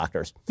medical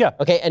doctors. Yeah.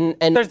 Okay,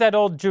 and there's that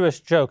old Jewish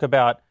joke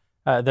about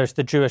there's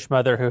the Jewish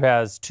mother who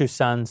has two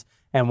sons,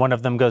 and one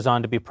of them goes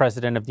on to be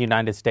president of the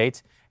United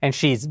States, and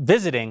she's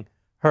visiting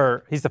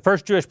he's the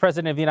first Jewish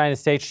president of the United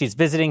States. She's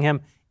visiting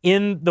him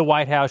in the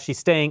White House. She's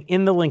staying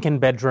in the Lincoln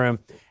bedroom.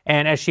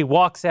 And as she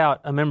walks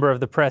out, a member of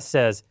the press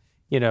says,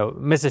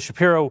 Mrs.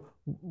 Shapiro,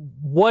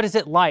 what is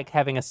it like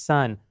having a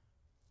son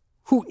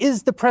who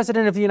is the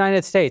president of the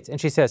United States? And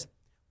she says,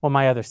 well,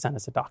 my other son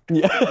is a doctor.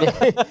 Yeah.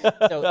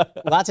 So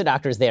lots of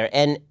doctors there.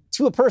 And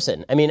to a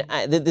person,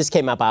 this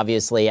came up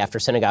obviously after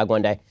synagogue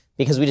one day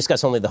because we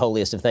discuss only the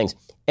holiest of things.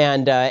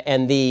 And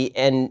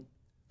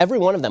every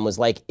one of them was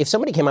like, if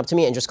somebody came up to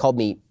me and just called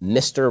me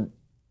Mr.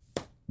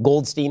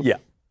 Goldstein,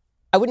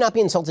 I would not be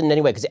insulted in any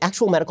way because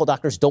actual medical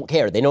doctors don't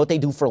care. They know what they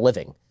do for a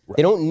living. Right.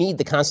 They don't need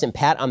the constant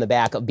pat on the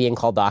back of being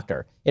called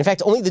doctor. In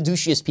fact, only the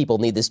douchiest people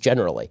need this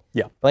generally.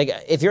 Yeah. Like,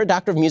 if you're a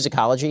doctor of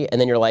musicology and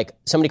then you're like,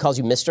 somebody calls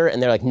you Mr.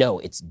 and they're like, no,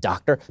 it's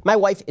doctor. My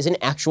wife is an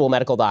actual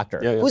medical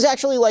doctor who's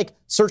actually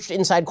searched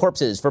inside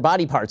corpses for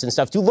body parts and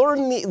stuff to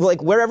learn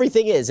where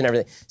everything is and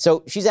everything.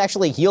 So she's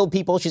actually healed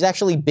people. She's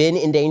actually been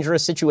in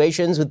dangerous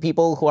situations with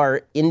people who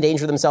are in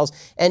danger themselves.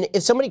 And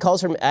if somebody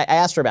calls her, I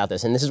asked her about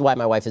this, and this is why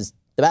my wife is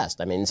the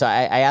best. So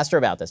I asked her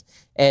about this.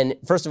 And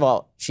first of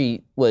all,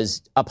 she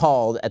was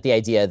appalled at the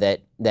idea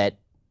that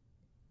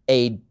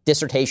a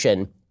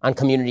dissertation on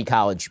community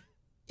college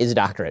is a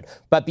doctorate.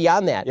 But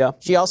beyond that,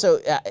 she also,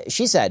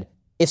 she said,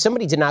 if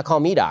somebody did not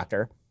call me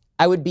doctor,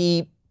 I would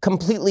be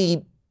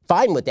completely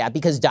fine with that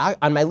because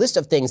on my list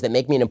of things that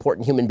make me an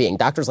important human being,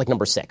 doctor's like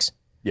number 6.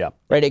 Yeah.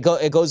 Right?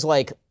 It goes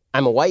like,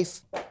 I'm a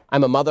wife,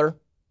 I'm a mother,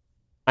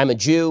 I'm a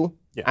Jew,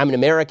 I'm an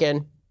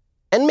American,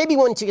 and maybe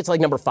once you get to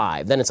number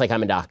 5, then it's like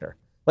I'm a doctor.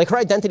 Her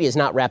identity is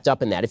not wrapped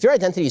up in that. If your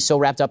identity is so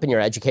wrapped up in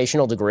your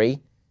educational degree,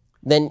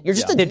 then you're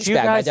just a douchebag by definition. Did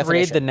you guys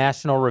read the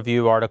National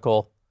Review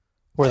article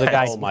where the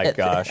guy... Oh, my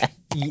gosh.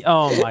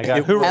 Oh, my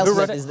God. Who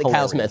wrote it?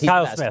 Kyle Smith.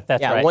 Kyle Smith,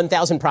 that's right.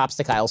 1,000 props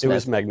to Kyle Smith. It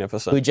was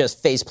magnificent. Who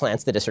just face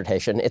plants the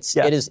dissertation. It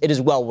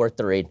is well worth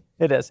the read.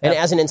 It is. And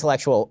as an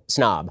intellectual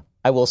snob,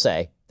 I will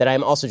say that I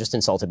am also just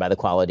insulted by the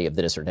quality of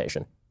the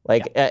dissertation.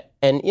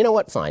 And you know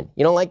what? Fine.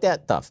 You don't like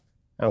that? Tough.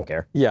 I don't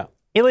care. Yeah.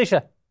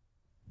 Alicia.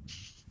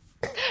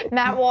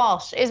 Matt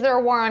Walsh, is there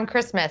a war on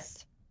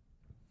Christmas?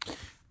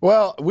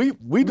 Well, we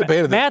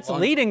debated Matt's this.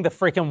 leading the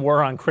freaking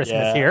war on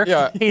Christmas here.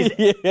 Yeah. He's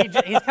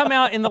come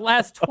out in the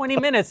last 20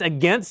 minutes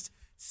against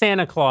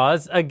Santa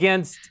Claus,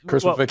 against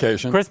Christmas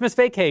Vacation. Christmas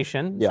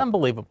Vacation. It's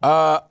unbelievable.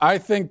 I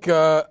think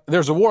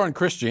there's a war on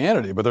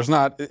Christianity, but there's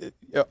not.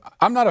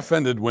 I'm not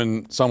offended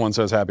when someone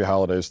says Happy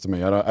Holidays to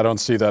me. I don't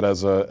see that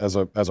as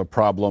a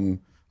problem.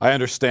 I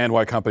understand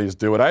why companies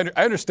do it. I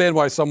understand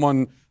why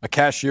someone, a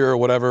cashier or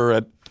whatever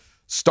at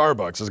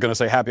Starbucks, is going to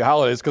say Happy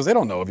Holidays because they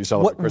don't know if you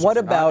celebrate Christmas. What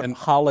about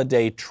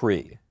holiday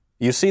tree?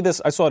 You see this?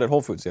 I saw it at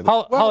Whole Foods the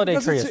other day. Holiday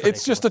tree.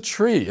 It's just a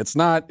tree. It's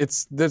not.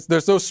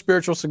 There's no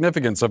spiritual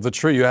significance of the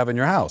tree you have in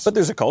your house. But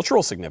there's a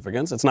cultural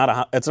significance. It's not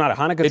a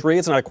Hanukkah tree.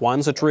 It's not a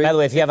Kwanzaa tree. By the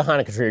way, if you have a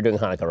Hanukkah tree, you're doing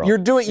Hanukkah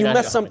wrong. You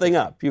messed something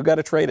up. You got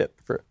to trade it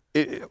for.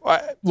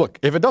 Look,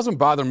 if it doesn't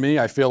bother me,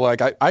 I feel like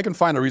I can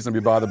find a reason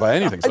to be bothered by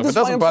anything. So if it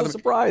doesn't bother me,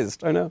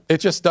 surprised. I know it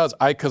just does.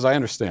 Because I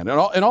understand,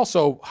 and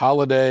also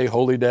holiday,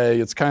 holy day.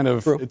 It's kind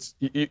of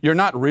you're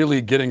not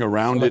really getting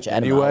around it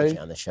anyway.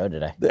 On the show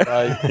today,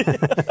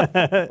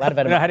 a lot of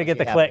etymology. How to get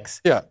the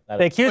clicks? Yeah,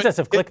 they accuse us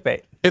of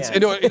clickbait.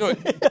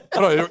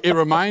 It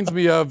reminds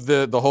me of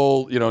the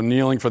whole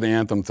kneeling for the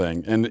anthem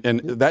thing, and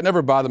that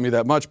never bothered me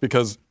that much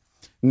because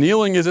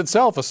kneeling is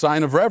itself a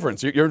sign of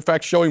reverence. You're in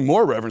fact showing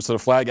more reverence to the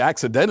flag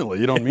accidentally.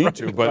 You don't mean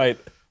to, but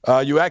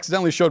you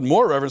accidentally showed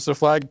more reverence to the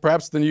flag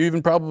perhaps than you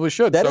even probably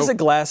should. That is a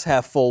glass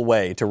half full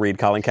way to read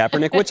Colin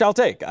Kaepernick, which I'll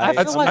take.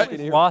 I feel like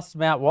we've lost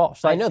Matt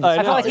Walsh. I know.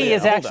 I feel like he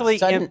is actually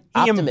he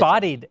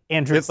embodied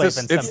Andrew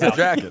Klavan somehow. It's the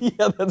jacket.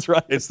 Yeah, that's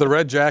right. It's the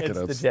red jacket.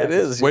 It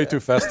is. Way too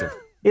festive.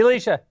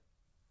 Elisha.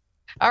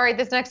 All right,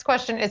 this next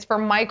question is for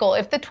Michael.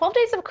 If the 12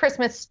 Days of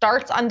Christmas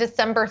starts on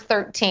December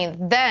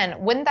 13th, then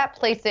wouldn't that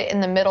place it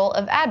in the middle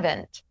of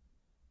Advent?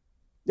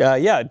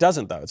 Yeah, it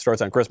doesn't, though. It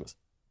starts on Christmas.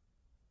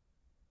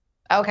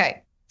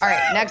 Okay. All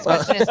right, next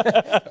question is...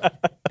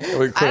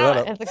 We clear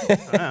that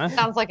up.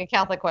 Sounds like a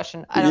Catholic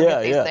question. I don't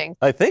get these things.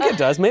 I think it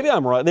does. Maybe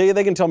I'm wrong.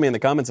 They can tell me in the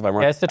comments if I'm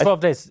wrong. Yeah, it's the 12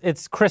 days.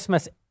 It's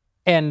Christmas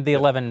and the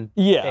 11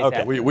 days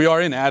okay. We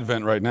are in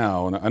Advent right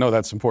now, and I know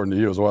that's important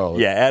to you as well.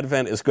 Yeah,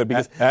 Advent is good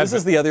because this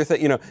is the other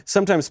thing. You know,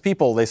 sometimes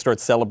people, they start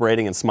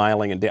celebrating and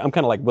smiling, and I'm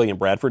kind of like William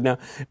Bradford now,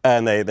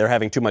 and they're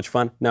having too much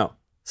fun. No,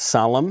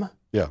 solemn,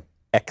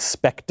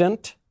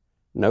 expectant,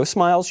 no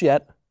smiles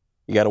yet.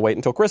 You got to wait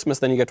until Christmas,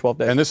 then you get 12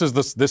 days. And this is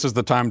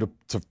the time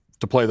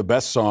to play the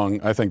best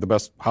song, I think the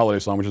best holiday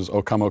song, which is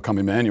O Come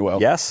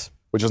Emmanuel. Yes.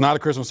 Which is not a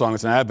Christmas song,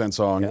 it's an Advent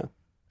song. Yeah.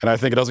 And I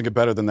think it doesn't get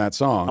better than that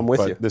song. I'm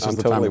with you. This I'm is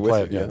the totally time to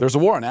play it. you, Yeah. There's a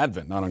war on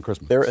Advent, not on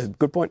Christmas.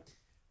 Good point.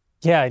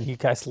 Yeah, and you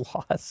guys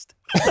lost.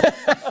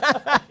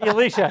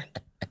 Elisha.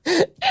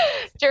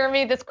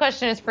 Jeremy, this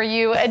question is for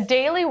you. A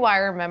Daily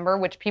Wire member,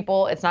 which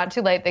people, it's not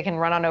too late, they can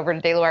run on over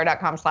to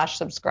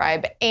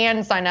dailywire.com/subscribe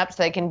and sign up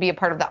so they can be a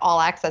part of the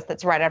all access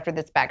that's right after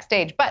this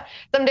Backstage. But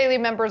some Daily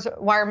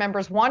Wire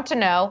members want to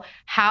know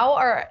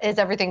is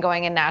everything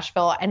going in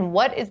Nashville, and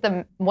what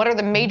are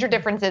the major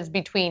differences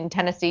between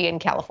Tennessee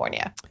and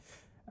California?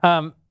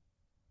 On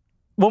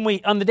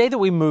the day that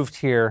we moved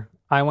here,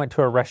 I went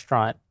to a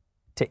restaurant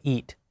to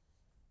eat.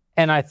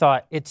 And I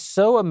thought, it's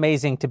so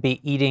amazing to be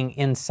eating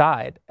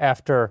inside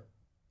after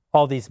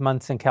all these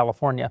months in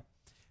California.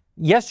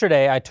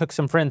 Yesterday, I took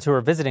some friends who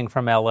were visiting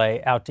from LA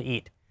out to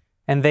eat.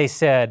 And they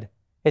said,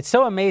 it's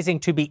so amazing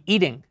to be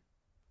eating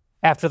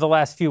after the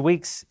last few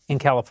weeks in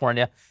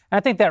California. And I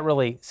think that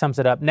really sums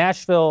it up.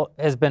 Nashville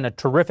has been a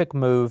terrific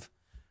move.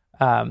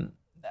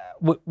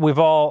 We've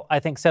all, I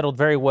think, settled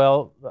very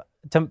well.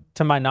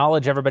 To my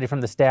knowledge, everybody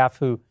from the staff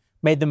who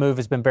made the move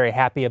has been very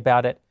happy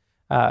about it.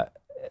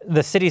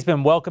 The city's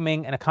been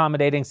welcoming and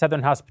accommodating.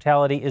 Southern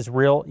hospitality is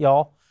real,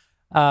 y'all.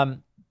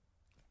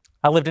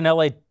 I lived in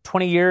LA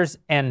 20 years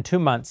and 2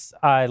 months.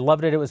 I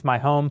loved it. It was my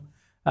home.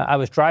 I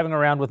was driving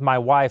around with my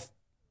wife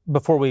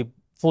before we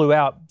flew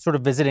out, sort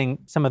of visiting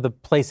some of the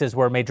places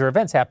where major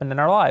events happened in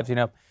our lives. You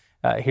know,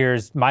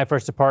 here's my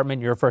first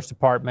apartment, your first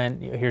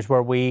apartment. Here's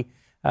where we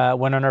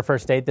went on our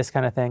first date, this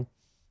kind of thing.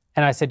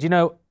 And I said,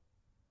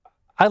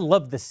 I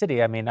love this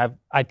city. I mean,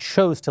 I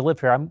chose to live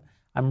here.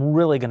 I'm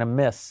really going to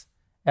miss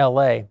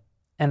LA.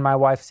 And my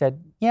wife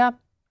said,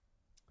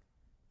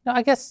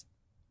 I guess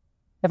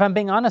if I'm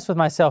being honest with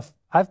myself,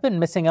 I've been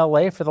missing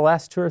LA for the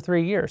last 2 or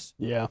 3 years.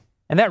 Yeah.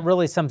 And that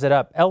really sums it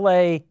up.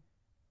 LA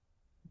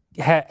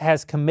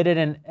has committed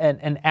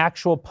an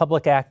actual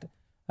public act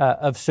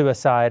of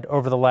suicide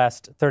over the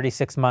last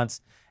 36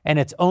 months. And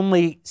it's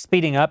only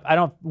speeding up.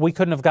 We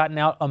couldn't have gotten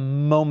out a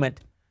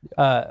moment.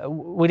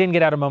 We didn't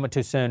get out a moment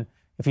too soon.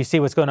 If you see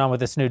what's going on with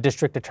this new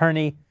district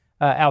attorney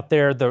out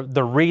there,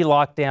 the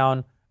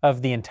re-lockdown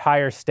of the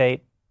entire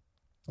state.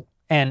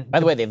 And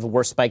by the way, they have a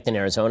worse spike than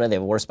Arizona. They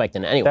have a worse spike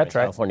than anywhere in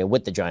California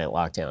with the giant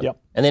lockdown.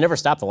 Yep. And they never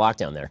stopped the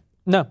lockdown there.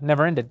 No,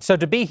 never ended. So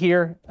to be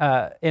here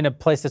in a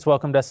place that's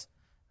welcomed us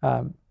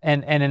and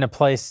in a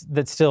place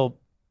that still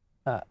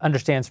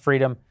understands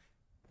freedom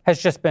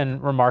has just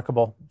been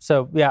remarkable.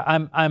 So yeah,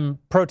 I'm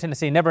pro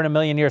Tennessee. Never in a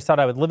million years thought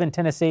I would live in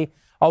Tennessee.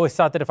 Always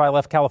thought that if I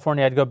left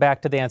California, I'd go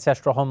back to the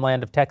ancestral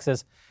homeland of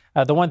Texas.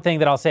 The one thing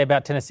that I'll say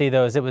about Tennessee,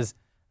 though, is it was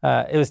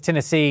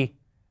Tennessee.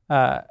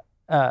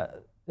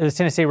 It was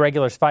Tennessee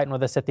regulars fighting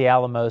with us at the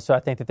Alamo. So I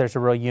think that there's a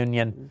real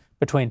union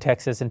between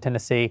Texas and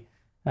Tennessee,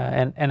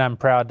 and I'm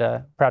proud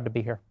to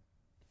be here.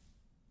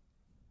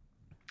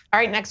 All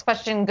right, next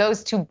question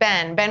goes to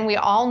Ben. Ben, we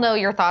all know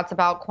your thoughts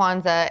about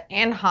Kwanzaa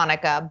and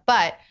Hanukkah,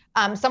 but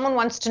someone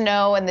wants to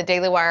know in the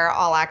Daily Wire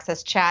All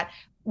Access chat,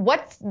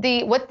 what's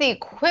the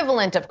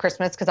equivalent of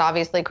Christmas? Because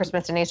obviously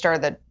Christmas and Easter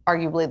are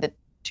arguably the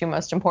two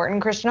most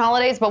important Christian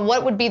holidays, but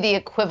what would be the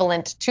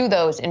equivalent to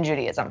those in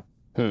Judaism?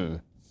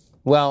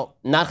 Well,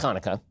 not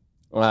Hanukkah.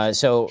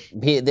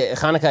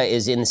 Hanukkah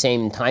is in the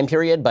same time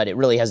period, but it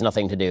really has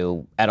nothing to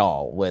do at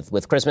all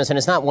with Christmas, and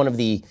it's not one of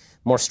the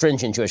more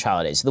stringent Jewish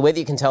holidays. So the way that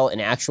you can tell an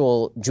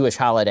actual Jewish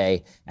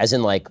holiday, as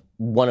in like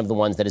one of the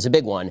ones that is a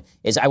big one,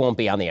 is I won't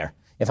be on the air.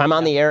 If I'm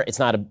on the air, it's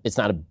not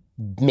a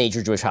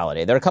major Jewish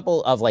holiday. There are a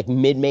couple of like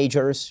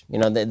mid-majors,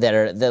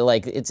 they're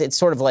like it's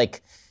sort of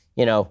like,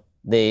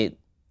 the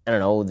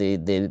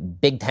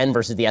Big Ten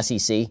versus the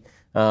SEC.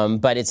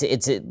 But it's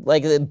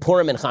like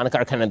Purim and Hanukkah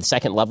are kind of the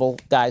second level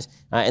guys,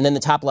 and then the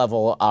top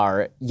level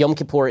are Yom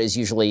Kippur is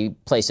usually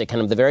placed at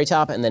kind of the very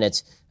top, and then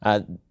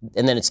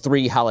it's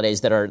three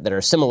holidays that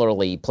are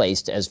similarly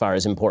placed as far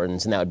as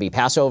importance, and that would be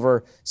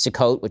Passover,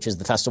 Sukkot, which is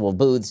the Festival of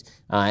Booths,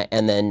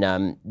 and then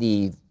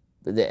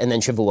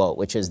Shavuot,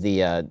 which is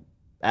the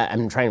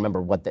I'm trying to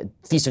remember what the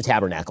Feast of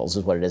Tabernacles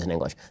is what it is in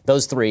English.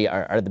 Those three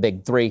are the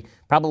big three.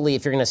 Probably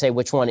if you're going to say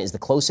which one is the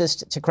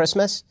closest to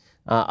Christmas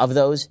of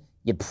those,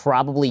 you'd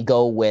probably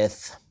go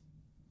with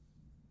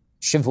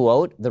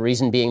Shavuot, the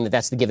reason being that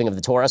that's the giving of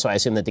the Torah, so I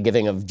assume that the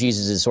giving of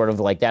Jesus is sort of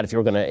like that if you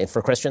were going to,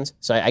 for Christians.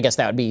 So I guess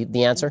that would be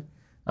the answer.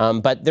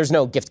 But there's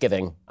no gift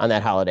giving on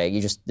that holiday. You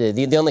just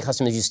the only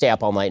custom is you stay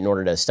up all night in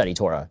order to study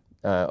Torah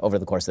over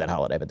the course of that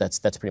holiday, but that's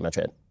pretty much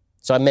it.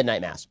 So a midnight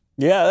mass.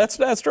 Yeah,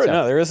 that's true. So,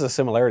 no, there is a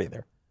similarity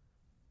there.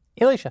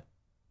 Alicia.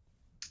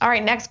 All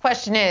right, next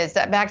question is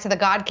back to the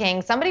God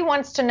King. Somebody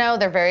wants to know,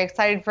 they're very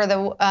excited for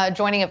the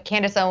joining of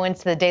Candace Owens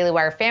to the Daily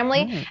Wire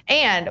family.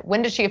 And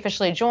when does she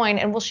officially join?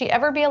 And will she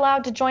ever be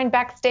allowed to join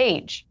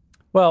Backstage?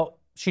 Well,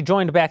 she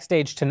joined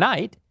Backstage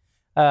tonight,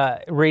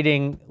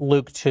 reading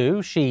Luke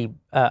 2. She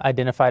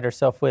identified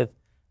herself with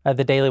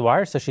the Daily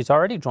Wire, so she's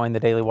already joined the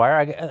Daily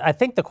Wire. I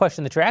think the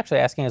question that you're actually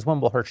asking is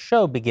when will her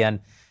show begin?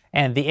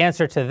 And the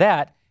answer to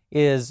that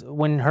is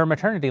when her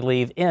maternity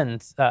leave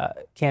ends.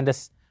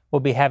 Candace will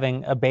be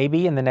having a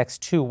baby in the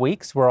next 2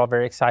 weeks. We're all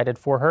very excited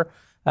for her.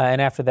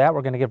 And after that,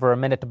 we're going to give her a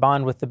minute to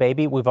bond with the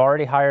baby. We've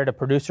already hired a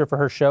producer for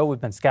her show. We've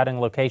been scouting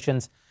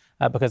locations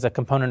because a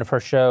component of her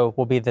show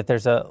will be that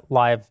there's a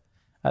live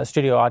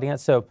studio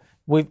audience. So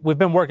we've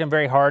been working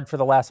very hard for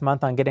the last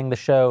month on getting the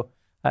show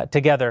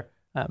together.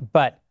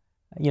 But,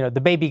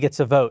 the baby gets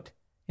a vote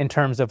in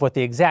terms of what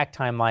the exact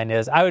timeline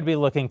is. I would be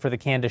looking for the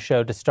Candace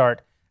show to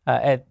start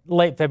at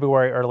late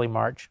February, early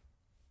March.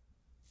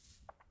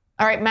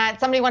 All right, Matt,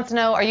 somebody wants to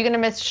know, are you going to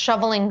miss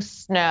shoveling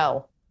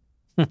snow?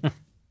 I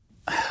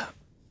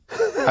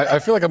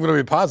feel like I'm going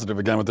to be positive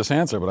again with this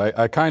answer, but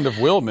I kind of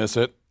will miss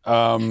it. So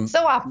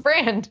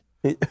off-brand.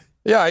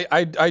 Yeah,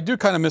 I do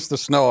kind of miss the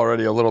snow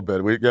already a little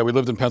bit. We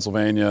lived in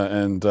Pennsylvania,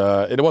 and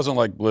it wasn't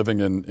like living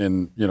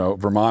in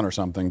Vermont or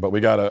something, but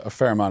we got a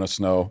fair amount of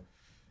snow.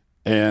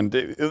 And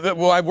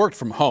I've worked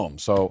from home,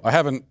 so I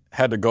haven't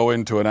had to go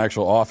into an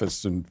actual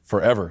office in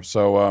forever.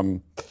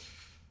 So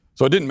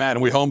it didn't matter.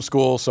 We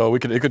homeschool, so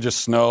it could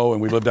just snow,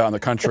 and we lived out in the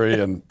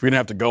country, and we didn't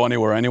have to go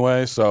anywhere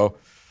anyway. So,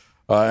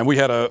 and we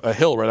had a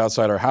hill right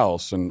outside our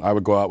house, and I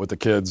would go out with the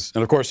kids.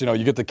 And of course,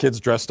 you get the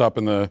kids dressed up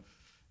in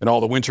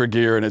all the winter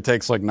gear, and it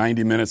takes like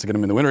 90 minutes to get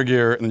them in the winter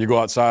gear, and then you go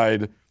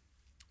outside,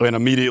 and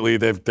immediately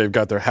they've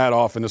got their hat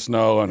off in the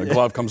snow, and the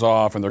glove comes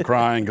off, and they're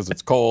crying because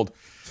it's cold.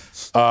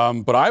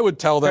 But I would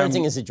tell them...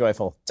 Parenting is a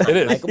joyful time.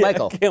 It is.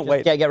 Michael, can't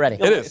wait. Yeah, get ready.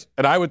 It is.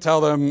 And I would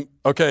tell them,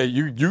 okay,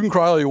 you can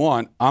cry all you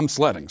want. I'm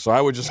sledding. So I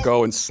would just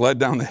go and sled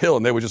down the hill,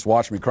 and they would just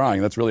watch me crying.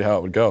 That's really how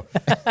it would go.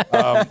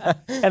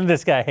 And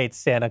this guy hates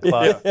Santa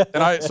Claus. Yeah.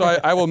 And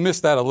I will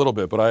miss that a little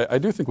bit, but I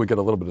do think we get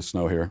a little bit of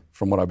snow here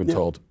from what I've been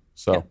told.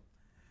 So,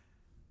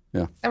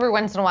 yeah. Every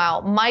once in a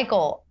while.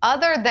 Michael,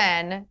 other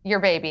than your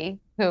baby,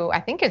 who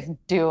I think is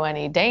due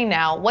any day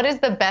now, what is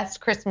the best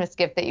Christmas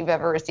gift that you've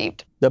ever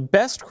received? The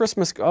best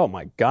Christmas, oh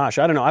my gosh,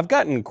 I don't know. I've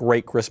gotten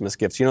great Christmas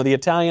gifts. The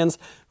Italians,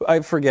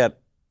 I forget,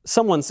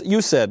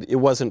 you said it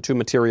wasn't too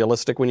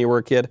materialistic when you were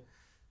a kid.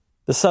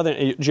 The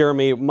Southern,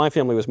 Jeremy, my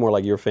family was more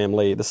like your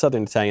family. The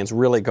Southern Italians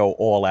really go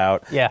all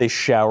out. Yeah. They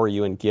shower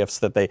you in gifts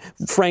that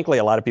frankly,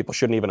 a lot of people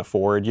shouldn't even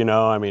afford,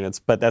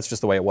 but that's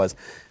just the way it was.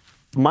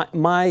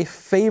 My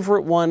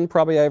favorite one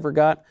probably I ever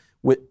got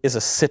is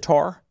a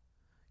sitar.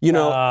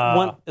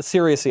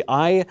 Seriously,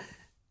 I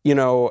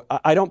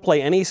don't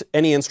play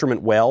any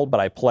instrument well,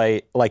 but I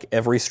play like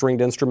every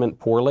stringed instrument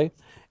poorly.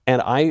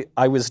 And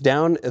I was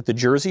down at the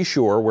Jersey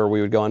Shore where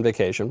we would go on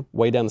vacation,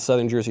 way down the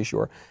southern Jersey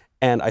Shore,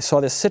 and I saw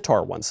this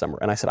sitar one summer,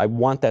 and I said, I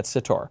want that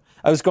sitar.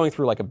 I was going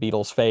through like a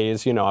Beatles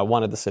phase, I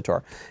wanted the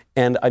sitar.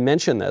 And I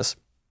mentioned this.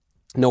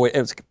 No way,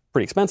 it was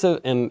pretty expensive,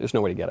 and there's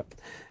no way to get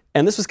it.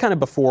 And this was kind of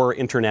before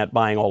internet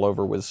buying all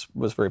over was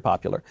very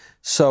popular.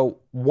 So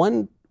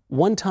one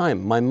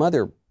time, my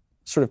mother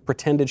sort of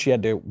pretended she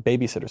had to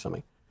babysit or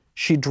something.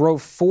 She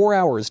drove 4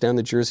 hours down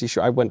the Jersey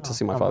Shore. I went to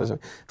see my father.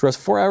 Drove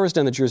 4 hours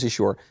down the Jersey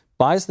Shore,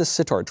 buys the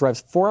sitar,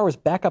 drives 4 hours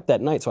back up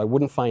that night so I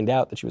wouldn't find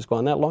out that she was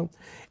gone that long,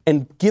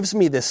 and gives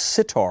me this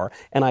sitar.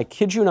 And I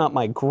kid you not,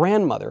 my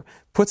grandmother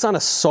puts on a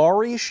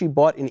sari she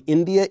bought in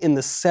India in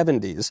the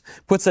 70s,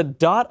 puts a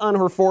dot on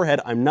her forehead,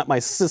 I'm not my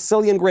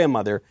Sicilian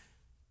grandmother,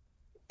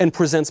 and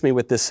presents me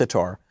with this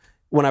sitar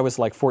when I was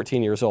like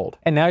 14 years old.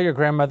 And now your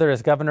grandmother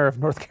is governor of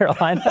North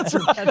Carolina. That's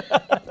right.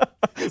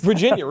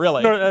 Virginia,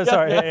 really. Governor of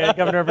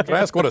Virginia. Can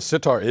I ask what a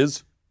sitar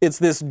is? It's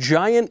this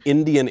giant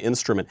Indian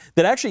instrument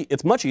that actually,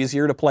 it's much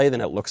easier to play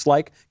than it looks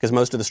like because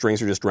most of the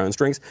strings are just drone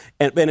strings.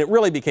 And it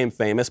really became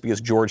famous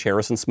because George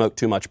Harrison smoked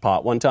too much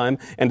pot one time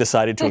and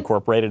decided to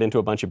incorporate it into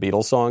a bunch of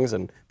Beatles songs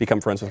and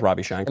become friends with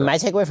Ravi Shankar. My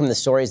takeaway from the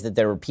story is that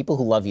there were people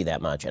who love you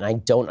that much, and I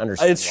don't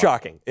understand It's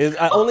shocking.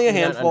 Only a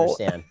handful.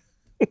 I don't understand.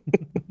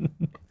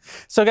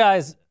 So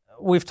guys,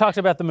 we've talked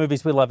about the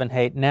movies we love and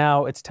hate.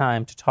 Now it's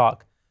time to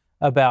talk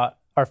about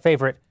our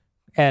favorite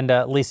and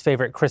least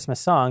favorite Christmas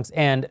songs.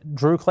 And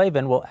Drew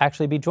Clavin will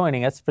actually be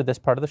joining us for this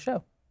part of the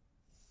show.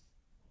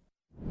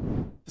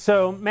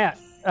 So, Matt,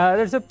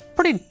 there's a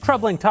pretty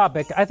troubling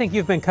topic. I think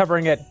you've been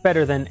covering it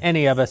better than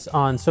any of us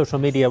on social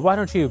media. Why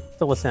don't you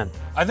fill us in?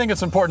 I think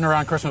it's important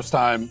around Christmas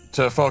time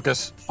to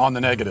focus on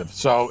the negative.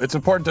 So it's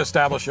important to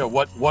establish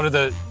what are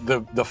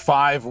the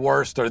 5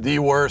 worst or the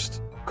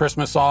worst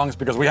Christmas songs,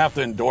 because we have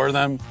to endure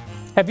them.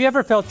 Have you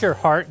ever felt your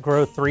heart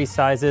grow 3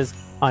 sizes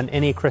on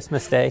any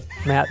Christmas day,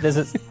 Matt?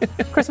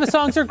 Christmas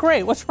songs are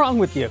great. What's wrong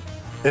with you?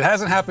 It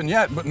hasn't happened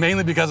yet, but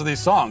mainly because of these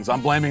songs.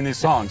 I'm blaming these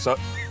songs. So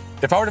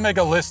if I were to make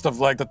a list of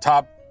like the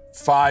top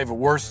 5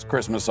 worst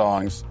Christmas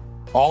songs,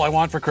 All I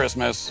Want for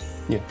Christmas,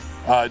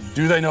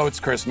 Do They Know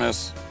It's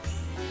Christmas,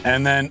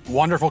 and then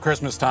Wonderful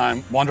Christmas Time,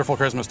 and Wonderful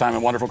Christmas Time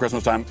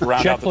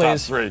round out the top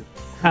 3.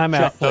 I'm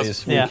out.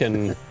 Please.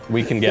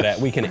 We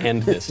can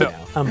end this now.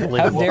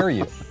 Unbelievable. How dare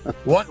you?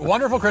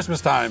 Wonderful Christmas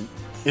Time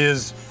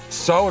is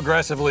so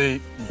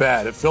aggressively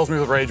bad. It fills me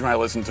with rage when I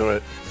listen to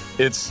it.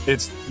 It's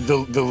the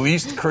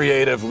least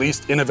creative,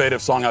 least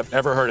innovative song I've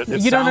ever heard.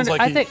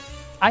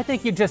 I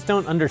think you just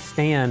don't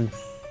understand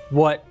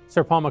what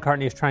Sir Paul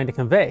McCartney is trying to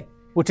convey,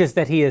 which is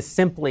that he is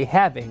simply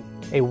having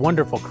a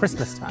wonderful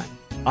Christmas time.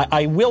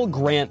 I will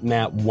grant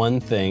Matt one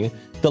thing.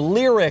 The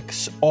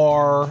lyrics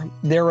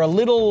they're a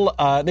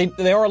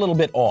little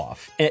bit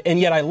off. And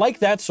yet I like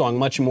that song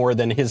much more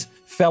than his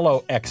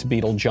fellow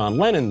ex-Beatle John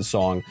Lennon's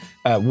song,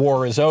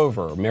 War Is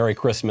Over, Merry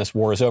Christmas,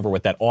 War Is Over,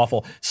 with that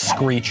awful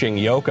screeching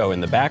Yoko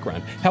in the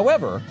background.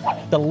 However,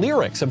 the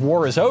lyrics of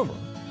War Is Over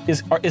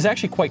is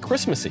actually quite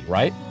Christmassy,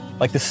 right?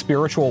 Like the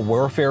spiritual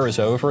warfare is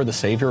over, the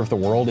savior of the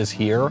world is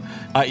here.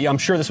 I'm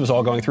sure this was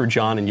all going through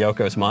John and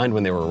Yoko's mind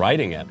when they were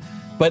writing it.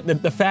 But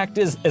the fact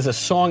is, as a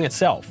song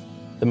itself,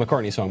 the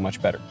McCartney song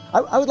much better.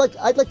 I'd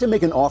like to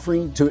make an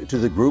offering to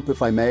the group,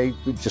 if I may,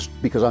 just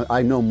because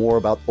I know more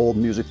about old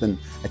music than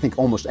I think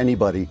almost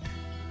anybody.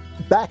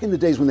 Back in the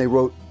days when they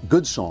wrote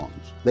good songs,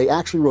 they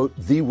actually wrote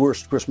the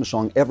worst Christmas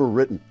song ever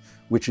written,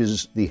 which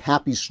is The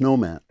Happy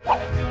Snowman.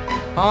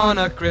 On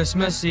a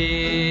Christmas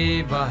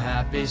Eve, a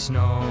happy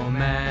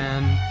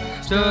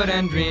snowman stood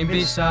and dreamed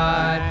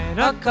beside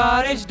a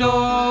cottage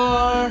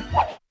door.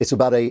 It's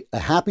about a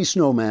happy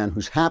snowman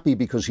who's happy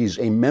because he's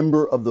a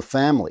member of the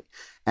family.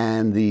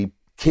 And the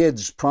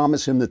kids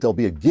promise him that there'll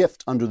be a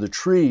gift under the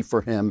tree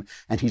for him.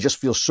 And he just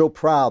feels so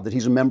proud that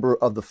he's a member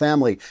of the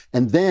family.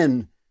 And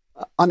then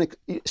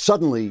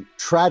suddenly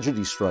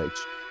tragedy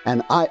strikes.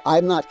 And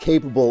I'm not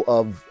capable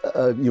of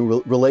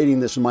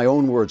relating this in my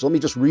own words. Let me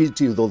just read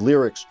to you the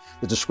lyrics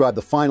that describe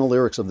the final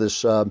lyrics of this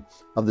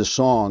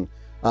song.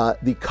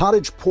 The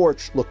cottage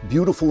porch looked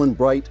beautiful and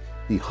bright.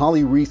 The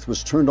holly wreath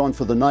was turned on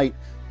for the night,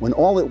 when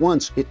all at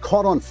once it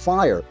caught on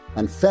fire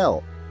and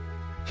fell.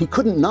 He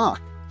couldn't knock.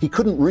 He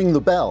couldn't ring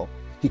the bell.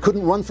 He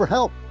couldn't run for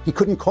help. He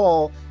couldn't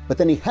call. But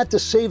then he had to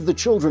save the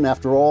children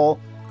after all.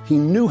 He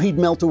knew he'd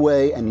melt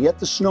away, and yet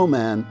the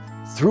snowman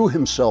threw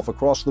himself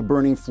across the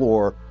burning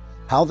floor.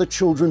 How the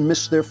children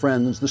miss their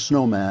friends, the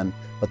snowman,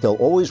 but they'll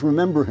always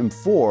remember him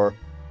for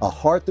a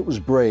heart that was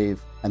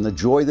brave, and the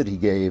joy that he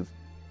gave,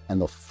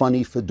 and the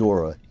funny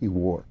fedora he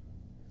wore.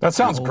 That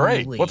sounds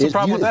great. What's the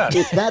problem with that?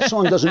 If that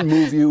song doesn't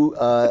move you,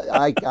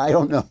 I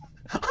don't know.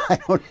 I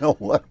don't know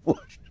what would.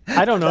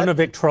 I don't own a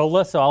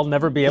Victrola, so I'll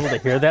never be able to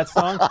hear that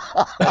song.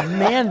 But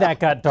man, that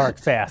got dark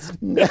fast.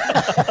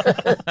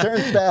 It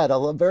turns bad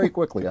very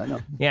quickly, I know.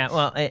 Yeah,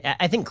 well,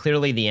 I think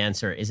clearly the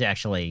answer is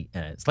actually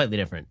slightly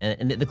different.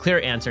 And the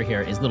clear answer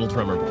here is Little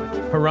Drummer Boy.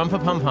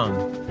 Harumpa-pum-pum,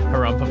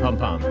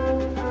 harumpa-pum-pum,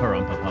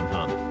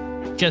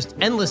 harumpa-pum-pum. Just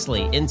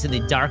endlessly into the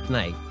dark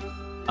night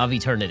of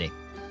eternity.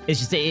 It's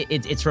just,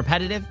 it's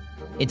repetitive.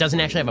 It doesn't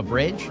actually have a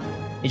bridge.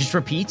 It just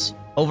repeats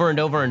over and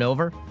over and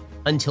over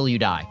until you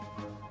die.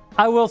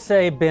 I will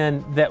say,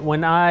 Ben, that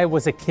when I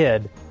was a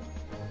kid,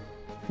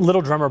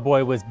 Little Drummer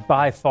Boy was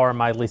by far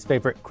my least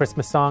favorite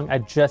Christmas song. I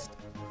just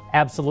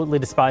absolutely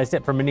despised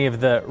it for many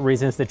of the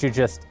reasons that you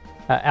just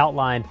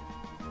outlined.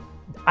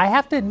 I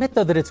have to admit,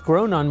 though, that it's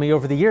grown on me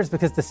over the years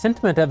because the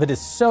sentiment of it is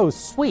so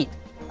sweet.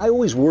 I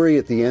always worry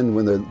at the end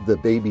when the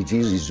baby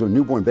Jesus, he's a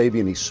newborn baby,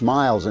 and he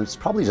smiles, and it's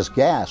probably just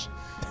gas.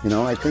 You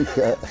know, I think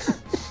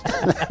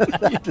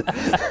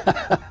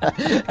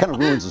kind of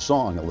ruins the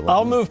song a little.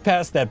 I'll move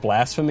past that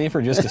blasphemy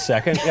for just a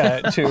second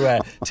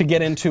to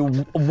get into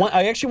one.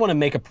 I actually want to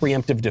make a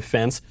preemptive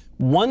defense.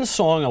 One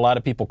song a lot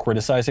of people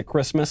criticize at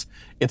Christmas.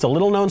 It's a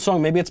little-known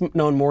song. Maybe it's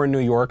known more in New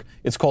York.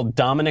 It's called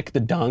Dominic the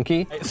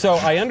Donkey. So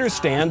I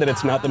understand that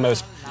it's not the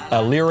most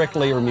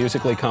lyrically or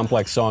musically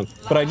complex song,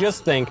 but I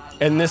just think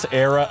in this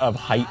era of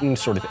heightened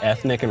sort of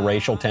ethnic and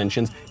racial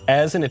tensions,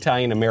 as an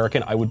Italian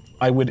American,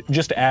 I would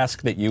just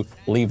ask that you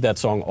leave that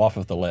song off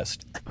of the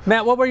list.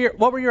 Matt, what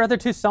were your other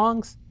 2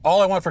 songs?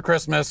 All I Want for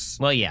Christmas.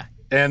 Well, yeah.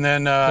 And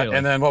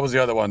then what was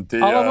the other one?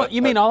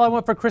 All I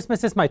Want for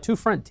Christmas is My Two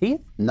Front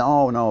Teeth?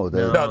 No.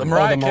 The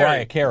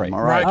Mariah Carey.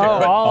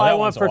 All I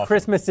Want for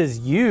Christmas is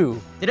You.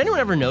 Did anyone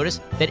ever notice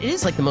that it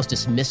is like the most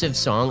dismissive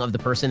song of the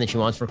person that she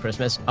wants for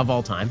Christmas of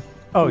all time?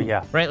 Oh,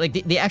 yeah. Right? Like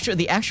the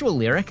actual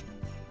lyric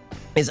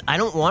is, I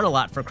don't want a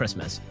lot for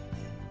Christmas.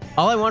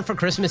 All I want for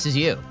Christmas is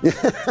you.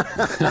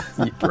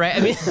 Right?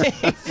 I mean,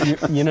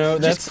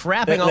 that's just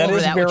crapping all over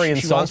that very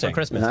which she wants for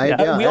Christmas.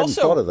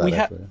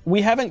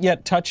 We haven't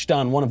yet touched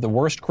on one of the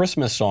worst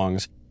Christmas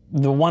songs.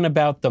 The one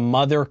about the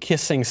mother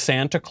kissing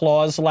Santa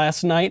Claus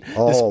last night.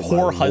 This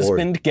poor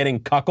husband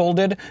getting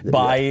cuckolded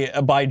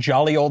by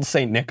jolly old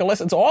St.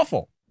 Nicholas. It's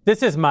awful.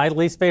 This is my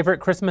least favorite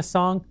Christmas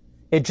song.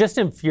 It just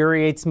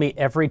infuriates me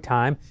every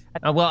time.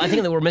 Well, I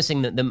think that we're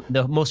missing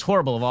the most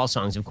horrible of all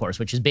songs, of course,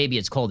 which is Baby,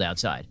 It's Cold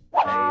Outside.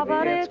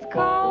 But it's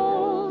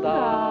cold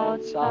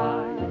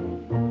outside.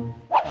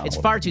 It's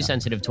far too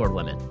sensitive toward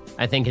women,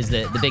 I think, is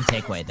the big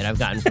takeaway that I've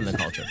gotten from the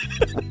culture.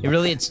 It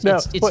really, it's too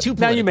politically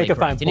now you make a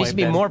fine correct. It needs to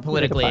be point, more Ben.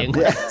 politically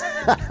incorrect.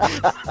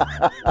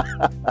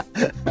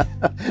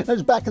 It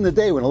was back in the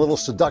day when a little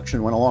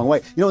seduction went a long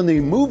way. In the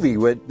movie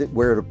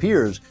where it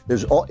appears,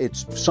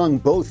 it's sung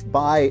both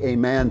by a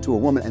man to a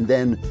woman and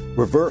then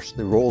reversed.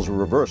 The roles are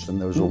reversed,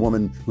 and there's a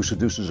woman who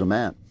seduces a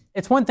man.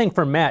 It's one thing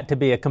for Matt to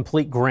be a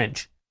complete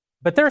Grinch,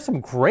 but there are some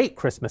great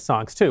Christmas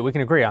songs, too. We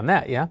can agree on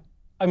that, yeah?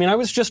 I mean, I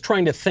was just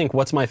trying to think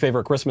what's my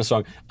favorite Christmas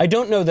song. I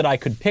don't know that I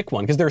could pick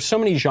one because there are so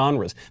many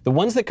genres. The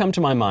ones that come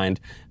to my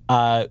mind,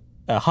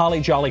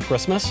 Holly Jolly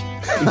Christmas,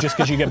 just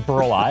because you get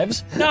Burl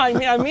Ives. No,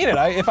 I mean it.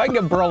 If I can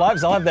get Burl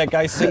Ives, I'll have that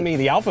guy sing me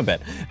the alphabet.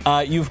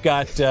 You've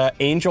got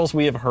Angels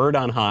We Have Heard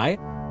on High.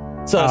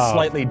 It's a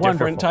slightly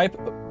different type.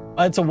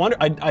 It's a wonder.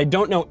 I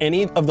don't know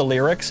any of the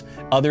lyrics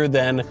other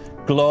than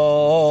Gloria,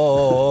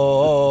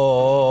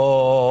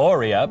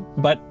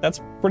 but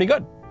that's pretty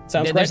good.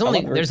 Sounds great.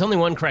 There's only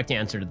one correct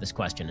answer to this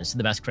question. It's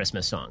the best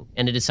Christmas song,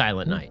 and it is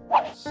Silent Night.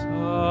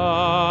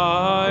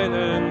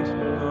 Silent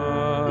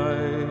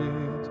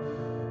night,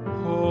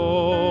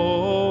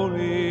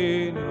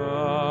 holy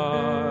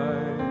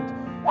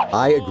night.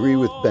 I agree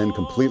with Ben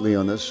completely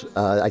on this.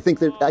 I think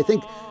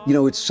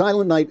it's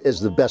Silent Night is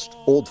the best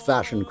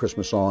old-fashioned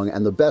Christmas song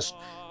and the best,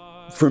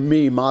 for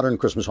me, modern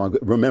Christmas song.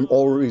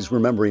 Always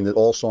remembering that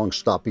all songs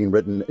stopped being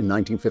written in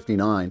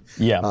 1959.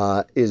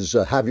 Is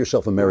 "Have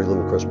Yourself a Merry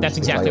Little Christmas." That's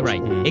exactly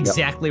right.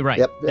 Exactly right.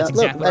 Yep. That's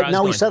exactly right.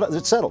 Now it's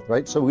settled,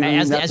 right? So we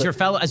as your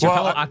fellow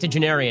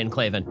octogenarian,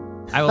 Claven,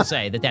 I will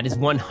say that is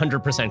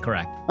 100%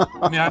 correct.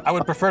 I mean, I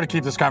would prefer to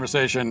keep this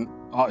conversation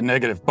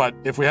negative, but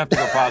if we have to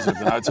go positive,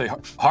 then I would say,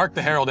 "Hark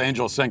the Herald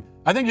Angels Sing."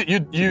 I think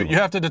you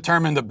have to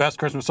determine the best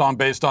Christmas song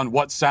based on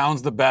what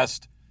sounds the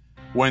best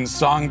when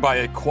sung by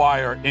a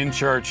choir in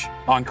church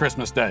on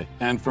Christmas Day.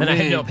 And for me, I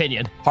have no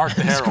opinion. Hark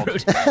the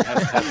Herald.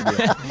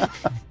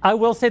 I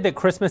will say that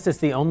Christmas is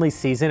the only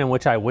season in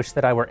which I wish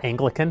that I were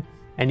Anglican,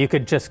 and you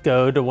could just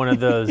go to one of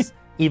those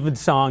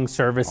evensong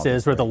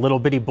services where the little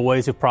bitty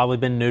boys who've probably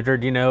been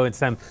neutered, in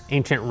some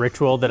ancient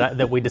ritual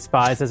that we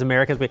despise as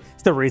Americans.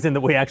 It's the reason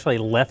that we actually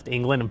left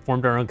England and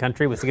formed our own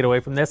country, was to get away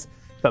from this.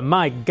 But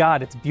my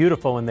God, it's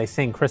beautiful when they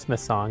sing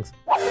Christmas songs.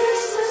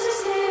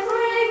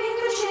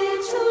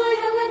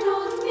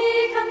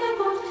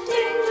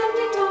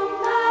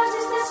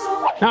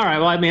 All right.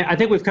 Well, I mean, I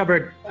think we've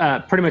covered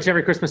pretty much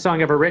every Christmas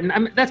song ever written. I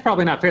mean, that's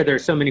probably not fair.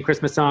 There's so many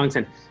Christmas songs,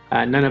 and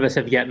none of us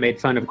have yet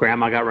made fun of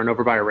Grandma got run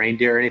over by a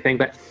reindeer or anything.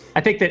 But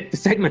I think that the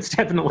segment's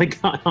definitely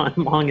gone on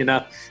long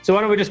enough. So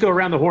why don't we just go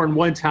around the horn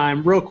one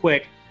time, real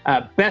quick?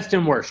 Best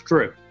and worst,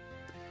 Drew.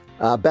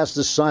 Best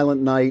is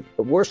Silent Night.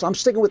 Worst, I'm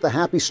sticking with the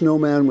Happy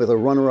Snowman with a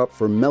runner-up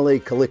for Mele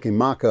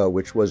Kalikimaka,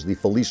 which was the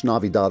Feliz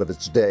Navidad of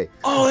its day.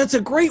 Oh, that's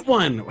a great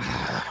one.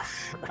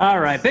 All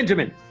right,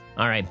 Benjamin.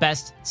 All right,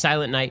 best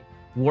Silent Night.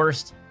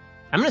 Worst,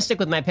 I'm going to stick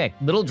with my pick.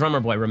 Little Drummer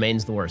Boy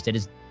remains the worst. It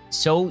is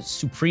so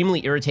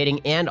supremely irritating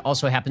and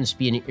also happens to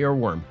be an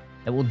earworm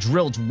that will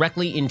drill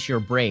directly into your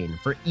brain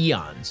for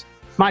eons.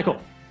 Michael.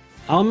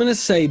 I'm going to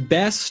say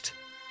best,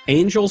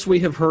 Angels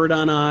We Have Heard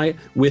on High,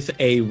 with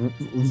a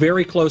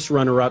very close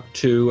runner-up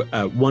to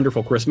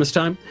Wonderful Christmas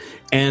Time.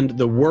 And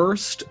the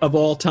worst of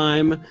all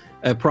time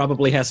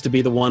probably has to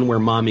be the one where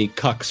mommy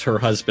cucks her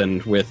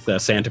husband with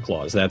Santa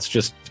Claus. That's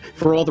just,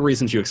 for all the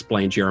reasons you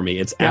explained, Jeremy,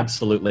 it's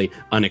absolutely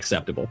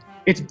unacceptable.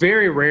 It's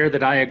very rare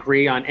that I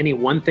agree on any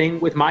one thing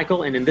with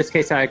Michael, and in this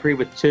case I agree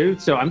with two.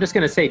 So I'm just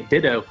going to say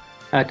ditto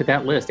to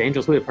that list.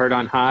 Angels We Have Heard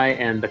on High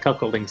and the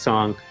cuckolding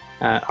song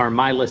are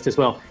my list as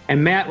well.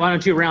 And Matt, why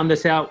don't you round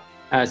this out,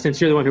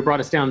 since you're the one who brought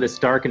us down this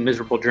dark and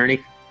miserable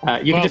journey.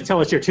 You can just tell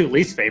us your two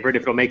least favorite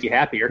if it'll make you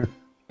happier.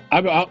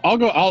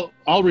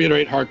 I'll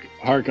reiterate Hark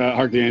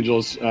the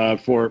Angels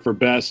for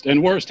best,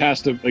 and worst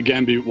has to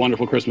again be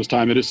Wonderful Christmas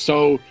Time. It's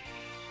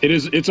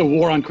a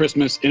war on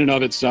Christmas in and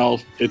of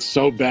itself. It's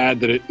so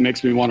bad that it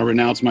makes me want to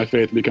renounce my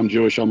faith and become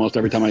Jewish almost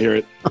every time I hear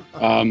it.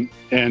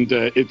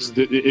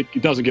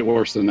 It doesn't get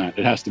worse than that.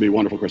 It has to be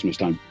Wonderful Christmas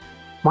Time.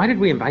 Why did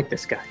we invite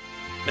this guy?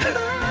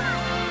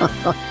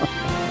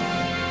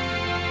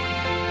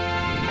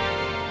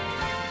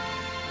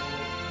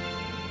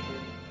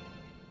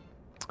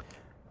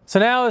 So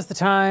now is the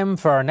time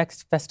for our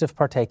next festive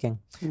partaking.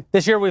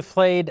 This year we've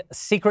played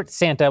Secret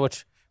Santa,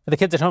 which for the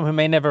kids at home who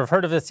may never have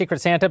heard of the Secret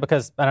Santa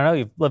because, I don't know,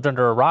 you've lived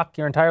under a rock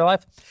your entire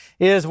life,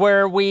 is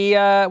where we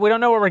don't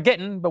know what we're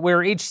getting, but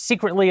we're each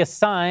secretly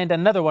assigned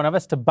another one of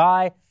us to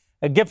buy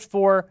a gift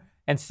for.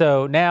 And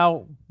so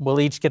now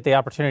we'll each get the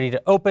opportunity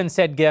to open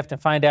said gift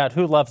and find out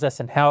who loves us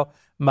and how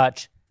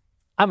much.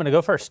 I'm going to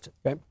go first.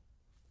 Okay.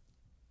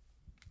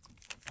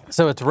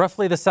 So it's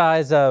roughly the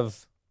size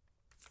of,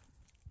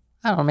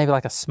 I don't know, maybe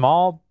like a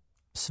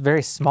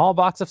very small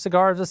box of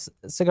cigars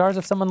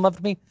if someone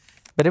loved me.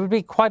 But it would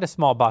be quite a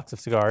small box of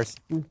cigars.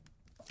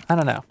 I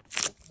don't know.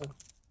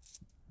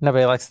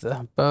 Nobody likes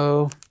the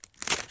bow.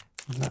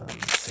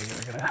 Let's see,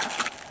 we're going to...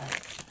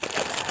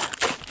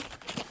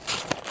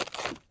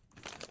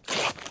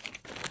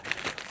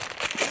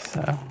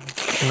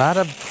 So, not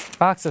a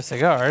box of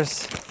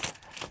cigars.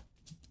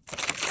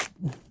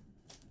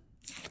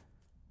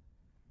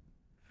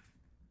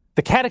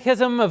 The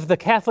Catechism of the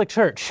Catholic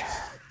Church.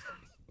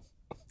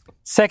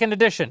 Second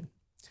edition.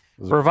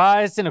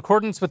 Revised in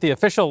accordance with the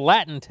official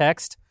Latin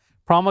text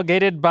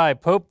promulgated by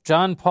Pope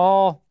John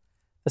Paul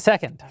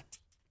II.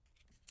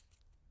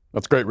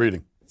 That's great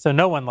reading. So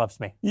no one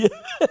loves me. Yeah.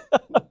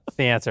 That's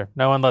the answer.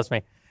 No one loves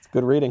me. It's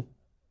good reading.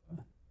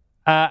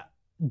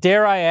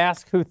 Dare I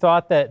ask who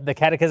thought that the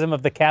Catechism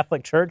of the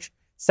Catholic Church,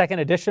 second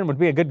edition, would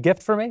be a good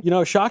gift for me? You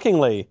know,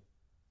 shockingly,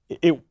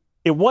 it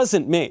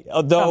wasn't me.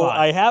 Although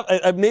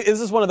this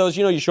is one of those,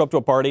 you show up to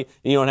a party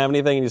and you don't have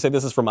anything and you say,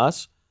 this is from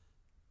us.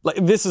 Like,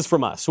 this is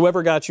from us.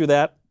 Whoever got you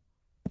that,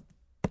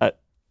 I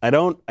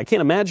can't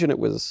imagine it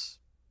was.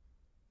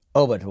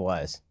 Oh, but it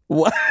was.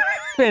 What?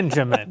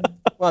 Benjamin.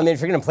 Well, I mean,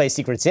 if you're going to play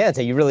Secret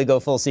Santa, you really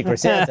go full Secret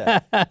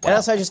Santa. And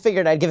also, I just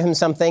figured I'd give him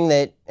something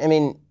that, I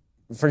mean,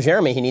 for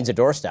Jeremy, he needs a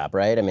doorstop,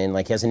 right? I mean,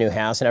 like, he has a new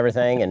house and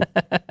everything, and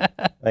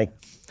like.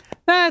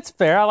 That's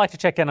fair. I like to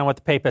check in on what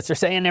the papists are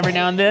saying every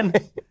now and then.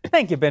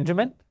 Thank you,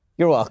 Benjamin.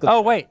 You're welcome.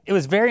 Oh, wait. It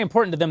was very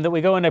important to them that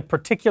we go in a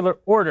particular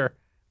order.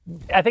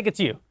 I think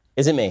it's you.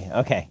 Is it me?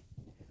 Okay.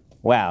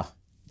 Wow.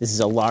 This is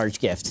a large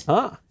gift.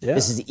 Huh. Yeah.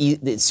 This is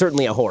it's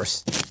certainly a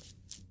horse.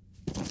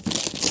 All right.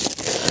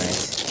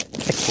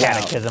 The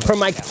Catechism. Wow. From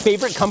my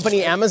favorite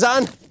company,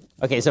 Amazon?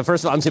 Okay, so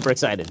first of all, I'm super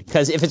excited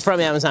because if it's from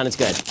Amazon, it's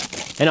good.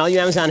 And all you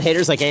Amazon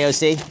haters like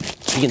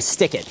AOC, you can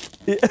stick it.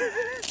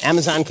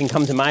 Amazon can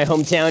come to my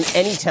hometown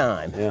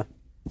anytime. Yeah.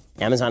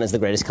 Amazon is the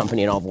greatest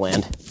company in all the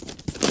land.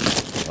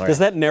 Does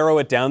that narrow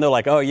it down? They're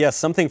like, oh, yes,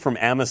 something from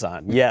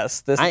Amazon.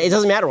 Yes. It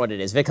doesn't matter what it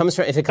is. If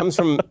it comes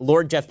from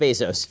Lord Jeff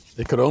Bezos.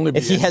 It could only be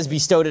if he has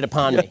bestowed it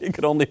upon me. It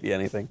could only be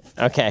anything.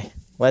 Okay,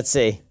 let's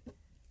see.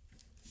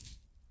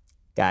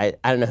 Guy,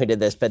 I don't know who did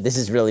this, but this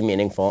is really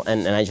meaningful,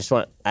 and I just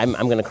I'm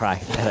going to cry,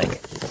 I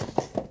think.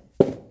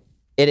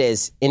 It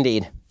is,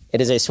 indeed. It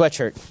is a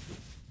sweatshirt.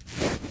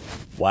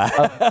 Wow.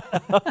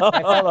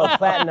 My fellow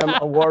Platinum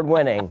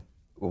Award-winning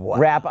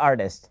rap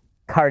artist,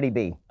 Cardi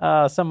B.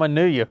 Someone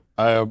knew you.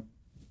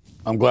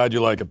 I'm glad you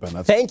like it,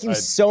 Ben. Thank you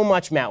so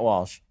much, Matt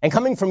Walsh. And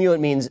coming from you,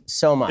 it means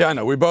so much. Yeah, I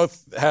know. We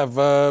both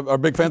are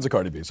big fans of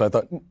Cardi B, so I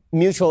thought.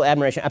 Mutual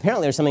admiration.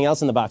 Apparently, there's something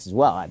else in the box as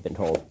well, I've been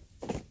told,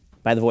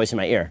 by the voice in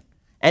my ear.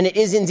 And it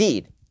is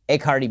indeed a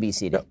Cardi B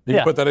CD. Yeah. You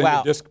can put that in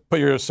your disc, put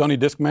your Sony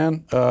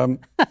Discman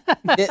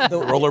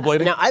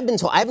rollerblading. Now, I've been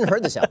told, I haven't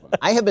heard this album.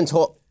 I have been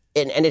told,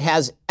 and it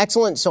has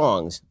excellent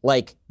songs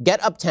like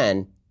Get Up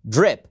 10,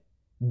 Drip,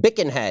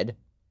 Bickenhead,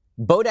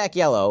 Bodak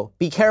Yellow,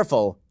 Be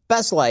Careful,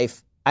 Best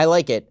Life, I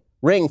Like It,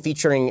 Ring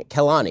featuring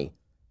Kelani,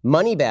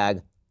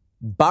 Moneybag,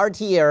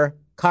 Bartier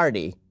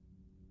Cardi,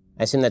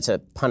 I assume that's a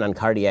pun on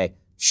Cartier,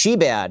 She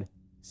Bad,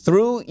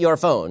 Through Your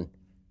Phone,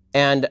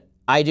 and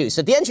I Do.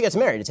 So at the end she gets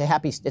married. It's a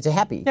happy CD.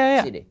 At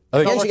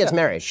the end she gets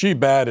married. She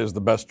Bad is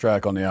the best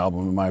track on the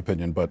album, in my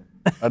opinion, but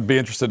I'd be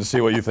interested to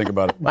see what you think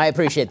about it. I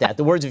appreciate that.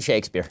 The words of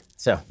Shakespeare.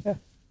 So,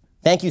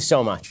 thank you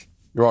so much.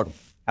 You're welcome.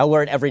 I'll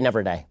wear it every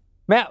never day.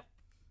 Matt.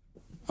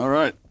 All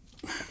right.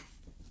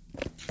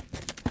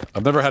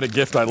 I've never had a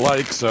gift I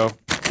like, so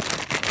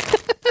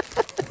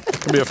it's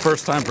gonna be a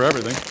first time for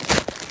everything.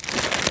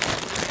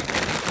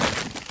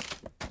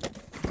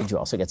 Did you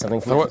also get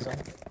something from me?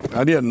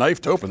 I need a knife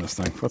to open this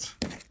thing.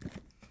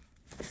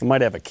 I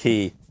might have a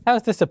key. How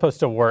is this supposed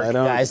to work? I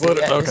don't. Guys, this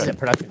is a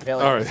production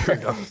failure. All right, here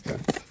we go.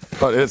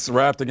 But it's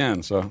wrapped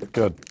again, so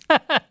good. All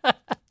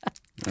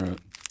right.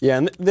 Yeah,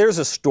 and there's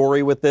a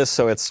story with this,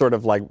 so it's sort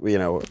of like,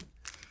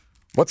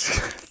 what's?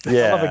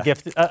 Yeah. I love a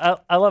gift.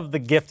 I love the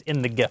gift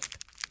in the gift.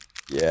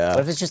 Yeah. What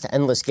if it's just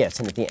endless gifts,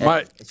 and at the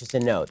end it's just a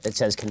note that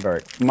says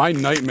convert? My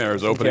nightmare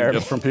is opening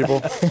gifts from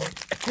people.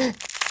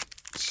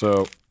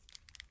 So.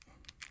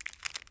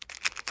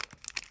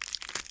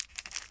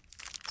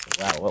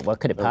 Wow, what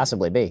could it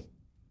possibly be?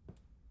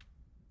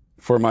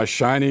 For my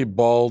shiny,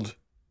 bald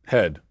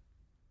head.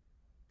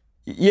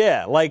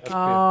 Yeah, like.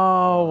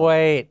 Oh,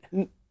 wait.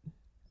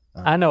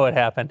 I know what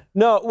happened.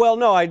 No,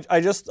 I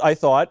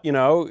thought,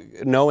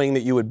 knowing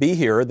that you would be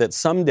here, that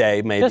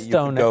someday maybe just you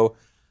could go.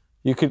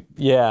 You could,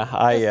 yeah,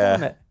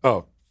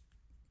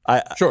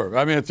 sure.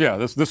 I mean,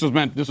 this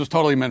was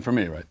totally meant for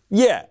me, right?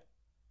 Yeah.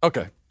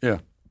 Okay, yeah.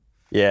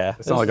 Yeah.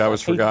 It's not like I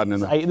was forgotten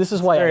in there. This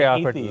is why Very I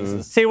hate awkward.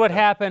 these. See what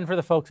happened for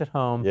the folks at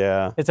home.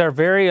 Yeah. It's our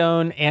very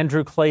own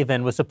Andrew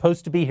Clavin was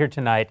supposed to be here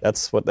tonight.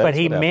 But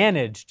he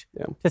managed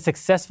to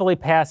successfully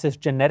pass his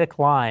genetic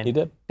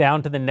line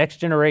down to the next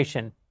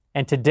generation.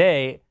 And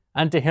today,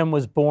 unto him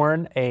was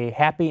born a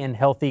happy and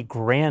healthy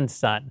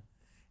grandson.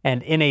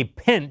 And in a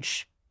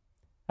pinch,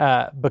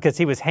 because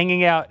he was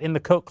hanging out in the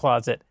coat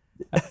closet,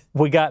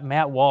 we got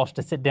Matt Walsh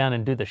to sit down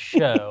and do the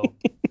show.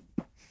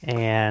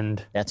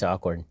 And that's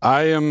awkward.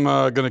 I am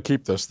going to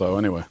keep this though.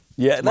 Anyway.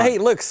 Yeah. Hey,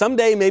 look.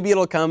 Someday maybe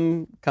it'll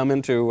come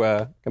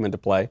into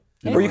play,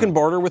 or you can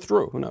barter with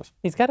Drew. Who knows?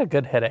 He's got a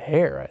good head of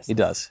hair. He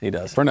does.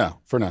 For now.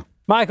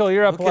 Michael,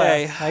 you're up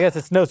last. I guess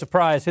it's no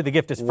surprise who the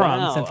gift is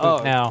from since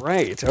we've now.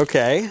 Great.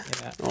 Okay.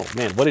 Yeah. Oh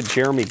man, what did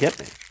Jeremy get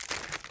me?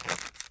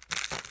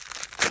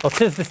 Well,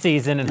 'tis the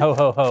season and ho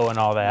ho ho and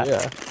all that.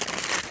 Yeah.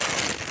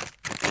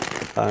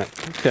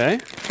 Okay.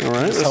 All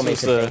right. Please tell me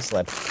it's a fake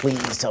slip.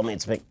 Please tell me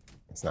it's fake.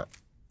 It's not.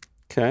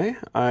 Okay.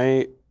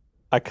 I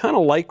kind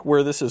of like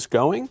where this is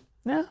going.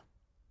 Yeah.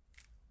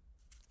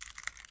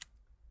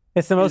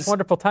 It's the most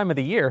wonderful time of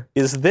the year.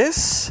 Is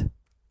this?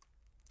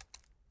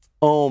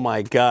 Oh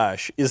my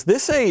gosh! Is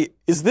this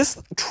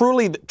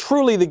truly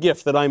the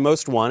gift that I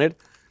most wanted?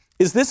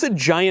 Is this a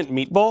giant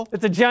meatball?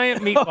 It's a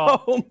giant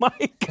meatball. Oh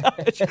my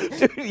gosh,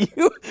 dude!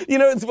 You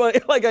know it's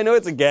funny. Like I know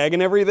it's a gag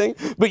and everything,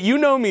 but you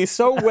know me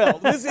so well.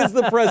 This is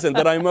the present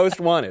that I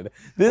most wanted.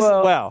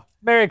 Wow.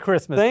 Merry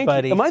Christmas,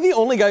 buddy. You. Am I the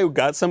only guy who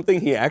got something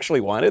he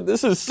actually wanted?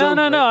 This is so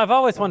No. I've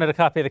always wanted a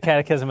copy of the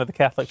Catechism of the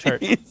Catholic Church.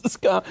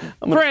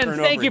 Friends,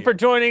 thank you for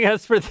joining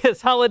us for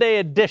this holiday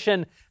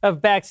edition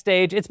of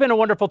Backstage. It's been a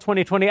wonderful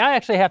 2020. I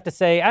actually have to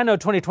say, I know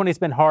 2020 has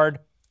been hard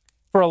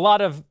for a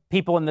lot of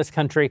people in this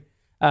country.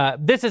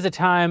 This is a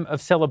time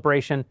of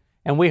celebration,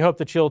 and we hope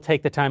that you'll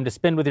take the time to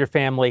spend with your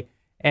family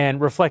and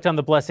reflect on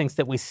the blessings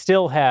that we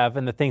still have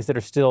and the things that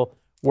are still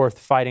worth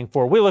fighting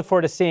for. We look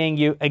forward to seeing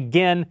you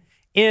again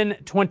in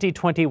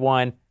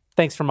 2021.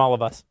 Thanks from all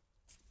of us.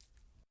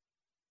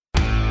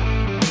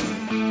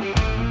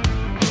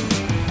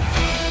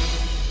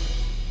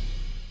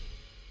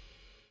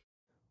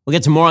 We'll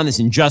get to more on this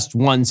in just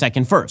 1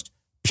 second. First,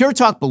 Pure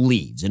Talk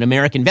believes in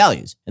American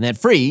values, and that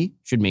free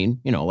should mean,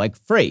 like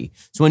free.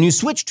 So when you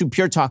switch to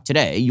Pure Talk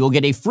today, you'll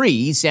get a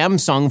free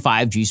Samsung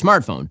 5G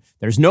smartphone.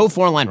 There's no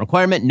 4-line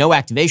requirement, no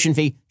activation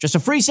fee, just a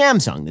free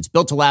Samsung that's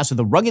built to last with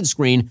a rugged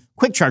screen,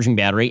 quick charging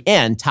battery,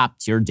 and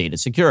top-tier data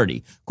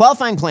security.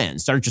 Qualifying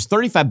plans start at just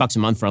 $35 a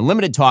month for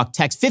unlimited talk,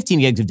 text, 15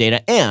 gigs of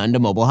data, and a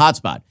mobile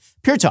hotspot.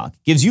 Pure Talk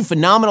gives you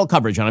phenomenal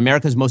coverage on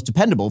America's most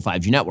dependable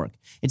 5G network.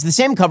 It's the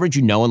same coverage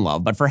you know and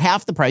love, but for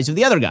half the price of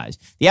the other guys.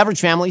 The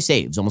average family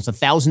saves almost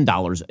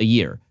 $1,000 a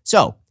year.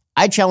 So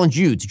I challenge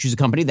you to choose a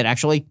company that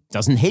actually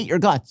doesn't hate your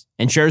guts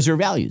and shares your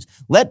values.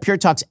 Let Pure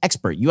Talk's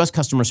expert U.S.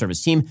 customer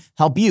service team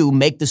help you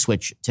make the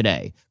switch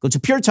today. Go to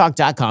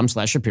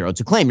puretalk.com/Shapiro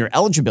to claim your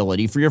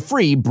eligibility for your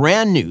free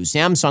brand new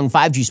Samsung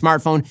 5G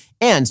smartphone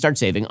and start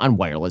saving on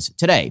wireless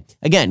today.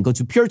 Again, go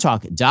to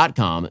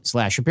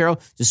puretalk.com/Shapiro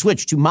to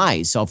switch to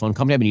my cell phone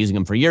company. I've been using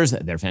them for years.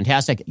 They're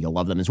fantastic. You'll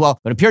love them as well.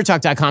 Go to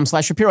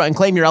puretalk.com/Shapiro and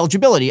claim your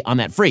eligibility on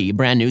that free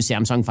brand new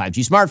Samsung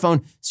 5G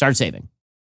smartphone. Start saving.